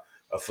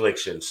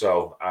affliction.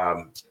 So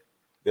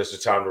this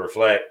is time to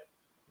reflect,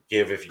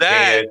 give if you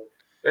can.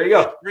 There you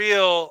go.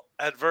 Real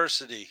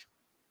adversity.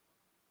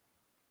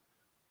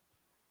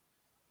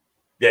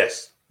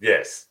 Yes.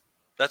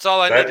 That's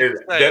all I need to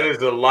say. That is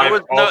the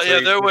life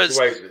altering there was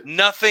situation.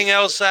 nothing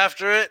else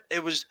after it.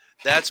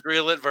 That's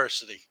real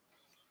adversity.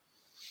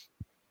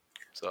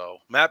 So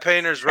Matt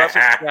Painter's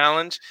roughest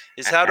challenge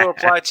is how to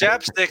apply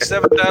chapstick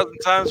 7,000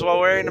 times while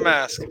wearing a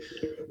mask.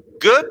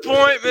 Good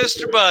point,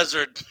 Mr.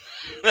 Buzzard.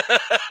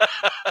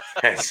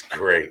 That's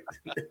great.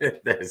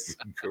 That's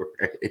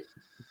great.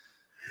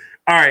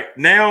 All right,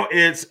 now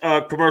it's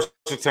commercial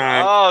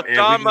time. Oh, and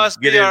Sean we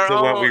must get be into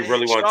our what we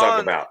really want to talk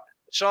about.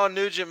 Sean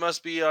Nugent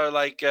must be our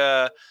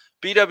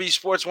BW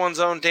Sports One's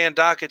own Dan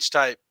Dockich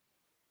type.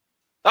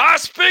 I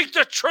speak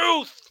the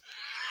truth.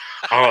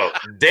 Oh,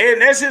 Dan,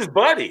 that's his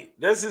buddy.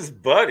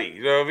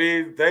 You know what I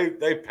mean?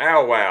 They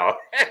powwow.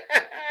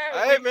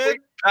 Hey, man,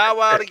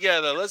 powwow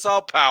together. Let's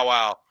all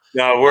powwow.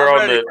 No, we're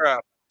on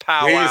the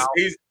powwow.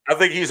 I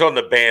think he's on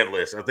the ban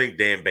list. I think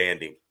Dan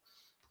banned him.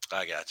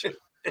 I got you.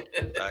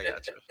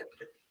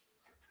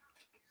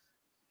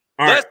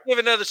 All Let's right. give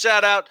another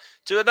shout out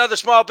to another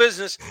small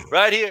business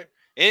right here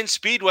in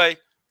Speedway.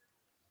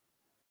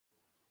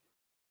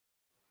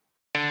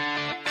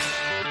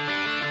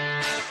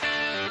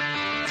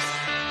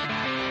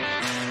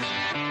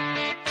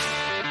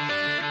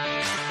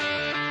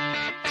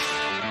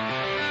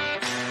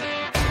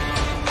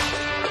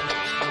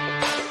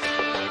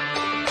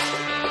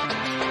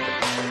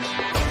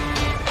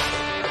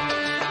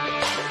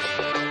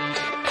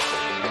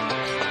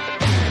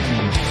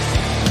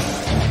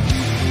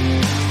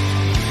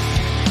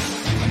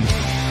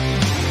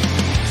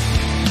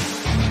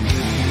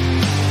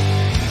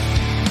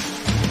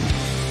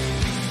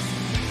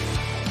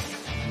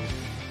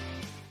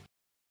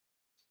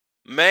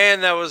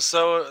 Man, that was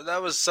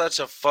such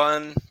a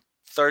fun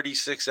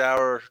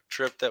 36-hour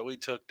trip that we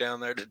took down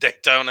there to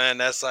Daytona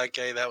and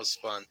SIK. That was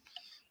fun.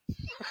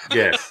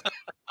 Yes.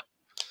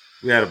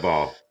 We had a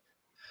ball.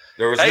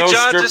 There was Hey, no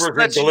John,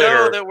 strippers and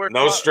glitter.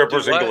 No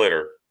strippers and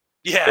glitter.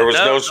 Yeah, there was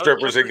no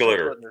strippers and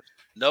glitter.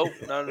 Nope,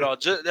 not at all.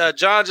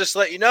 John, just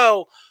let you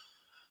know,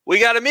 we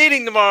got a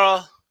meeting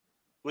tomorrow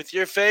with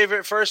your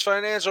favorite First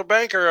Financial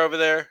banker over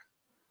there.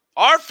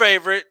 Our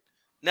favorite,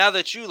 now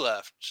that you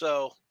left.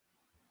 So.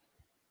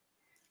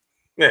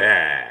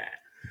 Yeah.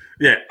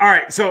 Yeah. All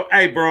right. So,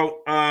 hey,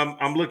 bro,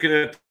 I'm looking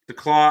at the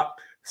clock.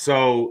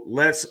 So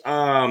let's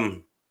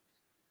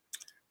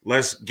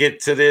get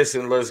to this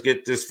and let's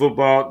get this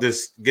football.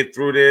 Get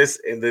through this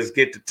and let's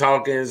get to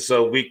talking.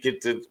 So we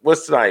get to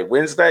what's tonight?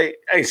 Wednesday?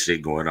 Ain't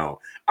shit going on.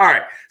 All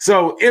right.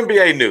 So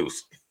NBA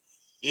news.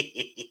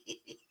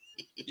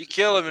 You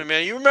killing me,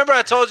 man. You remember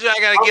I told you I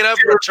got to get up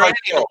for training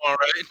tomorrow,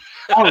 right?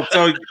 All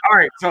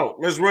right. So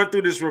let's run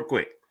through this real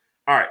quick.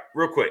 All right,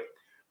 real quick.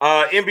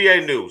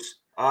 NBA news.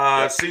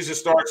 Season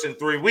starts in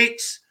 3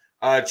 weeks.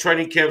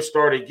 Training camp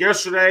started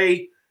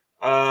yesterday.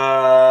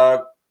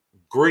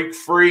 Greek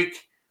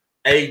Freak,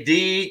 AD,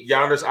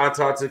 Giannis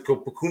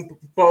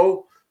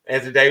Antetokounmpo,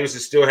 Anthony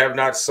Davis still have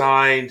not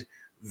signed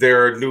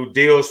their new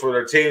deals for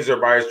their teams.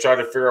 Everybody's trying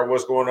to figure out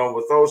what's going on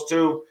with those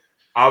two.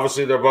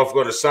 Obviously, they're both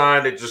going to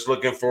sign. They're just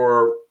looking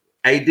for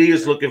AD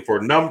is looking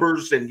for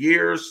numbers and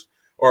years,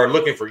 or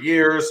looking for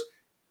years.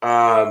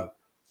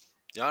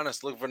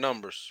 Giannis looking for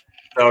numbers.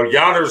 No,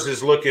 Giannis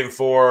is looking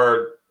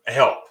for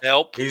help.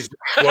 He's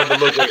going to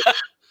look.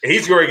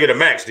 He's going to get a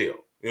max deal.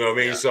 You know what I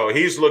mean? Yeah. So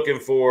he's looking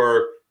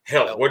for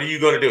help. What are you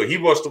going to do? He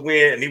wants to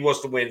win, and he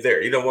wants to win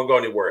there. He don't want to go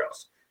anywhere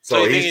else.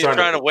 So he's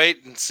trying to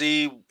wait and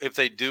see if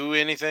they do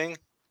anything.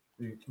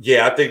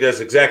 Yeah, I think that's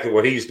exactly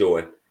what he's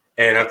doing.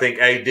 And I think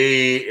AD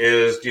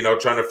is,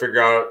 trying to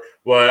figure out.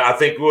 Well, I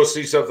think we'll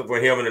see something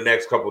from him in the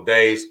next couple of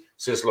days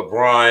since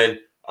LeBron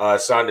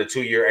signed a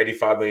 2-year,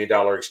 $85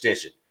 million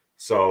extension.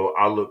 So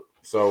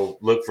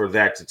look for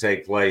that to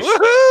take place.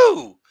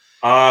 Woohoo!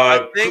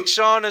 I think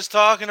Sean is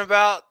talking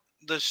about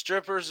the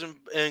strippers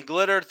and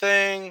glitter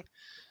thing.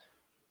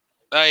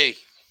 Hey,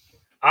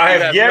 I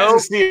have yet to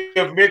see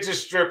a midget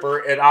stripper,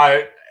 and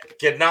I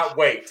cannot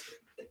wait.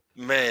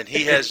 Man,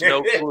 he has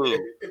no clue.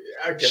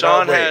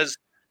 Sean has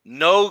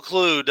no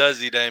clue, does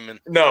he, Damon?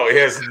 No, he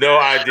has no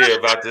idea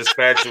about this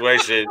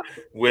infatuation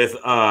with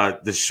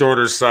the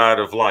shorter side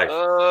of life.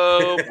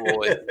 Oh,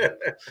 boy.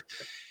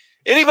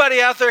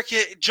 Anybody out there,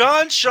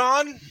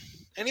 Sean,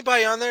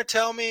 anybody on there,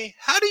 tell me,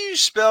 how do you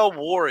spell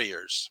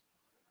Warriors?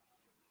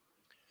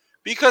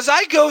 Because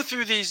I go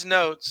through these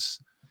notes,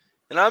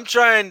 and I'm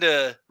trying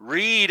to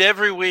read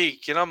every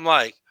week, and I'm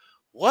like,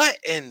 what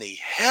in the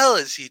hell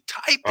is he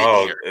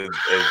typing here? Is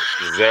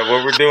that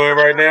what we're doing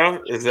right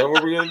now? Is that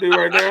what we're going to do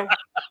right now?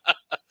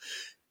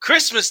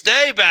 Christmas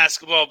Day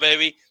basketball,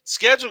 baby.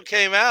 Schedule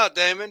came out,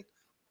 Damon.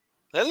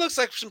 That looks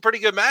like some pretty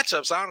good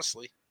matchups,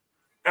 honestly.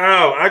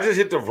 Oh, I just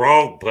hit the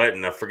wrong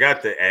button. I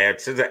forgot to add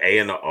to the A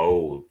and the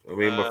O. I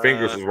mean, my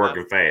fingers was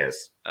working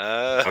fast.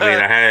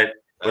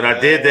 When I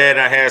did that,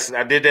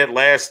 I did that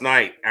last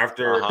night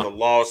after the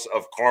loss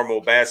of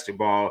Carmel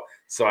basketball.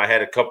 So I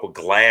had a couple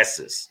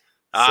glasses.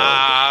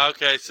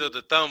 Okay. So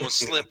the thumb was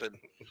slipping.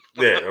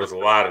 Yeah, there was a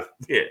lot of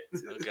I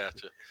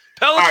gotcha.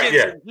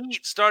 Pelicans and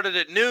Heat started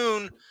at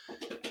noon.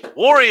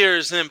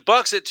 Warriors and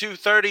Bucks at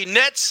 2:30.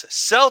 Nets,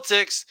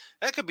 Celtics.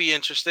 That could be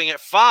interesting at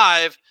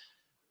 5.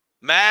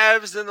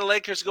 Mavs and the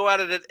Lakers go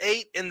at it at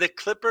 8. And the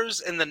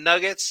Clippers and the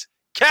Nuggets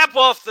cap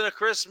off the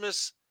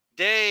Christmas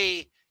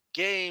Day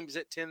games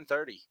at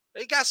 10:30.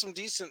 They got some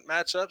decent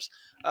matchups.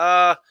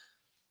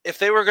 If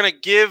they were going to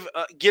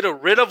get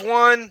rid of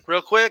one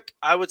real quick,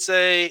 I would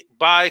say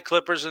buy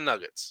Clippers and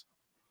Nuggets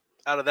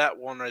out of that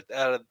one,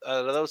 out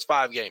of those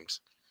 5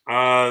 games.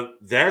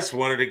 That's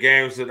one of the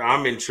games that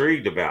I'm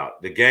intrigued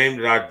about. The game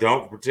that I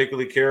don't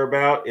particularly care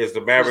about is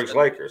the Mavericks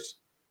Lakers.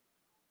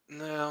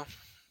 No.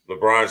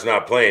 LeBron's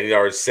not playing. He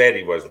already said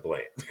he wasn't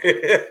playing.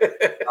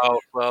 Oh,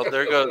 well,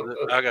 there goes.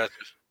 I got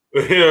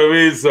you. You know what I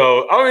mean?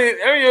 So, I mean,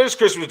 it's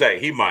Christmas Day.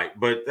 He might,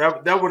 but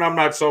that one I'm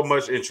not so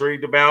much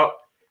intrigued about.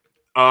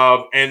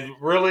 And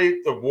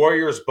really, the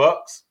Warriors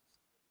Bucks,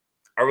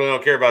 I really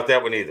don't care about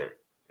that one either.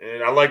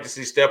 And I like to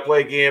see Steph play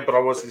again, but I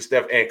want to see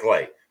Steph and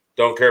Clay.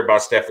 Don't care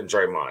about Steph and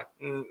Draymond.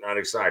 Not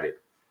excited.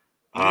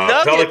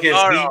 Pelicans Heat.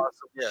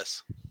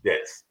 Awesome.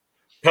 Yes.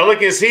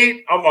 Pelicans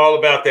Heat. I'm all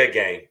about that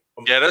game.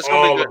 That's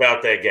all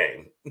about that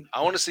game.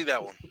 I want to see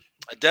that one.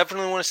 I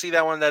definitely want to see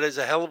that one. That is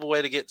a hell of a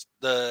way to get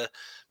the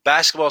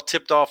basketball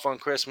tipped off on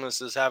Christmas,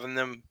 is having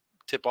them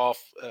tip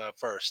off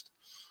first.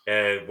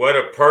 And what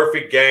a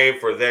perfect game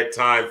for that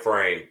time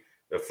frame.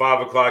 The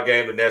 5 o'clock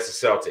game, the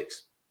Nets and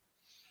Celtics.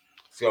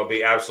 It's going to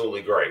be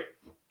absolutely great.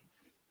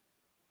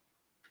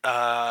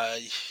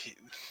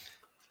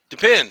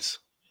 Depends.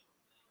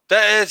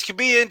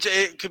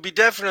 It could be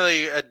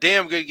definitely a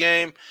damn good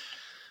game.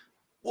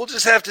 We'll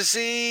just have to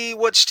see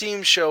which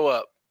teams show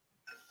up.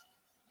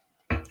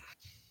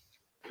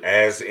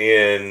 As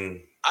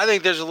in, I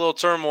think there's a little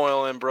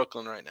turmoil in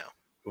Brooklyn right now.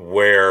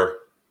 Where?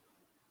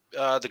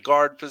 The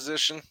guard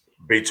position.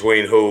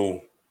 Between who?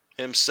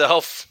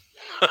 Himself.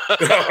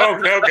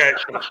 Okay.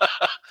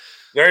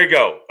 There you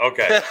go.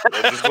 Okay.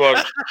 Make sure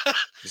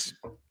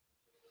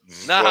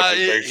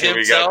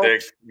we got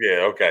that.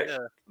 Yeah, okay. Yeah.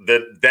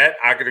 That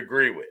I could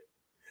agree with.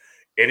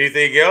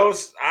 Anything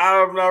else?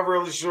 I'm not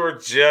really sure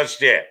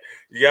just yet.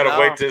 You got to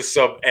wait till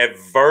some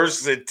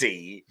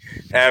adversity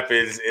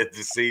happens in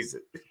the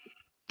season.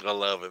 I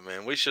love it,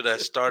 man. We should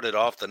have started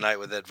off the night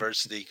with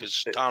adversity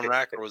because Tom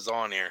Racker was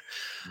on here.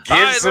 Get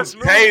All right, some let's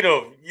move.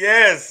 Tatum.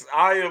 Yes,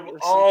 I am Get some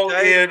all in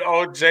Tatum.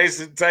 on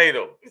Jason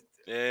Tatum.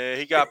 Yeah,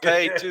 he got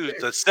paid too.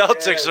 The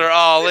Celtics are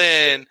all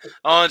in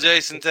on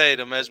Jason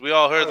Tatum. As we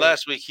all heard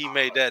last week, he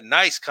made that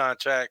nice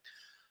contract.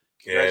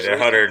 Yeah, that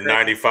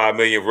 $195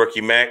 million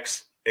rookie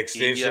max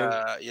extension.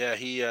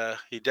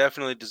 He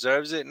definitely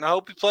deserves it, and I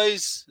hope he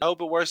plays. I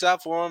hope it works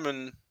out for him.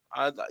 And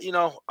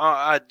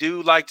I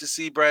do like to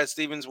see Brad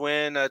Stevens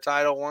win a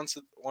title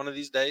one of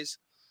these days.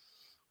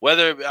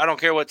 Whether I don't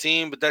care what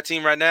team, but that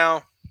team right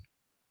now,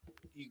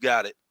 you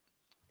got it.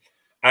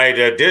 Hey,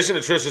 the addition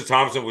of Tristan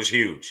Thompson was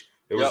huge.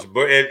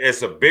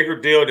 It's a bigger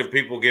deal than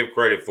people give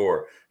credit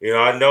for.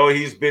 I know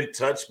he's been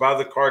touched by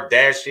the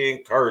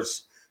Kardashian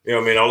curse. The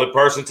only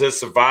person to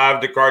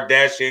survive the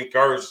Kardashian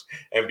curse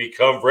and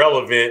become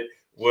relevant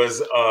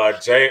was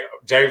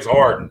James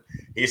Harden.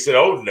 He said,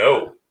 "Oh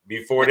no!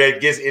 Before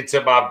that gets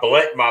into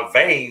my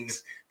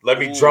veins, let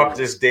me drop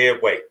this dead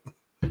weight."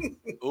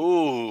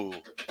 Ooh.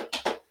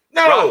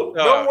 No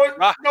one.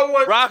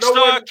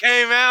 Rockstar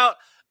came out.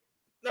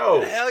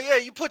 No. Hell yeah!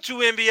 You put two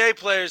NBA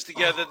players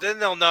together, then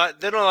they'll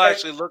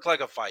actually look like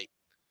a fight.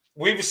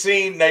 We've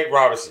seen Nate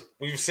Robinson.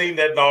 We've seen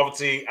that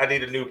novelty. I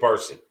need a new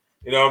person.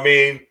 You know what I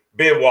mean?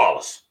 Ben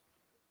Wallace.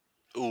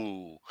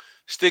 Ooh.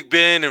 Stick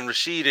Ben and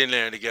Rasheed in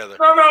there together.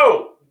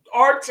 No.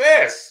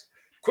 Artest.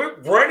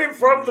 Quit running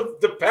from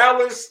the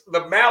palace,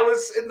 the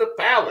malice in the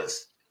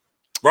palace.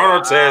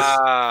 Ron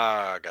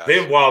Artest,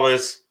 Ben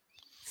Wallace,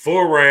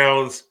 4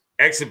 rounds,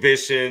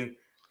 exhibition,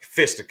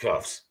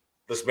 fisticuffs.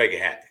 Let's make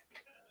it happen.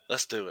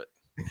 Let's do it.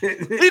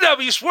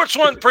 DW Sports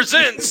One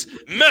presents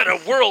Meta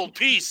World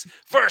Peace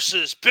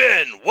versus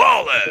Ben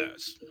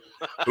Wallace.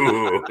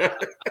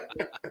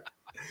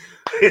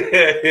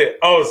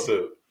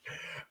 Awesome.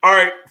 All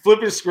right,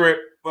 flipping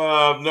script.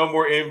 No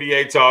more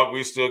NBA talk.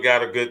 We still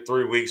got a good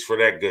 3 weeks for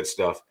that good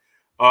stuff.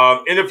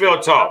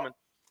 NFL talk.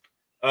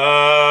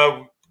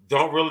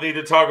 Don't really need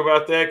to talk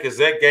about that because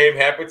that game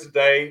happened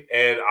today,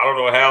 and I don't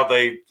know how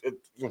they.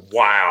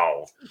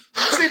 Wow!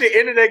 Did you see the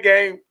end of that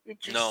game?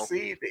 Did you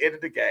see the end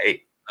of the game?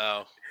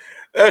 Oh,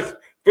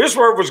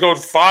 Pittsburgh was going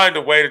to find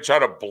a way to try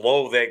to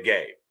blow that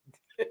game.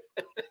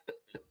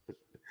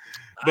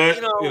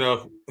 But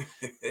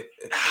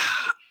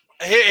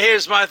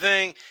here's my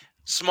thing.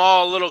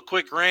 Small little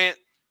quick rant.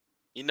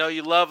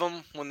 You love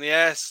them when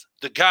the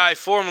guy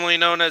formerly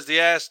known as the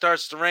ass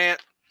starts to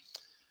rant.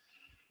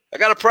 I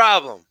got a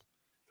problem.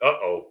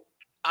 Uh-oh.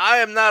 I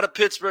am not a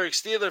Pittsburgh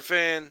Steelers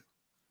fan,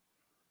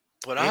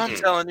 but I'm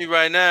telling you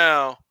right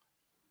now,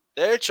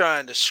 they're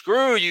trying to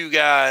screw you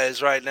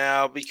guys right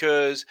now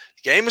because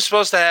the game is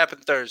supposed to happen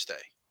Thursday.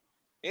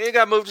 Then it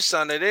got moved to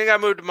Sunday. Then it got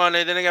moved to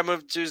Monday. Then it got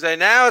moved to Tuesday.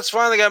 Now it's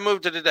finally got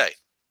moved to today.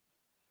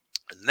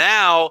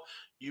 Now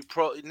you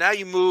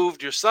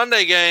moved your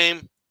Sunday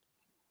game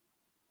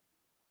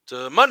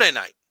to Monday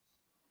night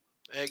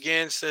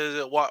against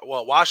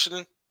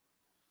Washington.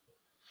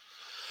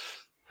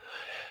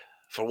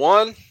 For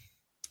one,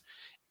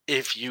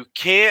 if you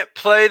can't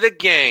play the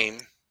game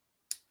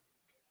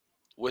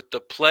with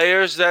the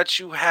players that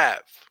you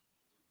have,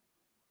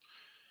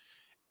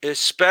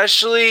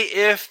 especially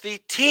if the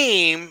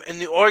team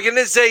and the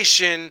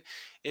organization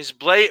is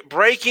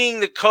breaking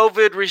the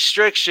COVID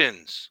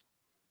restrictions,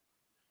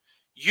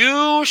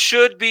 you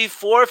should be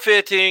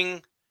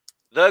forfeiting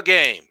the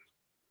game.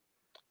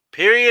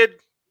 Period.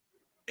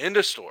 End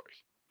of story.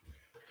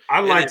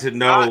 I'd like to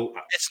know.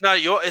 It's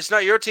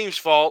not your team's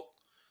fault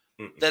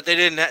that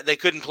they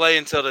couldn't play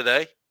until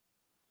today.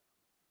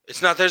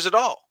 It's not theirs at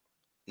all.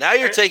 Now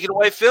you're taking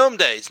away film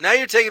days. Now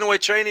you're taking away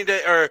training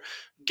day or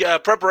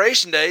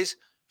preparation days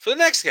for the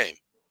next game.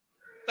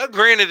 Now,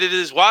 granted, it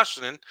is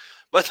Washington,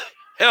 but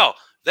hell,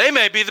 they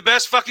may be the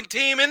best fucking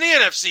team in the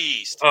NFC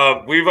East.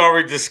 We've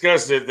already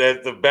discussed it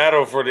that the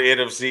battle for the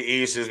NFC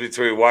East is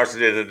between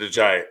Washington and the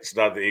Giants,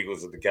 not the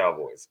Eagles and the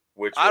Cowboys.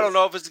 I don't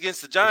know if it's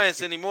against the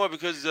Giants anymore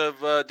because of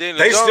Daniel Jones.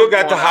 They still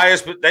got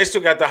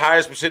the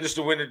highest percentage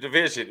to win the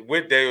division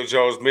with Daniel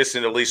Jones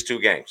missing at least 2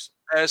 games.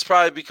 And it's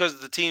probably because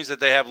of the teams that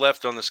they have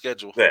left on the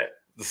schedule. Yeah.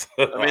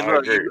 I mean,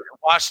 look,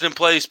 Washington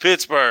plays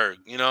Pittsburgh.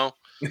 Yeah.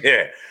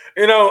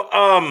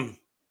 I'm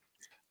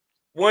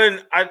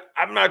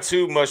not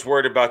too much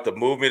worried about the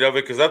movement of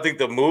it because I think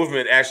the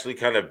movement actually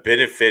kind of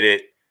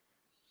benefited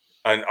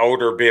an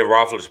older Ben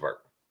Roethlisberger.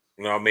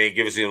 You know what I mean?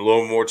 Gives him a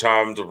little more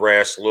time to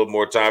rest, a little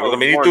more time. I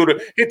mean,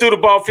 he threw the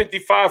ball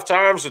 55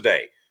 times a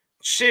day.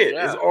 Shit,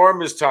 his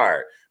arm is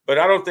tired. But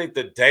I don't think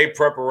the day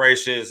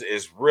preparations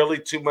is really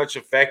too much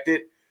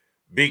affected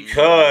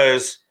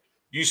because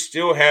you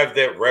still have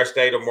that rest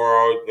day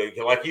tomorrow.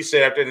 Like you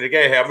said, after the end of the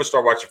game, hey, I'm going to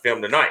start watching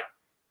film tonight.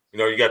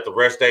 You got the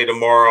rest day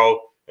tomorrow,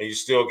 and you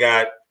still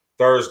got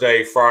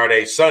Thursday,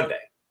 Friday, Sunday.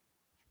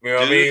 You know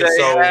what I mean? Do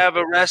they have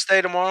a rest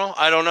day tomorrow?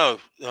 I don't know.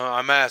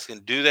 I'm asking.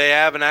 Do they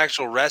have an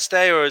actual rest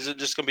day, or is it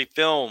just going to be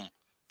film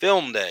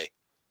day?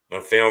 A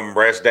film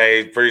rest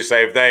day, pretty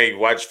same thing. You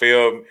watch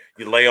film,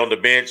 you lay on the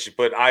bench, you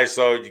put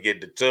ISO, you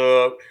get the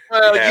tub.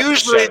 Well,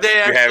 usually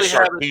they actually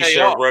have a day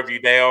off. Rub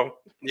you down.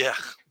 Yeah.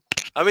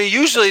 I mean,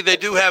 usually they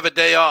do have a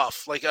day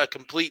off, like a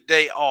complete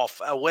day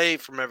off away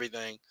from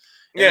everything.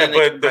 Yeah,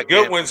 but the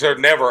good ones are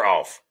never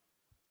off.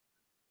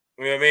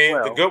 You know what I mean?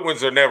 Well, the good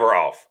ones are never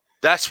off.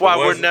 That's why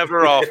we're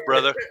never off,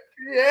 brother.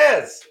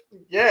 Yes.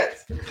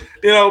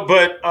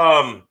 But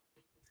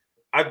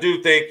I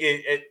do think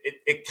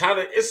it kind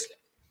of it's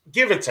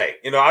give and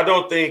take. I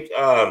don't think.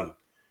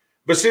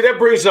 But see, that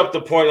brings up the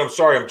point. I'm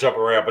sorry, I'm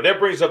jumping around, but that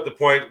brings up the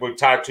point. We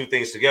tied two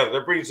things together.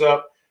 That brings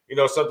up,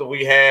 something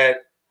we had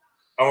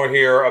on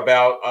here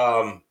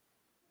about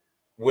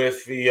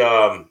with the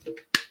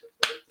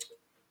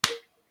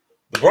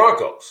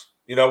Broncos.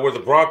 Where the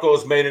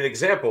Broncos made an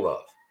example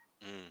of.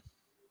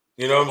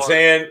 You know what I'm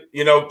saying?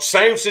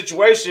 Same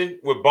situation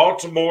with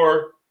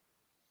Baltimore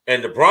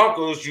and the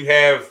Broncos. You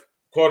have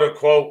quote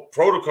unquote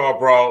protocol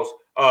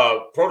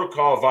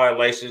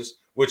violations,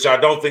 which I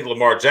don't think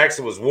Lamar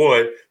Jackson was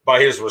one. By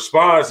his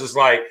response, it's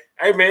like,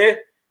 "Hey man,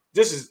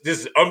 this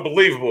is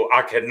unbelievable.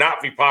 I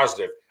cannot be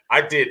positive.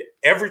 I did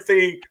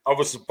everything I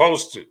was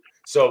supposed to."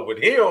 So with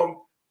him,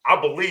 I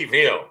believe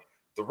him.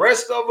 The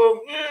rest of them,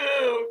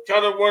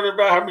 kind of wonder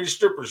about how many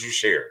strippers you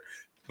share,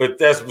 but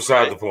that's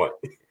beside the point.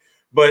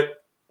 But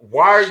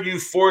why are you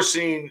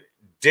forcing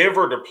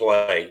Denver to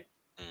play,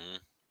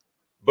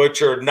 but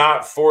you're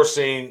not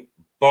forcing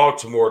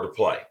Baltimore to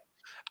play?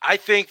 I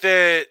think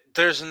that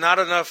there's not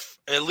enough,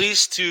 at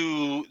least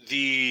to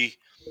the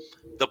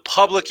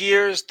public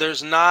ears,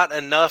 there's not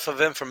enough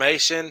of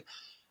information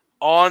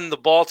on the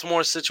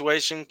Baltimore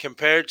situation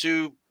compared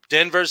to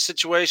Denver's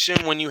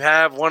situation when you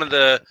have one of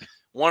the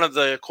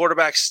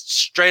quarterbacks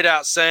straight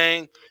out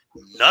saying,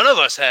 none of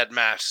us had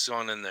masks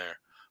on in there.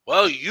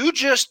 Well, you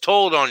just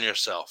told on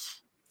yourself.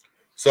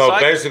 So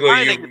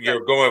basically,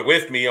 you're going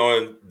with me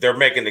on they're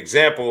making an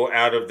example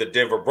out of the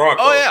Denver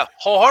Broncos. Oh, yeah,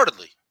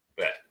 wholeheartedly.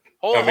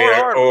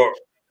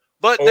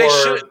 But they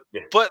should.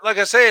 Yeah. But like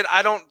I said,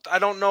 I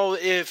don't know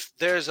if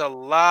there's a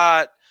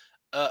lot.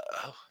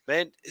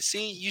 Man,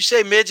 see, you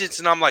say midgets,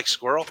 and I'm like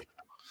squirrel.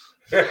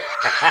 Like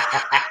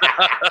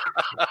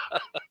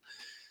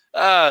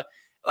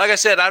I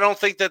said, I don't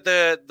think that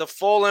the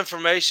full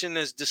information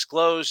is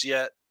disclosed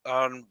yet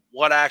on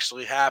what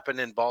actually happened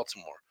in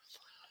Baltimore.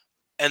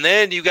 And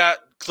then you got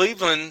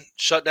Cleveland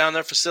shut down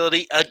their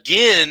facility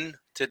again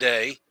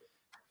today.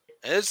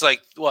 And it's like,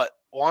 what,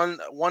 one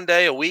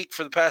day a week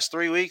for the past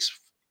 3 weeks,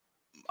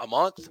 a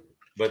month?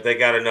 But they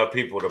got enough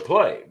people to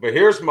play. But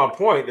here's my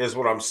point is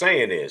what I'm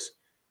saying is,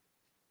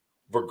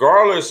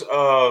 regardless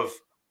of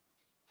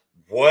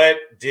what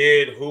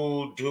did,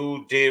 who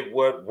did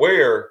what,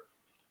 where,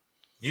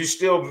 you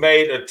still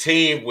made a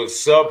team with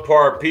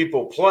subpar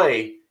people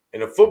play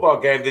in a football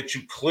game that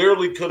you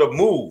clearly could have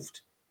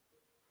moved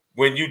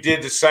when you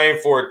did the same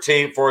for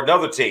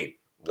another team.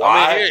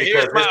 Why?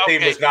 Because this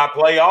team is not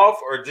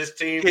playoff, or this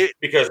team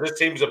because this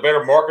team's a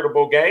better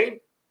marketable game?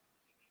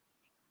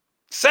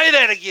 Say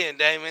that again,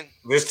 Damon.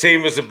 This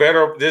is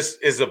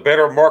a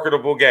better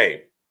marketable game.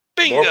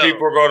 Bingo. More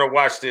people are going to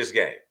watch this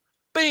game.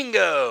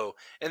 Bingo.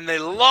 And they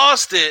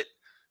lost it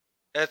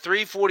at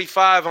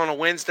 3:45 on a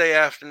Wednesday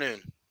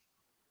afternoon.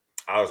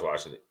 I was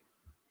watching it.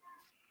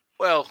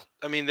 Well,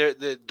 I mean,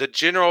 the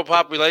general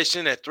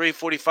population at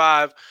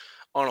 3:45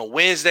 on a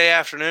Wednesday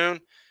afternoon,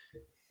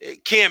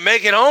 it can't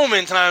make it home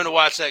in time to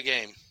watch that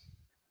game.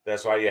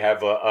 That's why you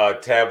have a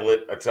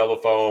tablet, a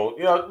telephone.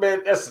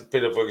 Man, that's a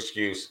pitiful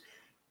excuse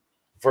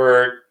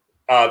for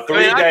 4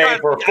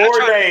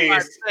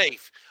 days.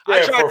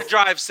 I tried to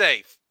drive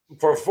safe.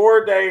 For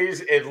 4 days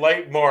in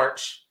late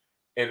March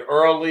and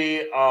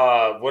early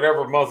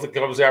whatever month it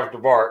comes after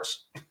March.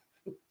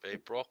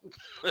 April.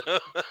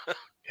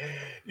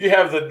 You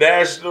have the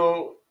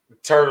national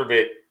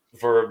tournament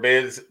for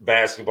men's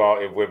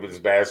basketball and women's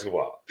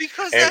basketball.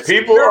 And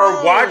people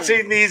are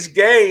watching these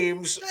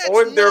games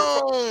on their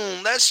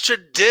phone. That's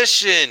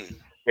tradition.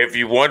 If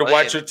you want to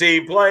watch your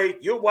team play,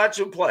 you'll watch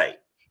them play.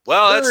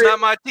 Well, that's not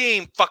my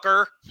team,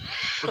 fucker.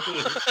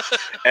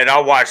 And I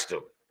watched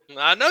them.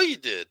 I know you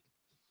did.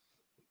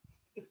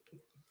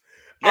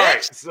 All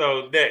right,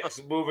 so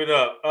next, moving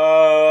up.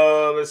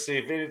 Let's see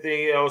if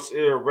anything else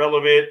is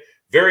relevant.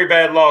 Very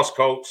bad loss,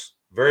 Colts.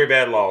 Very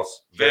bad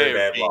loss. Very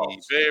bad loss.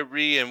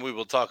 And we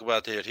will talk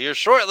about that here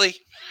shortly.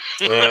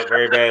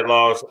 Very bad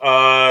loss.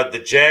 The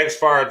Jags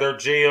fired their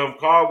GM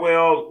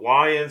Caldwell.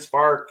 Lions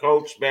fired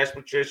coach Matt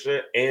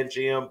Patricia and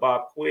GM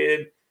Bob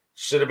Quinn.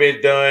 Should have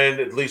been done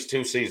at least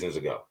 2 seasons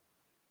ago.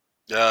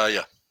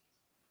 Yeah,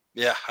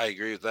 I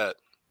agree with that.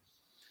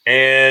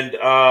 And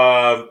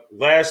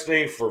last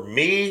thing for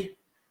me,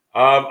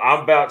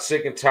 I'm about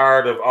sick and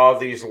tired of all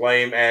these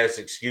lame ass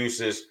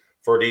excuses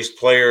for these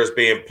players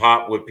being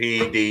popped with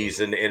PEDs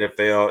in the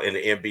NFL and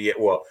the NBA.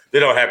 Well, they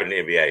don't have it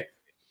in the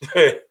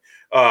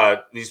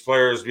NBA. These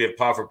players being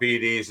popped for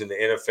PEDs in the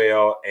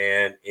NFL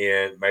and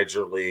in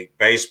Major League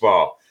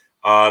Baseball.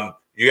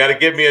 You got to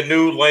give me a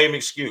new lame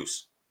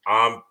excuse.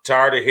 I'm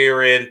tired of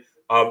hearing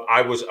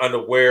I was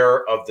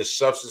unaware of the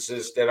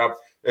substances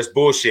that's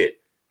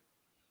bullshit.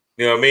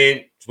 You know what I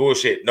mean? It's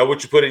bullshit. Know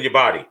what you put in your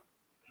body.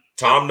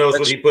 Tom knows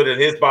what he put in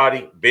his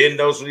body. Ben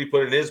knows what he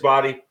put in his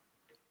body.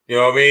 You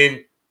know what I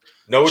mean?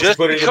 Know what Just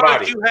you put in your because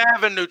body. you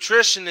have a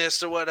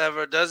nutritionist or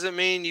whatever doesn't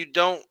mean you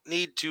don't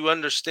need to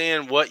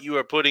understand what you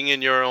are putting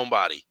in your own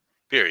body.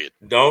 Period.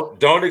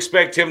 Don't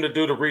expect him to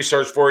do the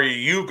research for you.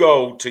 You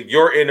go to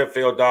your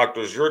NFL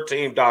doctors, your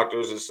team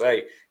doctors, and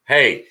say,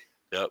 "Hey,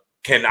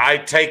 can I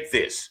take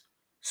this?"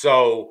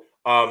 So,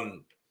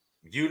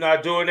 you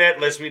not doing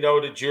that lets me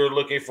know that you're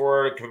looking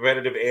for a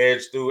competitive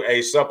edge through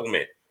a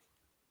supplement.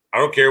 I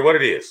don't care what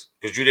it is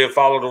because you didn't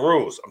follow the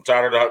rules. I'm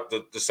tired of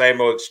the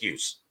same old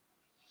excuse.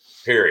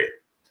 Period.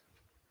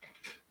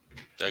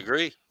 I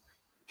agree.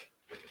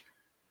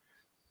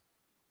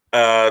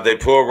 They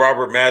pulled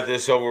Robert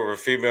Mathis over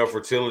female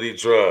fertility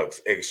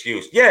drugs.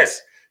 Excuse.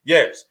 Yes.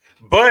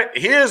 But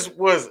his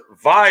was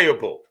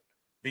viable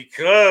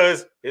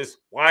because his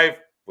wife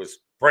was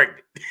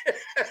pregnant.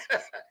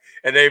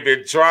 And they've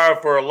been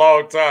trying for a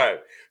long time.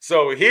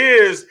 So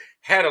his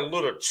had a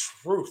little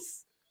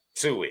truth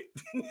to it.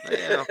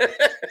 Yeah.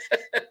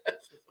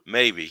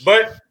 Maybe.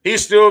 But he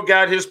still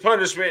got his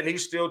punishment and he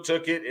still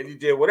took it and he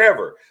did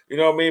whatever. You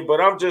know what I mean?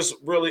 But I'm just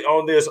really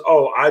on this.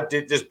 Oh, I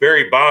did this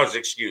Barry Bonds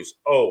excuse.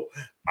 Oh,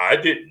 I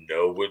didn't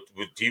know what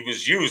he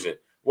was using.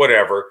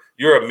 Whatever.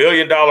 You're $1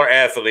 million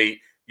athlete.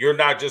 You're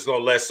not just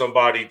going to let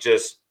somebody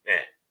just,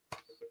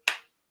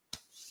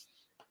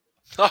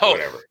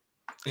 whatever.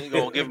 You're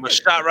going to give him a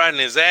shot right in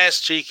his ass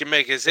cheek and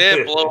make his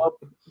head blow up.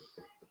 You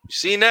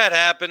seen that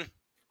happen.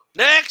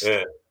 Next.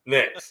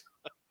 Next.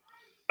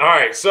 All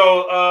right.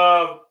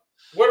 So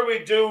what do we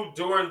do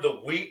during the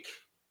week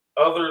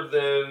other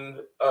than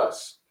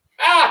us?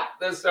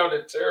 That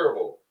sounded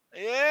terrible.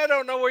 Yeah, I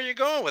don't know where you're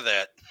going with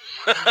that.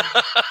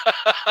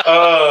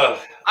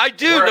 I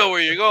do know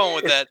where you're going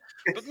with that.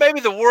 But maybe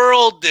the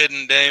world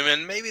didn't,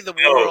 Damon. Maybe the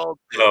world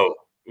didn't.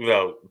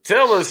 No.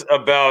 Tell us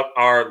about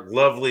our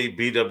lovely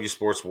BW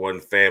Sports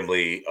One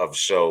family of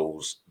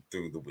shows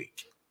through the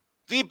week.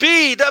 The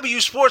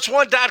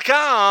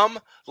BWSports1.com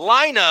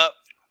lineup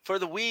for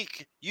the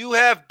week. You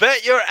have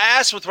Bet Your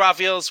Ass with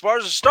Rafael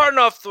Esparza starting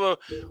off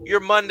your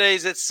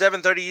Mondays at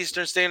 7:30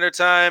 Eastern Standard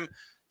Time.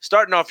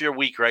 Starting off your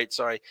week, right?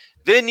 Sorry.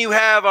 Then you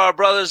have our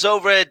brothers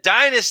over at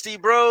Dynasty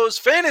Bros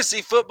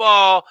Fantasy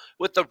Football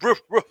with the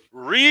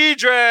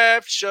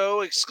Redraft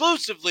Show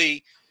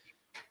exclusively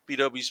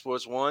BW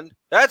Sports 1.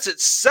 That's at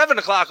 7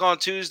 o'clock on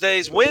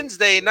Tuesdays.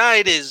 Wednesday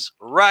night is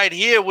right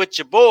here with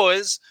your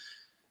boys.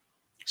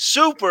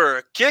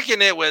 Super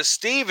Kicking It with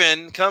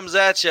Steven comes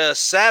at you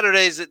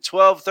Saturdays at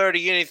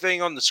 12:30.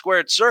 Anything on the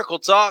Squared Circle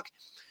Talk.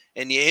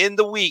 And you end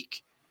the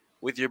week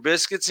with your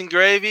biscuits and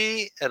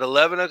gravy at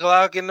 11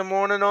 o'clock in the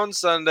morning on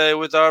Sunday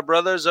with our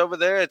brothers over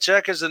there at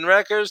Checkers and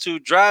Wreckers who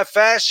drive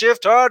fast,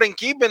 shift hard, and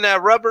keeping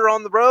that rubber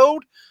on the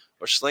road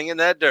or slinging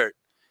that dirt.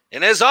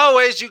 And as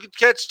always, you can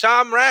catch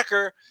Tom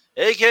Racker,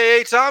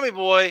 a.k.a. Tommy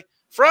Boy,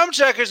 from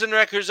Checkers and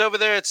Wreckers over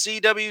there at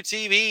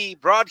CWTV,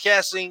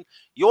 broadcasting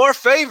your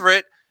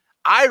favorite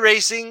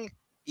iRacing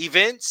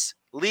events,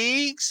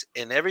 leagues,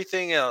 and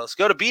everything else.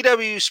 Go to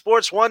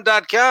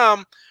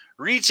BWSports1.com,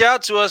 reach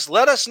out to us,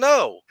 let us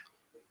know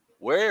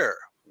where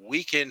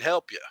we can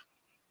help you.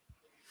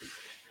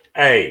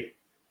 Hey,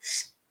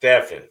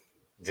 Stephen,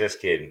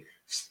 just kidding.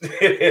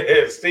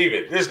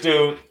 Steven, this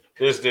dude,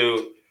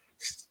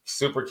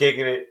 super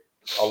kicking it.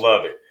 I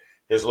love it.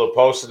 His little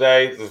post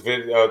today, this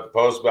video, the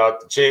post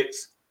about the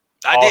chicks.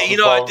 I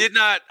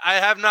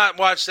have not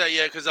watched that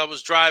yet because I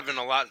was driving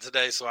a lot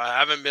today, so I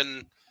haven't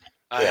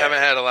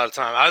had a lot of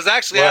time. I was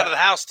actually out of the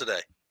house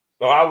today.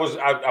 Well,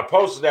 I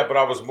posted that, but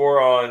I was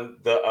more on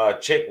the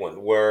chick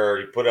one where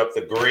he put up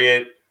the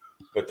grid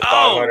with the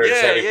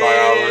 575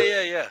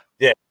 hours.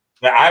 Yeah.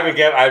 Now, I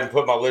haven't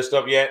put my list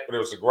up yet, but it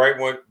was a great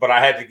one. But I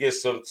had to get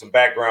some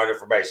background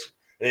information.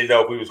 I didn't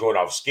know if we was going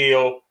off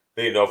skill.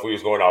 I didn't know if we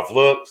was going off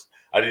looks.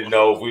 I didn't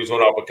know if we was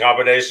going off a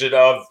combination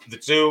of the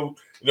two.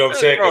 You know what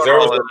I'm saying? Because you know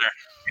what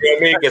I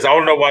mean? Because I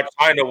don't know why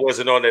China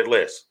wasn't on that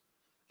list.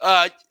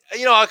 I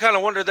kind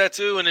of wondered that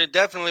too, and it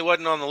definitely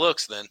wasn't on the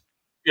looks then.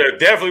 Yeah, it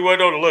definitely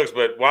wasn't on the looks,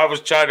 but why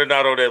was China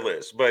not on that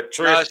list? But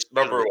Trish,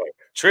 number one.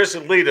 Trish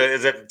and Lita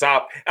is at the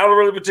top. I don't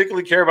really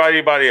particularly care about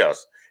anybody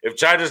else. If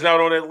China's not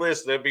on that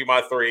list, that'd be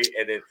my three.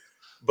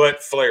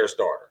 But Flair's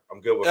daughter.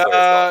 I'm good with Flair's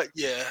daughter.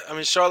 Yeah, I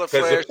mean, Charlotte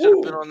Flair should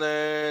have been on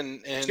there.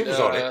 And she was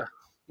on it.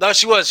 No,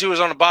 she was. She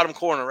was on the bottom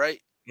corner, right?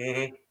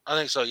 Mm-hmm. I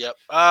think so, yep.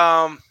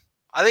 I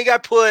think I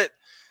put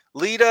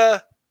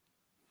Lita,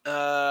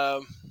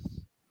 Trish.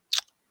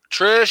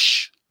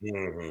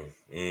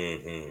 Mm-hmm.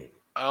 Mm-hmm.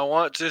 I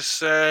want to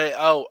say,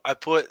 I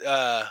put,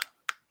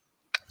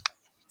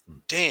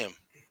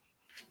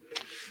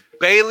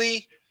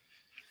 Bailey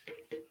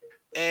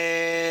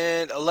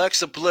and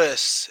Alexa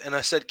Bliss, and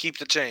I said keep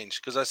the change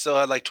because I still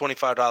had like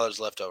 $25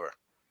 left over.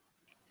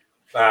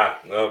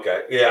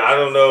 Okay. Yeah, I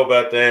don't know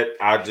about that.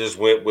 I just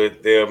went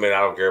with them, and I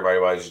don't care about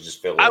anybody. You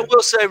just fill it. I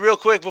will say real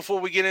quick before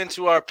we get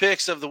into our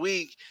picks of the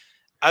week,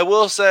 I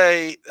will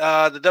say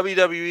the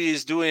WWE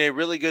is doing a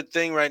really good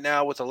thing right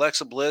now with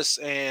Alexa Bliss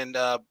and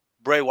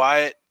Bray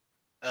Wyatt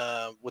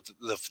with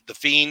the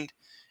Fiend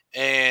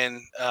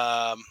and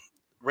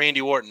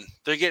Randy Orton.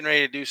 They're getting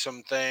ready to do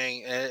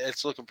something, and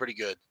it's looking pretty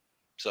good.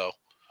 So,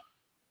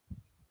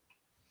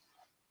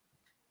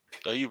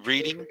 Are you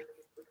reading?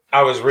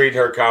 I was reading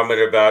her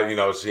comment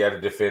about, she had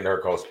to defend her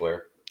Colts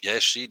player.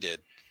 Yes, she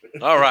did.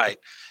 All right.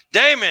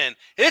 Damon,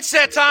 it's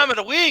that time of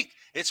the week.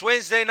 It's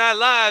Wednesday Night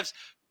Live's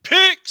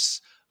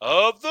Picks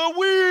of the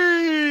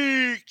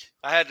Week.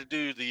 I had to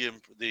do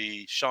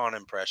the Sean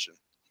impression.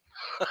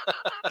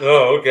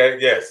 Oh, okay.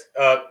 Yes.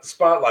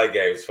 Spotlight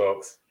games,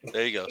 folks.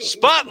 There you go.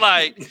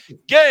 Spotlight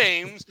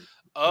games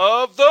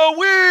of the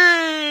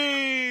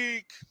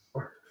week.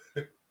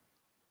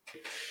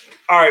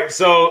 All right.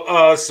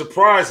 So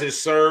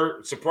surprises,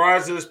 sir.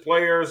 Surprises,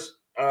 players,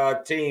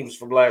 teams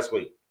from last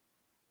week.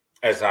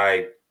 As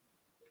I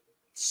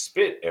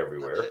spit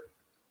everywhere.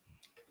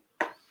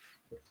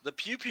 The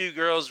Pew Pew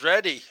girl's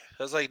ready.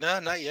 I was like, no,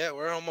 not yet.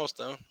 We're almost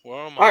done.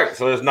 All right.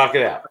 So let's knock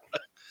it out.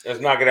 Let's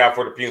knock it out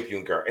for the Pew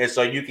Pew girl. And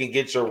so you can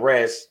get your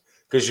rest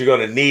because you're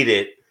going to need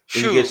it.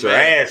 You can get your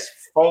ass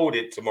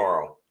folded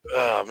tomorrow.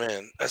 Oh,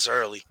 man. That's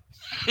early.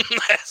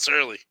 That's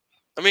early.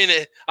 I mean,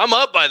 I'm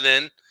up by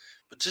then,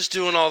 but just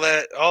doing all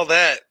that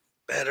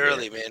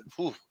early, man.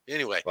 Whew.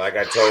 Anyway. Like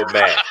I told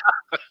Matt.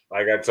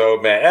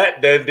 That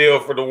doesn't deal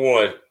for the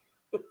one.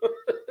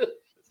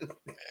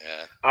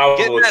 Yeah. I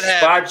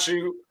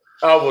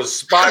will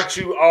spot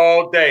you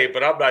all day,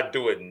 but I'm not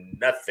doing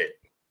nothing.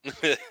 All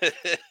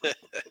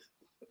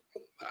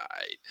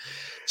right.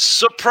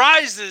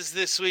 Surprises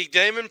this week,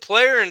 Damon.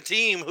 Player and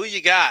team. Who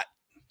you got?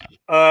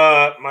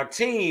 My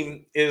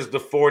team is the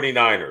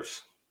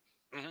 49ers.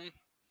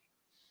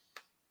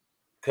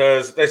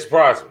 Because they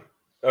surprised me.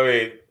 I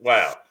mean,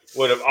 wow.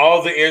 With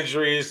all the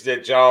injuries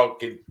that y'all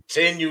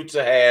continue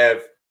to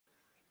have,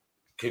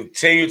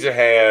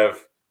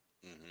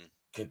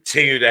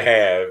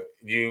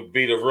 you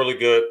beat a really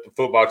good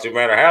football team. No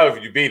matter however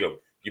you beat them.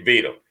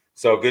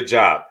 So good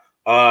job.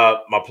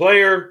 My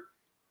player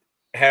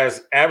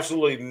has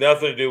absolutely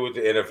nothing to do with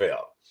the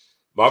NFL.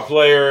 My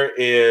player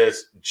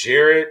is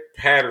Jared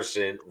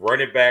Patterson,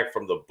 running back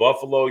from the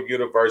Buffalo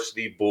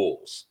University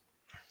Bulls.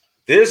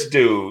 This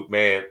dude,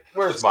 man,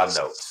 where's my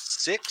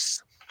notes?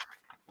 6?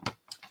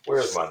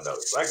 Where's my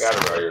notes? I got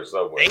it right here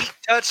somewhere. 8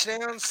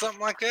 touchdowns,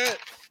 something like that.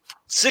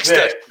 6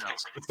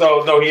 touchdowns.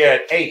 So, no, he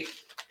had 8.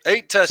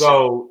 8 touchdowns.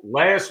 So,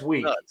 last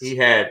week, he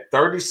had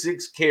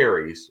 36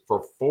 carries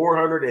for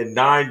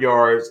 409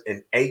 yards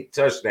and 8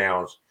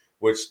 touchdowns,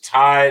 which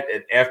tied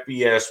an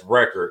FBS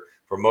record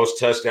for most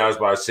touchdowns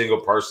by a single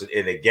person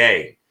in a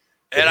game.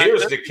 And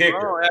here's the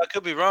kicker. I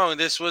could be wrong.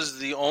 This was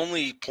the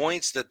only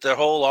points that their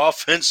whole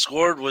offense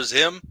scored was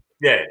him?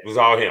 Yeah, it was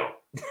all him.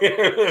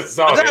 Is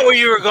that where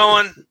you were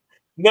going?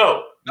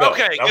 No.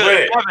 Okay,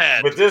 good. My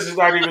bad. But this is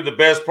not even the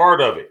best part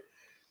of it.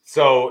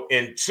 So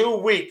in 2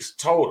 weeks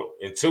total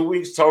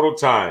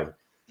time,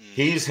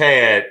 he's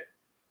had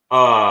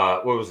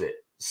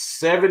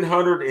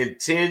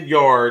 710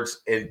 yards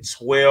and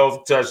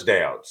 12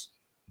 touchdowns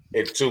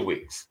in 2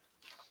 weeks.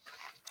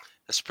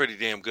 That's pretty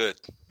damn good.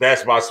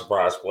 That's my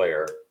surprise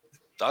player.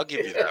 I'll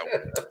give you that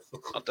one.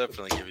 I'll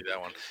definitely give you that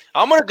one.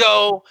 I'm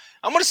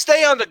gonna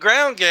stay on the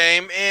ground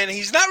game, and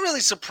he's not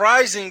really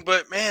surprising,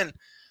 but man,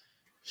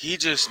 he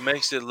just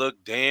makes it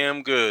look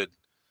damn good.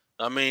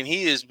 I mean,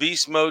 he is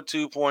beast mode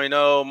 2.0.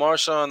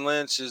 Marshawn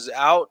Lynch is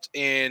out,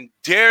 and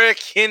Derrick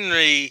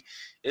Henry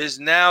is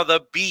now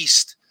the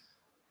beast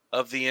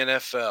of the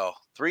NFL.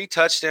 3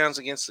 touchdowns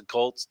against the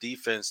Colts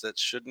defense that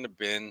shouldn't have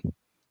been,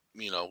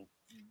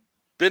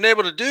 been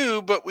able to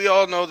do, but we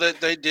all know that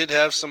they did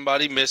have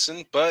somebody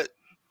missing, but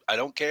I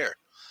don't care.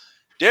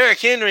 Derrick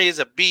Henry is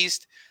a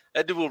beast.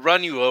 That dude will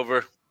run you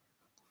over.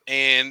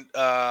 And,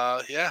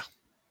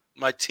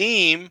 my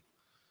team,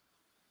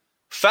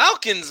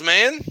 Falcons,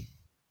 man.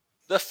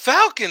 The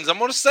Falcons. I'm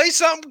going to say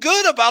something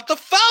good about the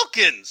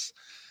Falcons.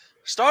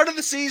 Started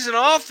the season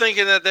off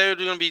thinking that they were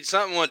going to be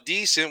somewhat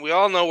decent. We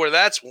all know where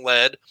that's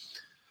led.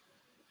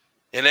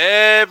 And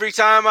every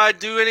time I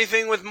do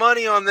anything with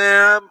money on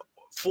them,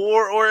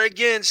 for or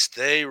against,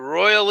 they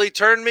royally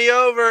turn me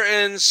over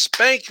and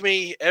spank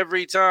me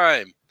every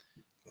time.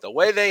 The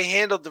way they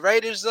handled the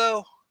Raiders,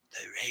 though,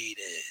 the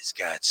Raiders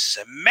got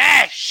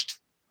smashed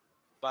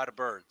by the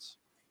Birds.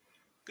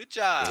 Good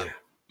job,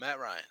 Matt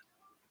Ryan.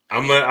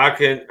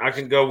 I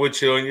can go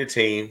with you on your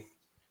team.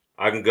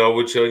 I can go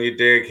with you on your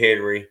Derrick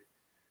Henry.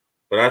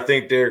 But I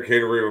think Derrick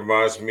Henry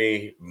reminds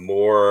me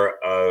more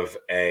of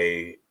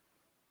a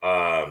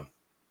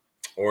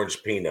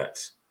Orange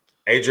Peanuts.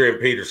 Adrian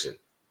Peterson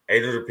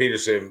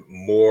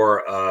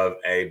more of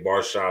a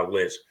Marshawn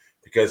Lynch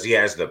because he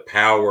has the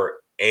power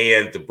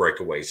and the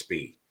breakaway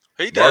speed.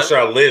 He does.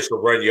 Marshawn Lynch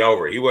will run you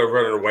over. He wasn't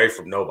running away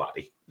from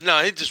nobody.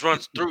 No, he just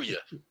runs through you.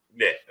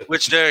 Yeah.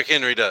 Which Derrick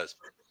Henry does.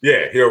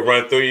 Yeah, he'll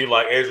run through you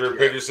like Adrian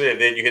Peterson, and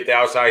then you hit the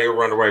outside, he'll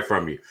run away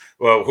from you.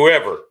 Well,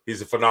 whoever,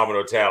 he's a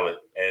phenomenal talent,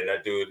 and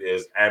that dude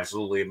is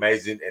absolutely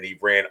amazing, and he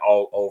ran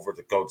all over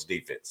the Colts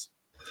defense,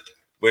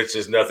 which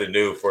is nothing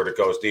new for the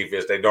Colts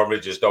defense. They normally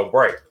just don't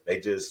break.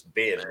 They just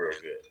bend real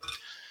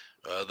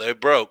good. They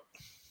broke.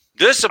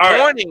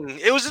 Disappointing.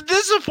 Right. It was a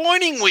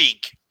disappointing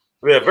week.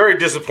 Yeah, very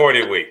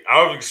disappointing week.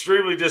 I was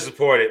extremely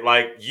disappointed.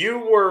 Like, you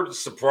were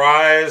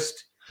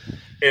surprised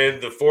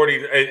in the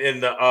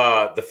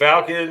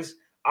Falcons.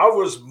 I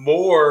was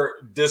more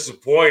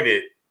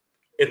disappointed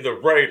in the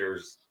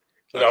Raiders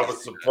than I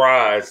was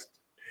surprised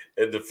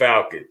in the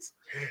Falcons.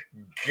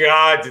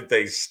 God, did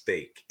they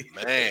stink.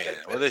 Man,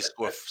 well, they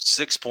scored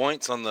 6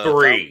 points on the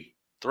Three.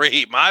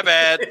 My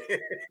bad.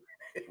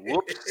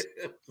 Whoops.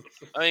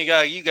 I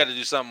mean, you got to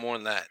do something more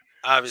than that,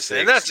 obviously.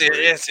 And that's it.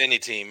 It's any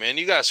team, man.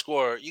 You got to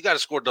score. You got to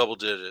score double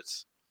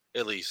digits,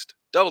 at least.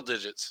 Double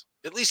digits.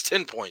 At least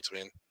 10 points,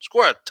 man.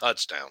 Score a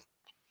touchdown.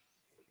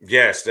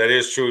 Yes, that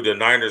is true. The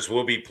Niners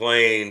will be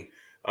playing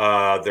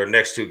their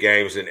next 2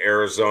 games in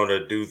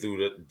Arizona due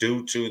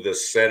to the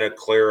Santa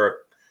Clara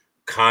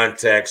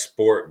contact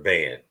sport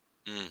ban.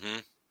 Mm-hmm.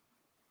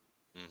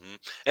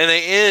 And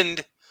they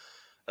end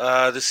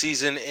the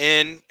season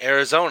in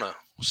Arizona,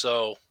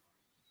 so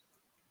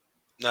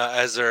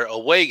as their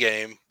away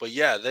game. But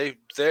yeah, they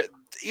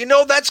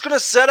that's going to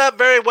set up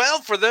very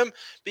well for them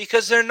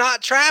because they're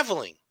not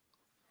traveling.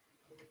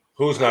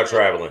 Who's not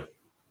traveling?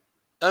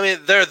 I mean,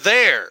 they're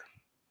there.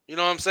 You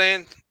know what I'm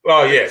saying?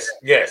 Oh, yes.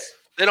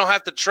 They don't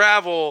have to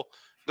travel,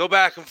 go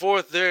back and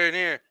forth there and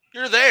here.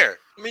 You're there.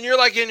 I mean, you're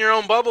like in your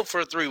own bubble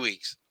for 3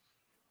 weeks.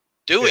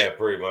 Do it. Yeah,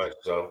 pretty much.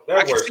 So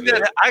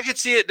I could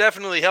see it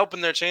definitely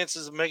helping their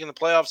chances of making the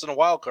playoffs in a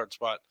wild card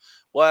spot.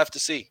 We'll have to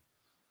see.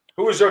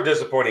 Who was your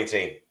disappointing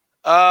team?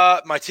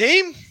 My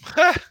team?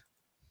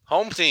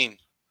 Home team.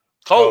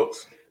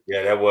 Colts.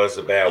 Yeah, that was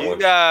a bad one.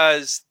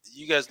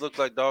 You guys look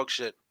like dog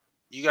shit.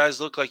 You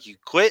guys look like you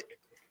quit.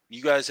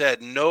 You guys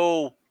had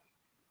no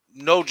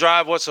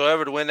drive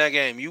whatsoever to win that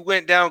game. You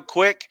went down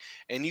quick,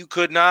 and you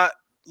could not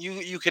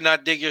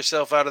dig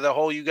yourself out of the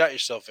hole you got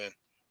yourself in.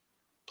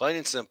 Plain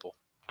and simple.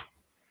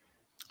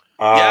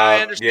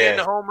 I understand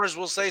the homers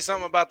will say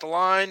something about the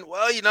line.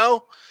 Well,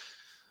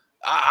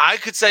 I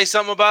could say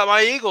something about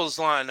my Eagles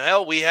line.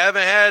 Hell, we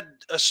haven't had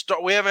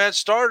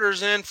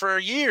starters in for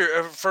a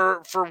year,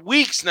 for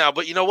weeks now.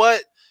 But you know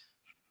what?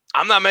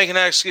 I'm not making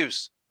that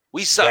excuse.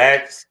 We suck.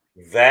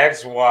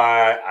 That's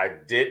why I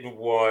didn't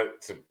want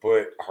to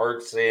put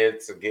Hurts in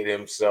to get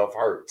himself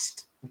hurt.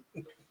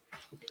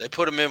 They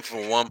put him in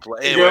for one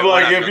play. Anyway,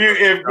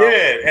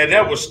 and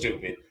that was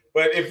stupid.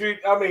 But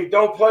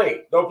don't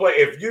play.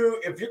 If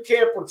you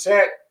can't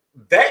protect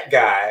that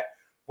guy,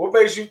 what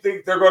makes you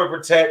think they're going to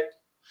protect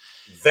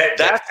that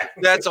guy?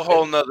 That's a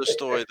whole nother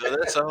story, though.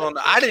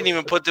 I didn't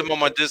even put them on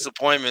my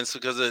disappointments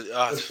because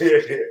I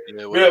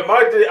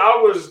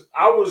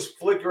was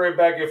flickering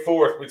back and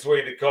forth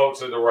between the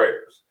Colts and the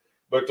Raiders.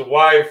 But the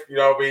wife,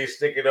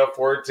 sticking up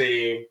for her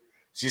team,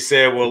 she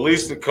said, well, at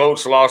least the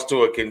Colts lost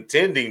to a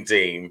contending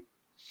team.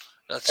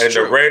 That's and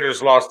true. The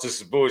Raiders lost to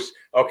some bush.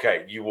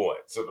 Okay, you won.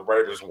 So the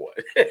Raiders won.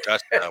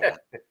 That's that one.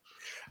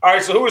 All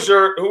right. So who was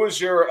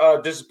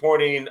your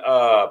disappointing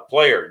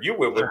player? You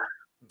went with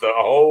the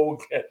whole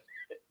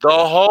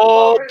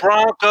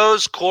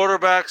Broncos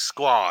quarterback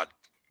squad.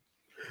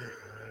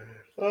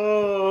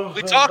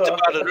 We talked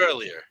about it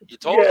earlier. You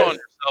told on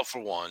yourself for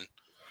one.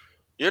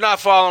 You're not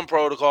following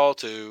protocol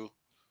 2.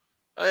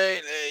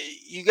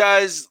 You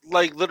guys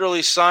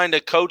literally signed a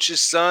coach's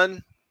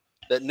son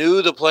that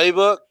knew the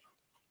playbook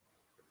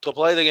to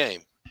play the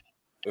game.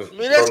 From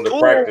the cool.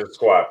 Practice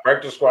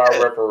squad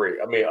referee.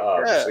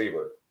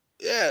 Receiver.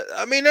 Yeah,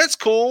 that's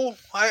cool.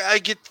 I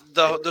get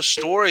the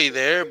story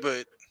there,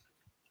 but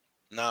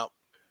no,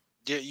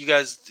 you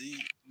guys,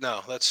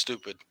 no, that's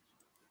stupid.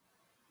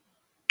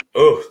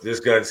 Oh, this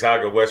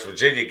Gonzaga West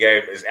Virginia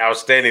game is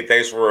outstanding.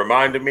 Thanks for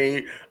reminding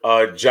me.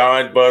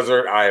 John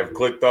Buzzard, I have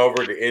clicked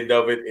over. The end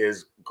of it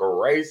is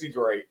crazy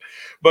great.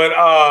 But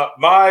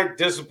my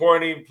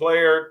disappointing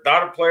player,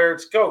 not a player,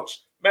 it's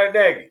coach. Matt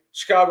Nagy,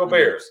 Chicago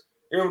Bears.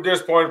 You're a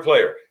disappointing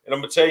player, and I'm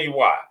going to tell you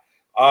why.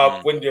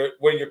 When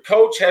your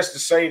coach has to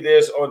say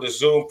this on the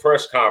Zoom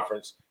press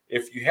conference,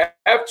 if you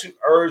have to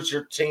urge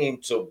your team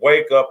to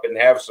wake up and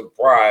have some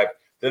pride,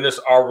 then it's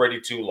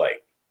already too late.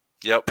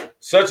 Yep.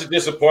 Such a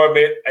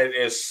disappointment, and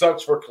it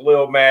sucks for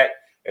Khalil Mack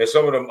and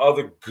some of them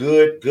other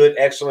good,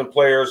 excellent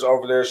players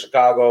over there in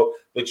Chicago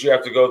that you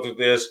have to go through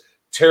this.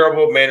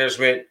 Terrible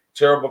management,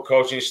 terrible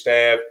coaching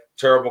staff,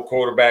 terrible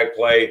quarterback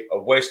play, a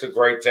waste of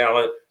great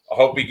talent. I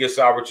hope he gets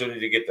the opportunity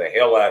to get the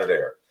hell out of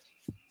there.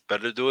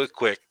 Better do it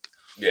quick.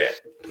 Yeah.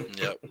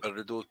 Yep,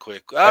 better do it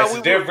quick. That's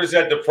the difference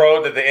that the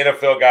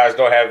NFL guys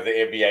don't have the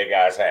NBA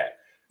guys have.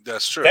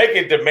 That's true. They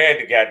can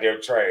demand the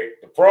goddamn trade.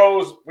 The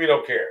pros, we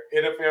don't care.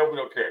 NFL, we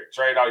don't care.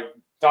 Trade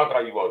talk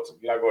all you want to.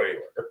 You're not going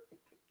anywhere.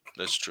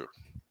 That's true.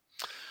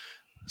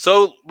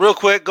 So, real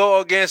quick,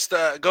 go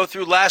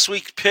through last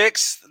week's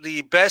picks.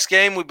 The best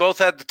game, we both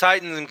had the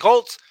Titans and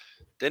Colts.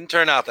 Didn't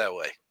turn out that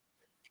way.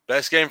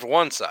 Best game for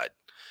one side.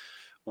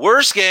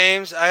 Worst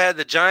games, I had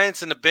the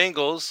Giants and the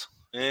Bengals.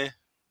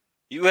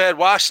 You had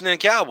Washington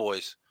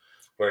Cowboys.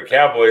 For the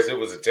Cowboys, it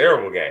was a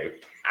terrible game.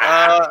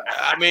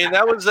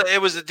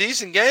 It was a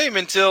decent game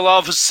until all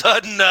of a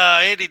sudden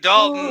Andy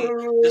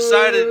Dalton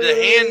decided to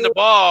hand the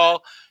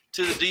ball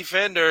to the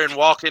defender and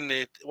walk in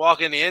the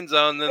end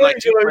zone. And then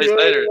 2 plays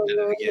later, did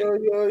it again.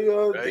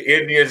 Right?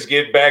 The Indians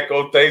get back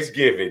on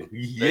Thanksgiving.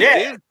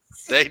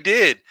 They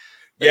did.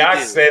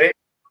 I said it.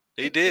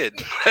 He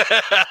did.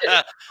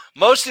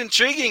 Most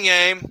intriguing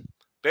game,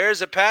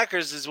 Bears at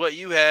Packers is what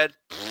you had.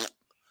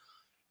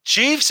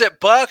 Chiefs at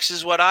Bucks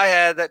is what I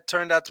had. That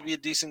turned out to be a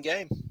decent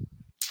game.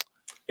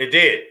 It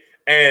did.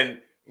 And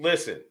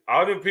listen,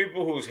 all the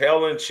people who's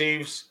hailing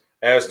Chiefs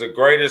as the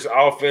greatest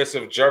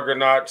offensive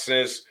juggernaut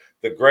since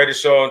the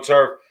greatest show on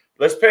turf,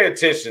 let's pay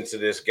attention to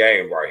this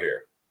game right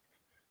here.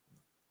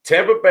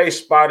 Tampa Bay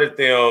spotted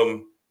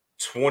them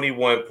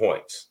 21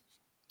 points.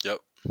 Yep.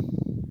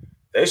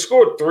 They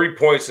scored 3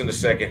 points in the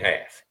second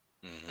half.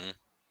 Mm-hmm.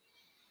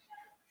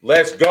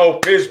 Let's go,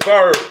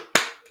 Pittsburgh.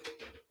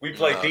 We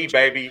play D,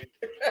 baby.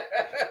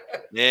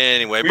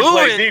 Anyway, we moving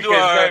play defense, to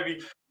our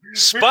baby.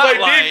 spotlight We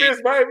play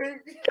defense,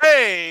 baby.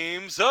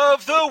 games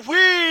of the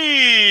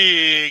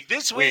week.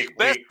 This week,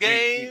 best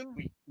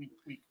game.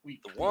 The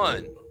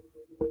one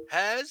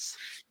has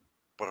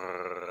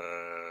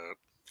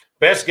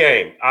best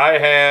game. I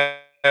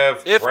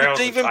have if Browns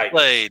it's even and Titans.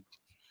 played.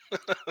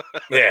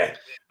 Yeah,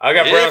 I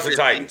got If Browns and it's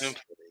Titans. even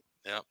played.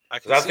 Yeah, I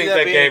think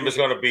that game is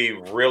going to be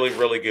really,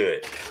 really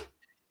good.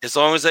 As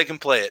long as they can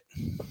play it.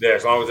 Yeah,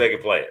 as long as they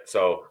can play it.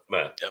 So,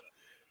 man. Yep.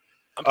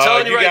 I'm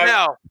telling you right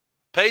now,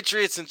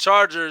 Patriots and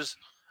Chargers,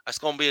 that's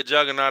going to be a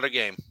juggernaut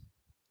game.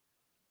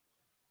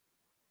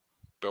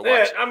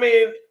 Yeah, I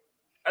mean,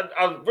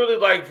 I really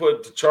like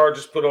what the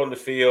Chargers put on the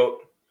field.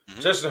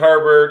 Mm-hmm. Justin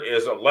Herbert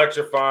is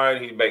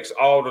electrifying. He makes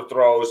all the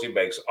throws. He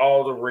makes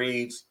all the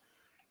reads.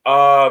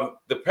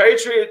 The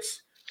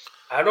Patriots,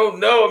 I don't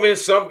know. I mean,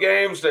 some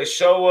games they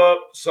show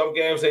up, some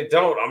games they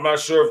don't. I'm not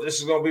sure if this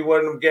is going to be one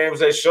of them games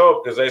they show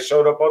up because they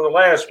showed up on the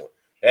last one.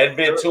 Hadn't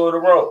been 2 in a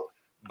row.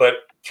 But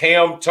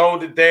Cam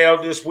toned it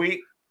down this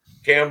week.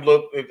 Cam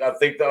looked, I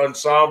think the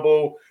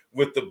ensemble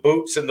with the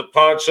boots and the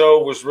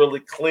poncho was really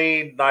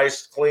clean,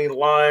 nice, clean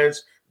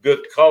lines,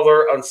 good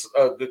color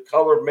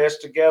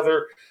meshed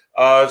together.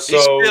 He's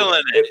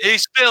feeling it.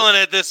 He's feeling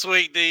it this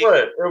week, D.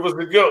 It was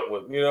a good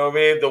one. You know what I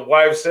mean? The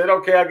wife said,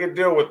 okay, I can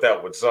deal with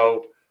that one.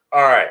 So,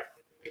 all right.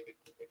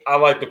 I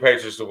like the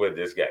Patriots to win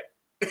this game.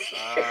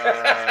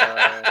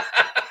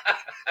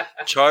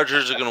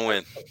 Chargers are going to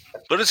win.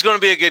 But it's going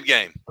to be a good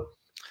game.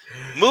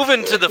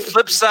 Moving to the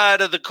flip side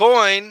of the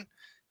coin,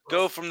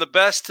 go from the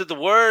best to the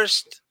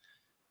worst.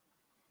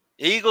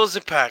 Eagles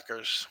and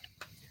Packers.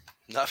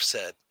 Enough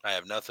said. I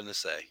have nothing to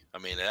say. I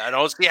mean, I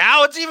don't see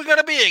how it's even going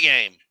to be a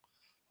game.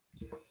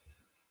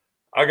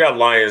 I got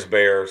Lions,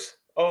 Bears.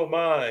 Oh,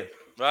 my.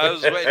 I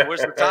was waiting.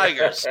 Where's the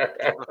Tigers?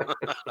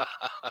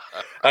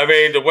 I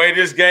mean, the way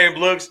this game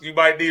looks, you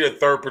might need a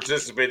third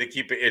participant to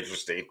keep it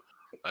interesting.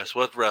 That's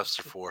what refs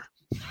are for.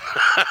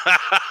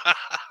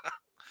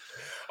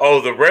 Oh,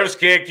 the refs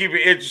can't keep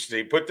it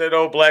interesting. Put that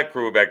old black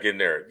crew back in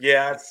there.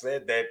 Yeah, I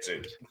said that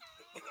too.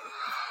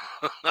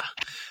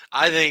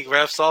 I think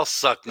refs all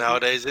suck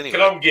nowadays anyway.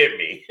 Come get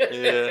me.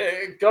 Yeah.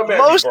 Come at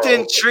Most me, bro.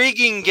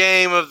 intriguing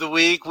game of the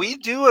week. We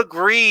do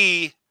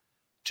agree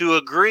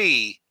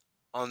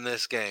on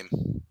this game.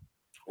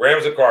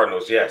 Rams and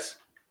Cardinals, yes.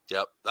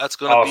 Yep, that's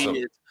going to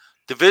be a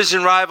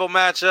division rival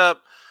matchup.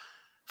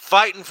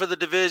 Fighting for the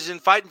division,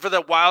 fighting for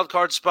that wild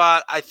card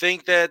spot. I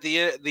think that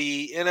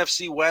the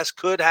NFC West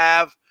could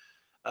have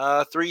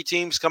 3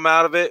 teams come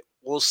out of it.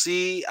 We'll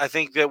see. I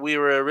think that we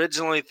were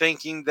originally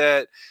thinking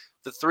that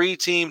the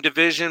 3-team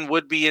division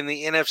would be in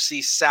the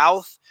NFC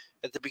South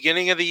at the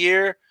beginning of the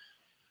year.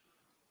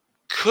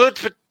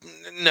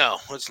 No,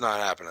 it's not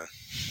happening.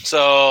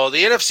 So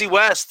the NFC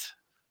West,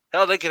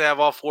 hell, they could have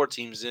all 4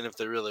 teams in if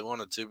they really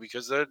wanted to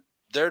because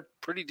they're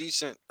pretty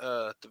decent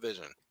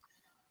division.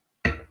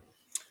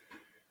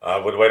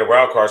 With the way the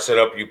wild card set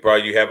up, you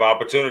have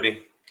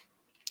opportunity.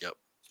 Yep.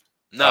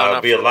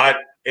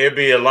 It'd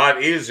be a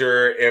lot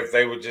easier if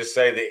they would just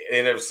say the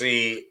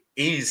NFC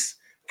East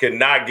could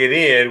not get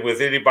in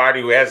with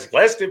anybody who has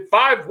less than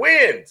 5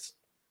 wins.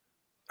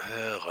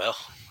 Well,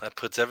 that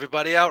puts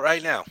everybody out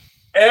right now.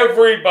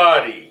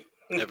 Everybody.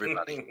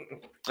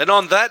 And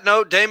on that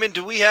note, Damon,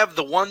 do we have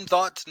the one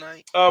thought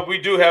tonight? We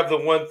do have the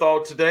one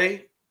thought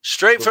today.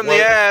 Straight from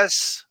the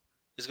ass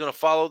is going to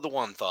follow the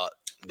one thought.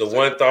 The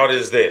one thought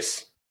is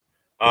this.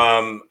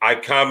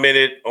 I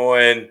commented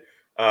on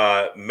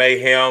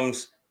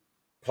Mayhem's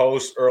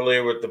post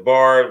earlier with the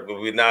bar.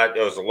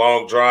 It was a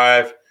long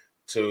drive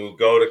to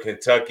go to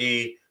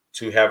Kentucky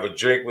to have a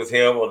drink with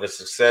him on the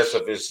success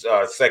of his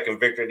second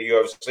victory in the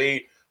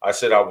UFC. I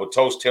said I would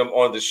toast him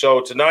on the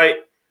show tonight.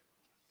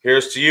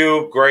 Here's to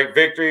you. Great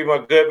victory,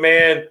 my good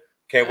man.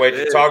 Can't wait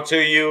to talk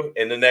to you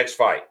in the next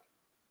fight.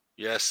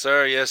 Yes,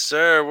 sir. Yes,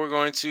 sir. We're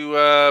going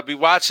to be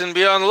watching,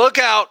 be on the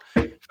lookout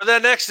for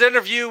that next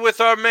interview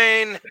with our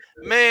main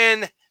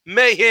man,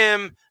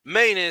 Mayhem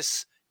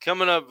Manus,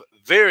 coming up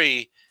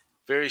very,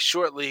 very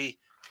shortly,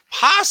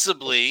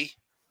 possibly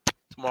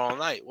tomorrow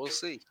night. We'll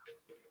see.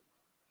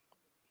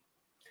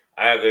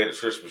 I have to get a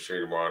Christmas tree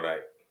tomorrow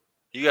night.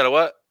 You got a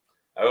what?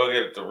 I will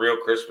get the real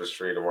Christmas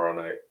tree tomorrow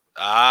night.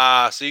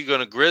 So you're going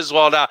to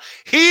Griswold out.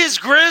 He is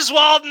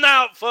Griswolding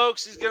out,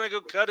 folks. He's going to go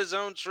cut his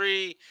own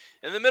tree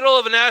in the middle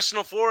of a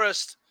national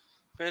forest,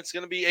 and it's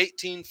going to be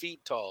 18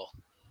 feet tall.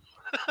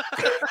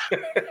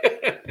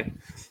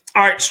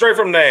 All right, straight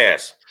from the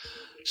ass.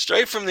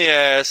 Straight from the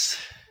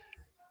ass.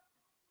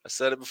 I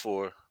said it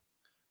before.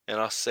 And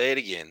I'll say it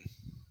again.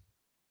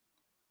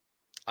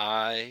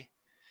 I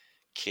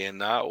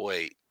cannot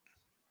wait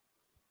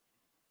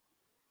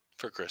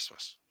for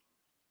Christmas.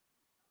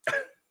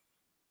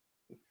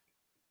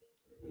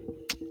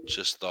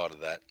 Just thought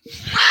of that.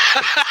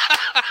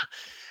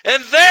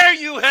 And there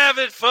you have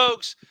it,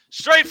 folks.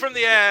 Straight from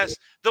the ass.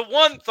 The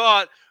One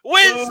Thought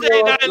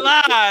Wednesday Night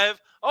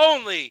Live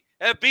only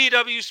at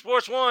BW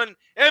Sports One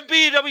and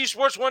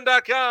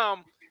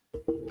BWSports1.com.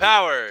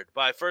 Powered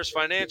by First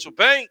Financial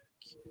Bank.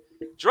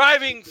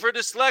 Driving for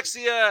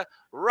Dyslexia,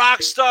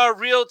 Rockstar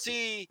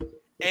Realty,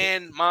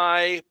 and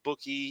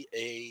MyBookie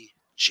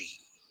AG.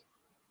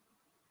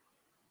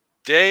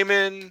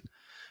 Damon,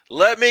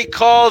 let me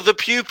call the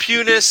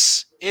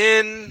Pew-Pewness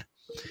in.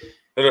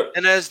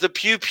 And as the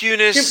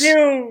Pew-Pewness,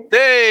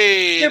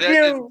 hey, that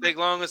didn't take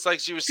long. It's like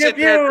she was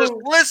sitting there just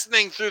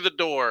listening through the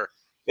door.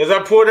 As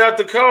I pulled out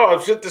the call,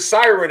 I put the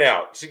siren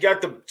out. She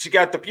got the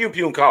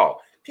pew-pew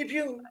call.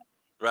 Pew-pew.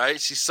 Right?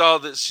 She saw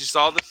the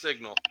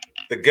signal.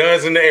 The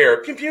guns in the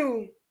air.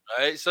 Pew-pew.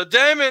 Right? So,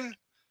 Damon,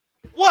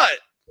 what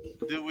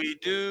do we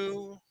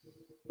do?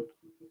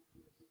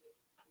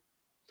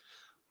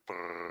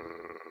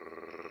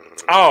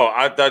 Oh,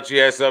 I thought you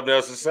had something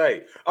else to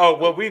say. Oh,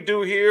 what we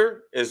do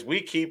here is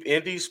we keep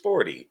Indy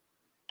sporty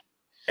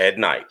at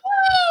night.